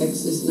of the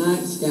Texas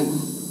night sky.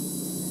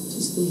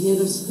 Just a hint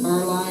of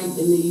starlight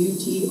and the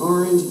UT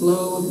orange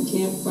glow of the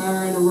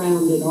campfire, and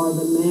around it are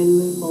the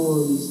manly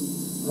forms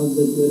of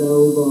the good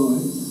old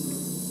boys,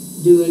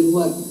 doing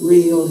what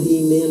real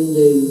he men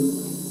do,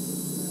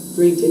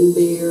 drinking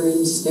beer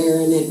and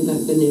staring at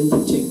nothing in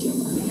particular.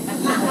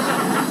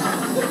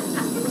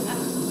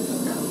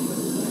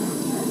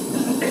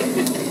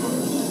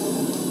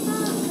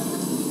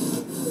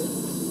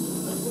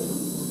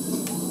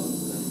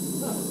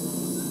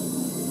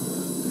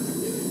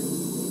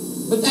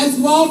 But that's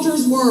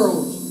Walter's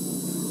world,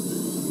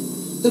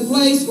 the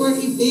place where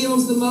he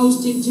feels the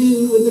most in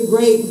tune with the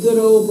great good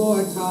old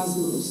boy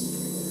cosmos.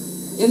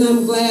 And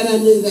I'm glad I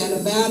knew that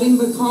about him,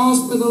 because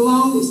for the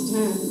longest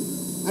time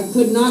I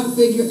could not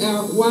figure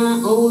out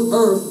why on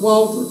earth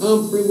Walter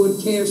Umphrey would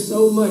care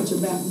so much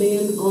about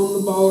being on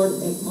the board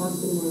at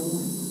Parks and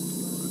Wildlife.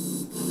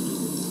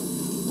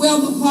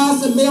 Well, the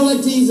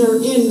possibilities are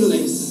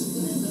endless.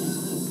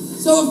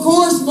 So of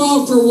course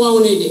Walter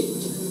wanted it.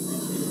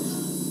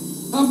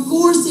 Of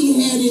course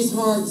he had his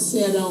heart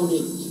set on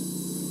it.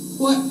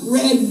 What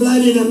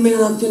red-blooded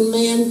American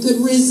man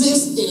could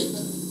resist it?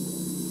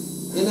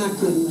 And I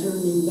couldn't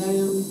turn him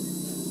down.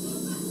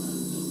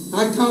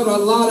 I caught a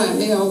lot of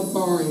hell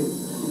for him.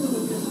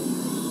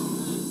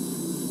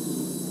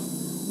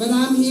 But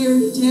I'm here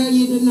to tell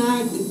you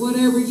tonight that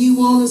whatever you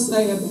want to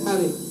say about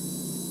it,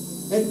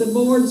 at the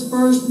board's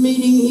first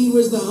meeting, he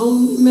was the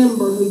only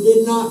member who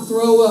did not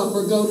throw up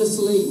or go to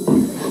sleep.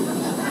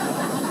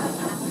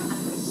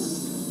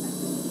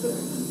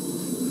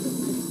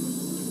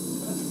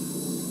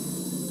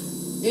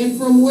 And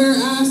from where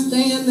I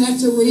stand,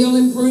 that's a real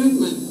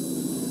improvement.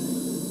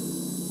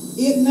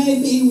 It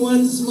may be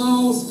one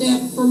small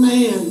step for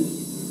man,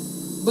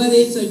 but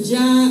it's a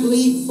giant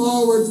leap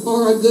forward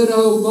for a good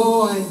old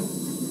boy.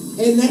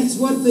 And that's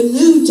what the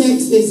new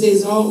Texas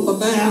is all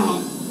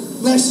about.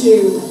 Bless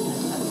you.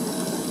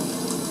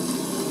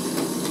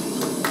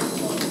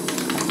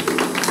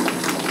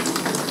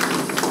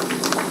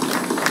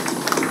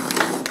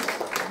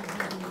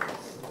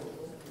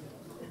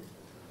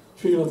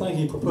 Sheila, thank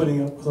you for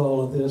putting up with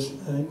all of this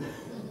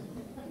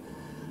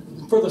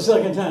for the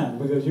second time,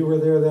 because you were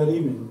there that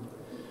evening.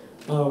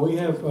 We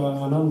have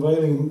an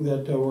unveiling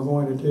that we're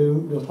going to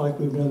do, just like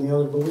we've done the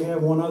other, but we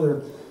have one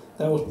other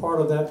that was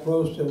part of that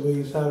roast that we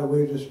decided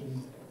we'd just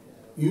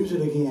use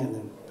it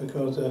again,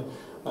 because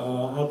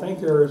I think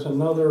there is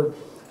another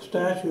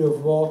statue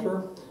of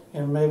Walter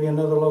and maybe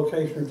another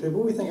location or two, but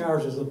we think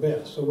ours is the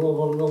best, so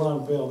we'll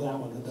unveil that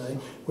one today.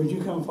 Would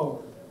you come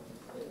forward?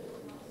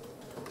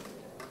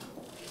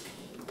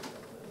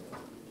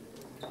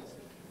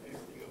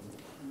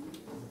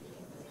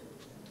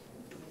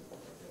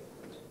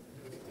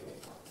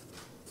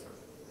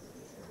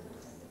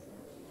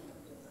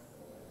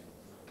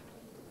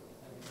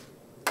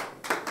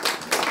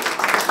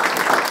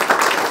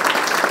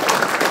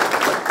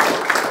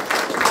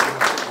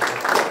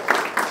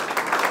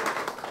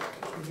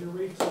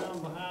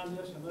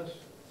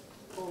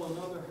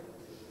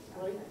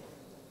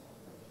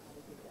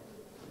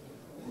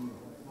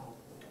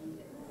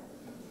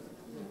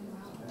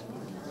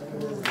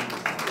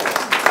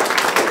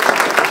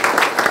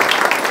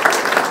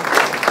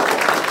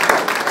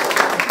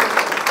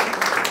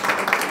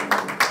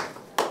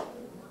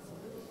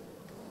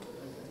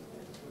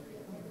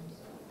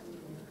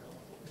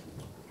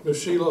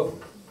 Miss Sheila,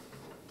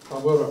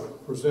 I'm going to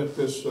present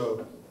this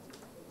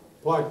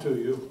plaque to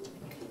you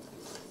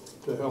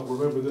to help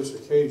remember this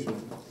occasion.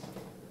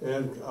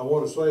 And I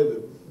want to say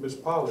that Miss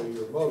Polly,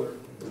 your mother,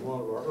 is one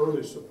of our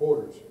early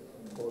supporters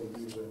for the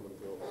Museum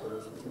of Gulf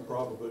Coast, as you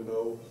probably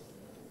know.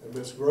 And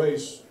Miss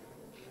Grace,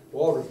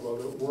 Walter's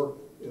mother,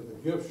 worked in the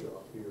gift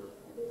shop here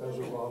as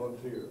a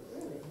volunteer.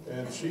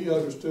 And she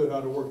understood how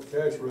to work the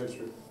cash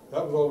register.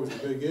 That was always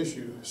a big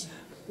issue.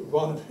 The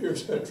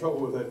volunteers had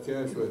trouble with that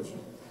cash register,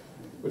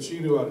 but she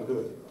knew how to do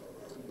it.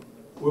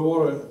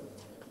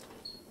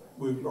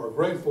 We are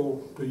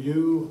grateful to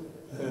you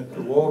and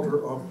to Walter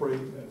Umphrey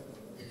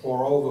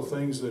for all the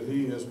things that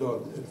he has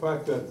done. In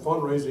fact, that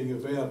fundraising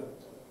event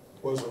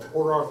was a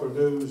Port Arthur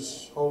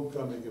News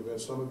homecoming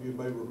event. Some of you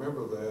may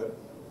remember that. It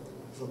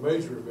was a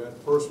major event,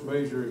 first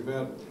major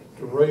event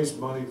to raise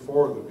money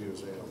for the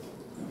museum.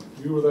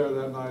 You were there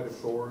that night,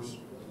 of course,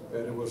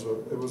 and it was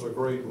a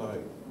great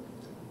night.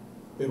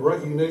 In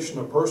recognition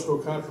of personal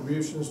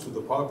contributions to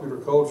the popular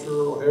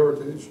cultural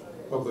heritage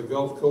of the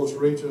Gulf Coast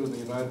region of the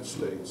United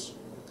States,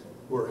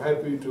 we're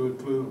happy to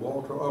include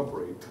Walter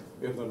Umphrey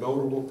in the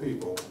Notable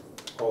People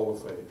Hall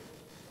of Fame.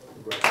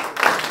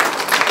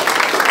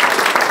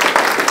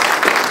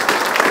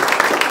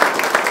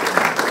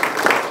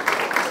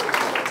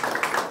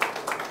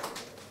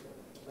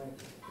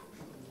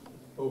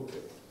 Okay.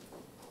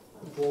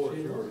 The floor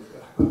is yours.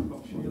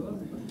 Sheila.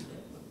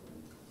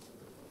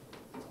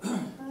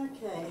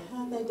 Okay,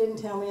 they didn't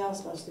tell me I was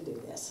supposed to do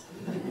this.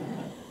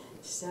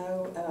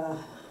 So,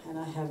 and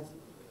I have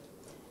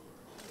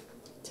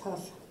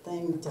tough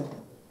thing to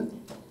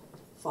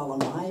follow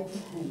Mike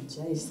and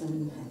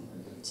Jason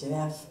and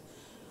Jeff.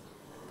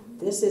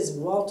 This is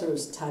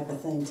Walter's type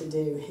of thing to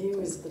do. He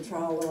was the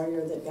trial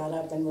lawyer that got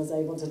up and was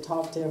able to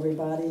talk to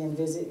everybody and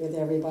visit with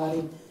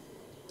everybody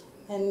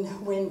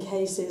and win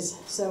cases.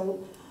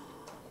 So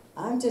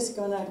I'm just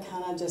going to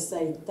kind of just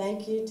say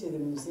thank you to the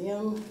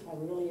museum. I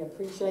really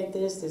appreciate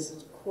this. This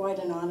is quite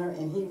an honor,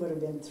 and he would have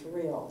been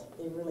thrilled.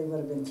 He really would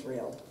have been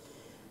thrilled.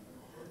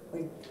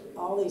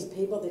 All these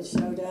people that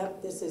showed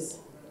up,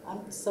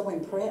 I'm so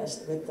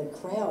impressed with the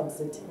crowds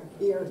that are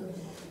here.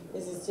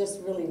 This is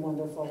just really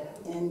wonderful.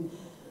 And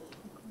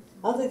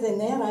other than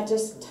that,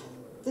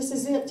 this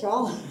is it,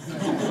 y'all.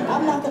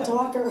 I'm not the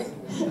talker.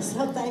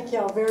 So thank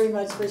y'all very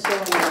much for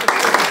showing up.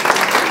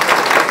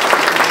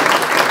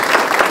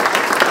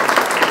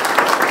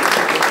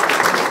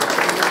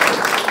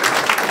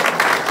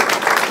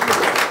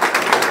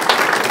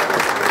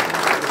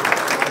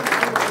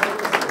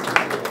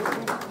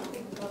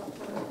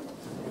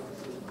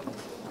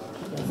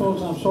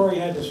 Folks, I'm sorry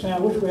you had to stand. I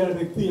wish we had a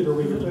big theater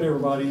we could put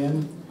everybody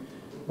in.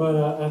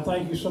 But I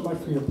thank you so much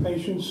for your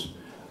patience.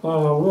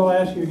 We'll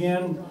ask you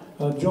again,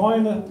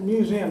 join the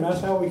museum. That's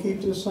how we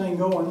keep this thing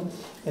going.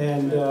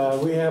 And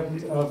we have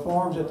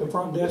forms at the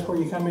front desk where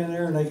you come in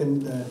there and they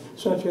can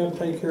set you up,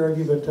 take care of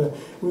you. But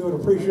we would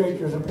appreciate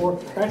your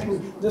support. Actually,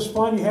 this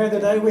fun you had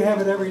today, we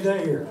have it every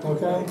day here,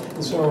 okay?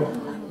 And so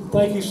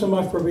thank you so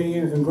much for being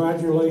here.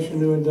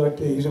 Congratulations, new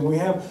inductees. And we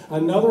have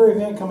another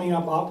event coming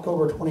up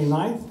October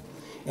 29th.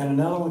 And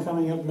another one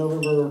coming up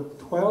November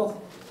 12th,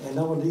 and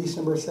another one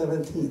December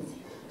 17th.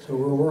 So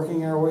we're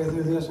working our way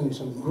through this, and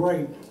some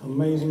great,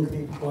 amazing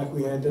people like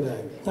we had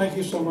today. Thank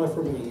you so much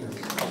for being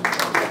here.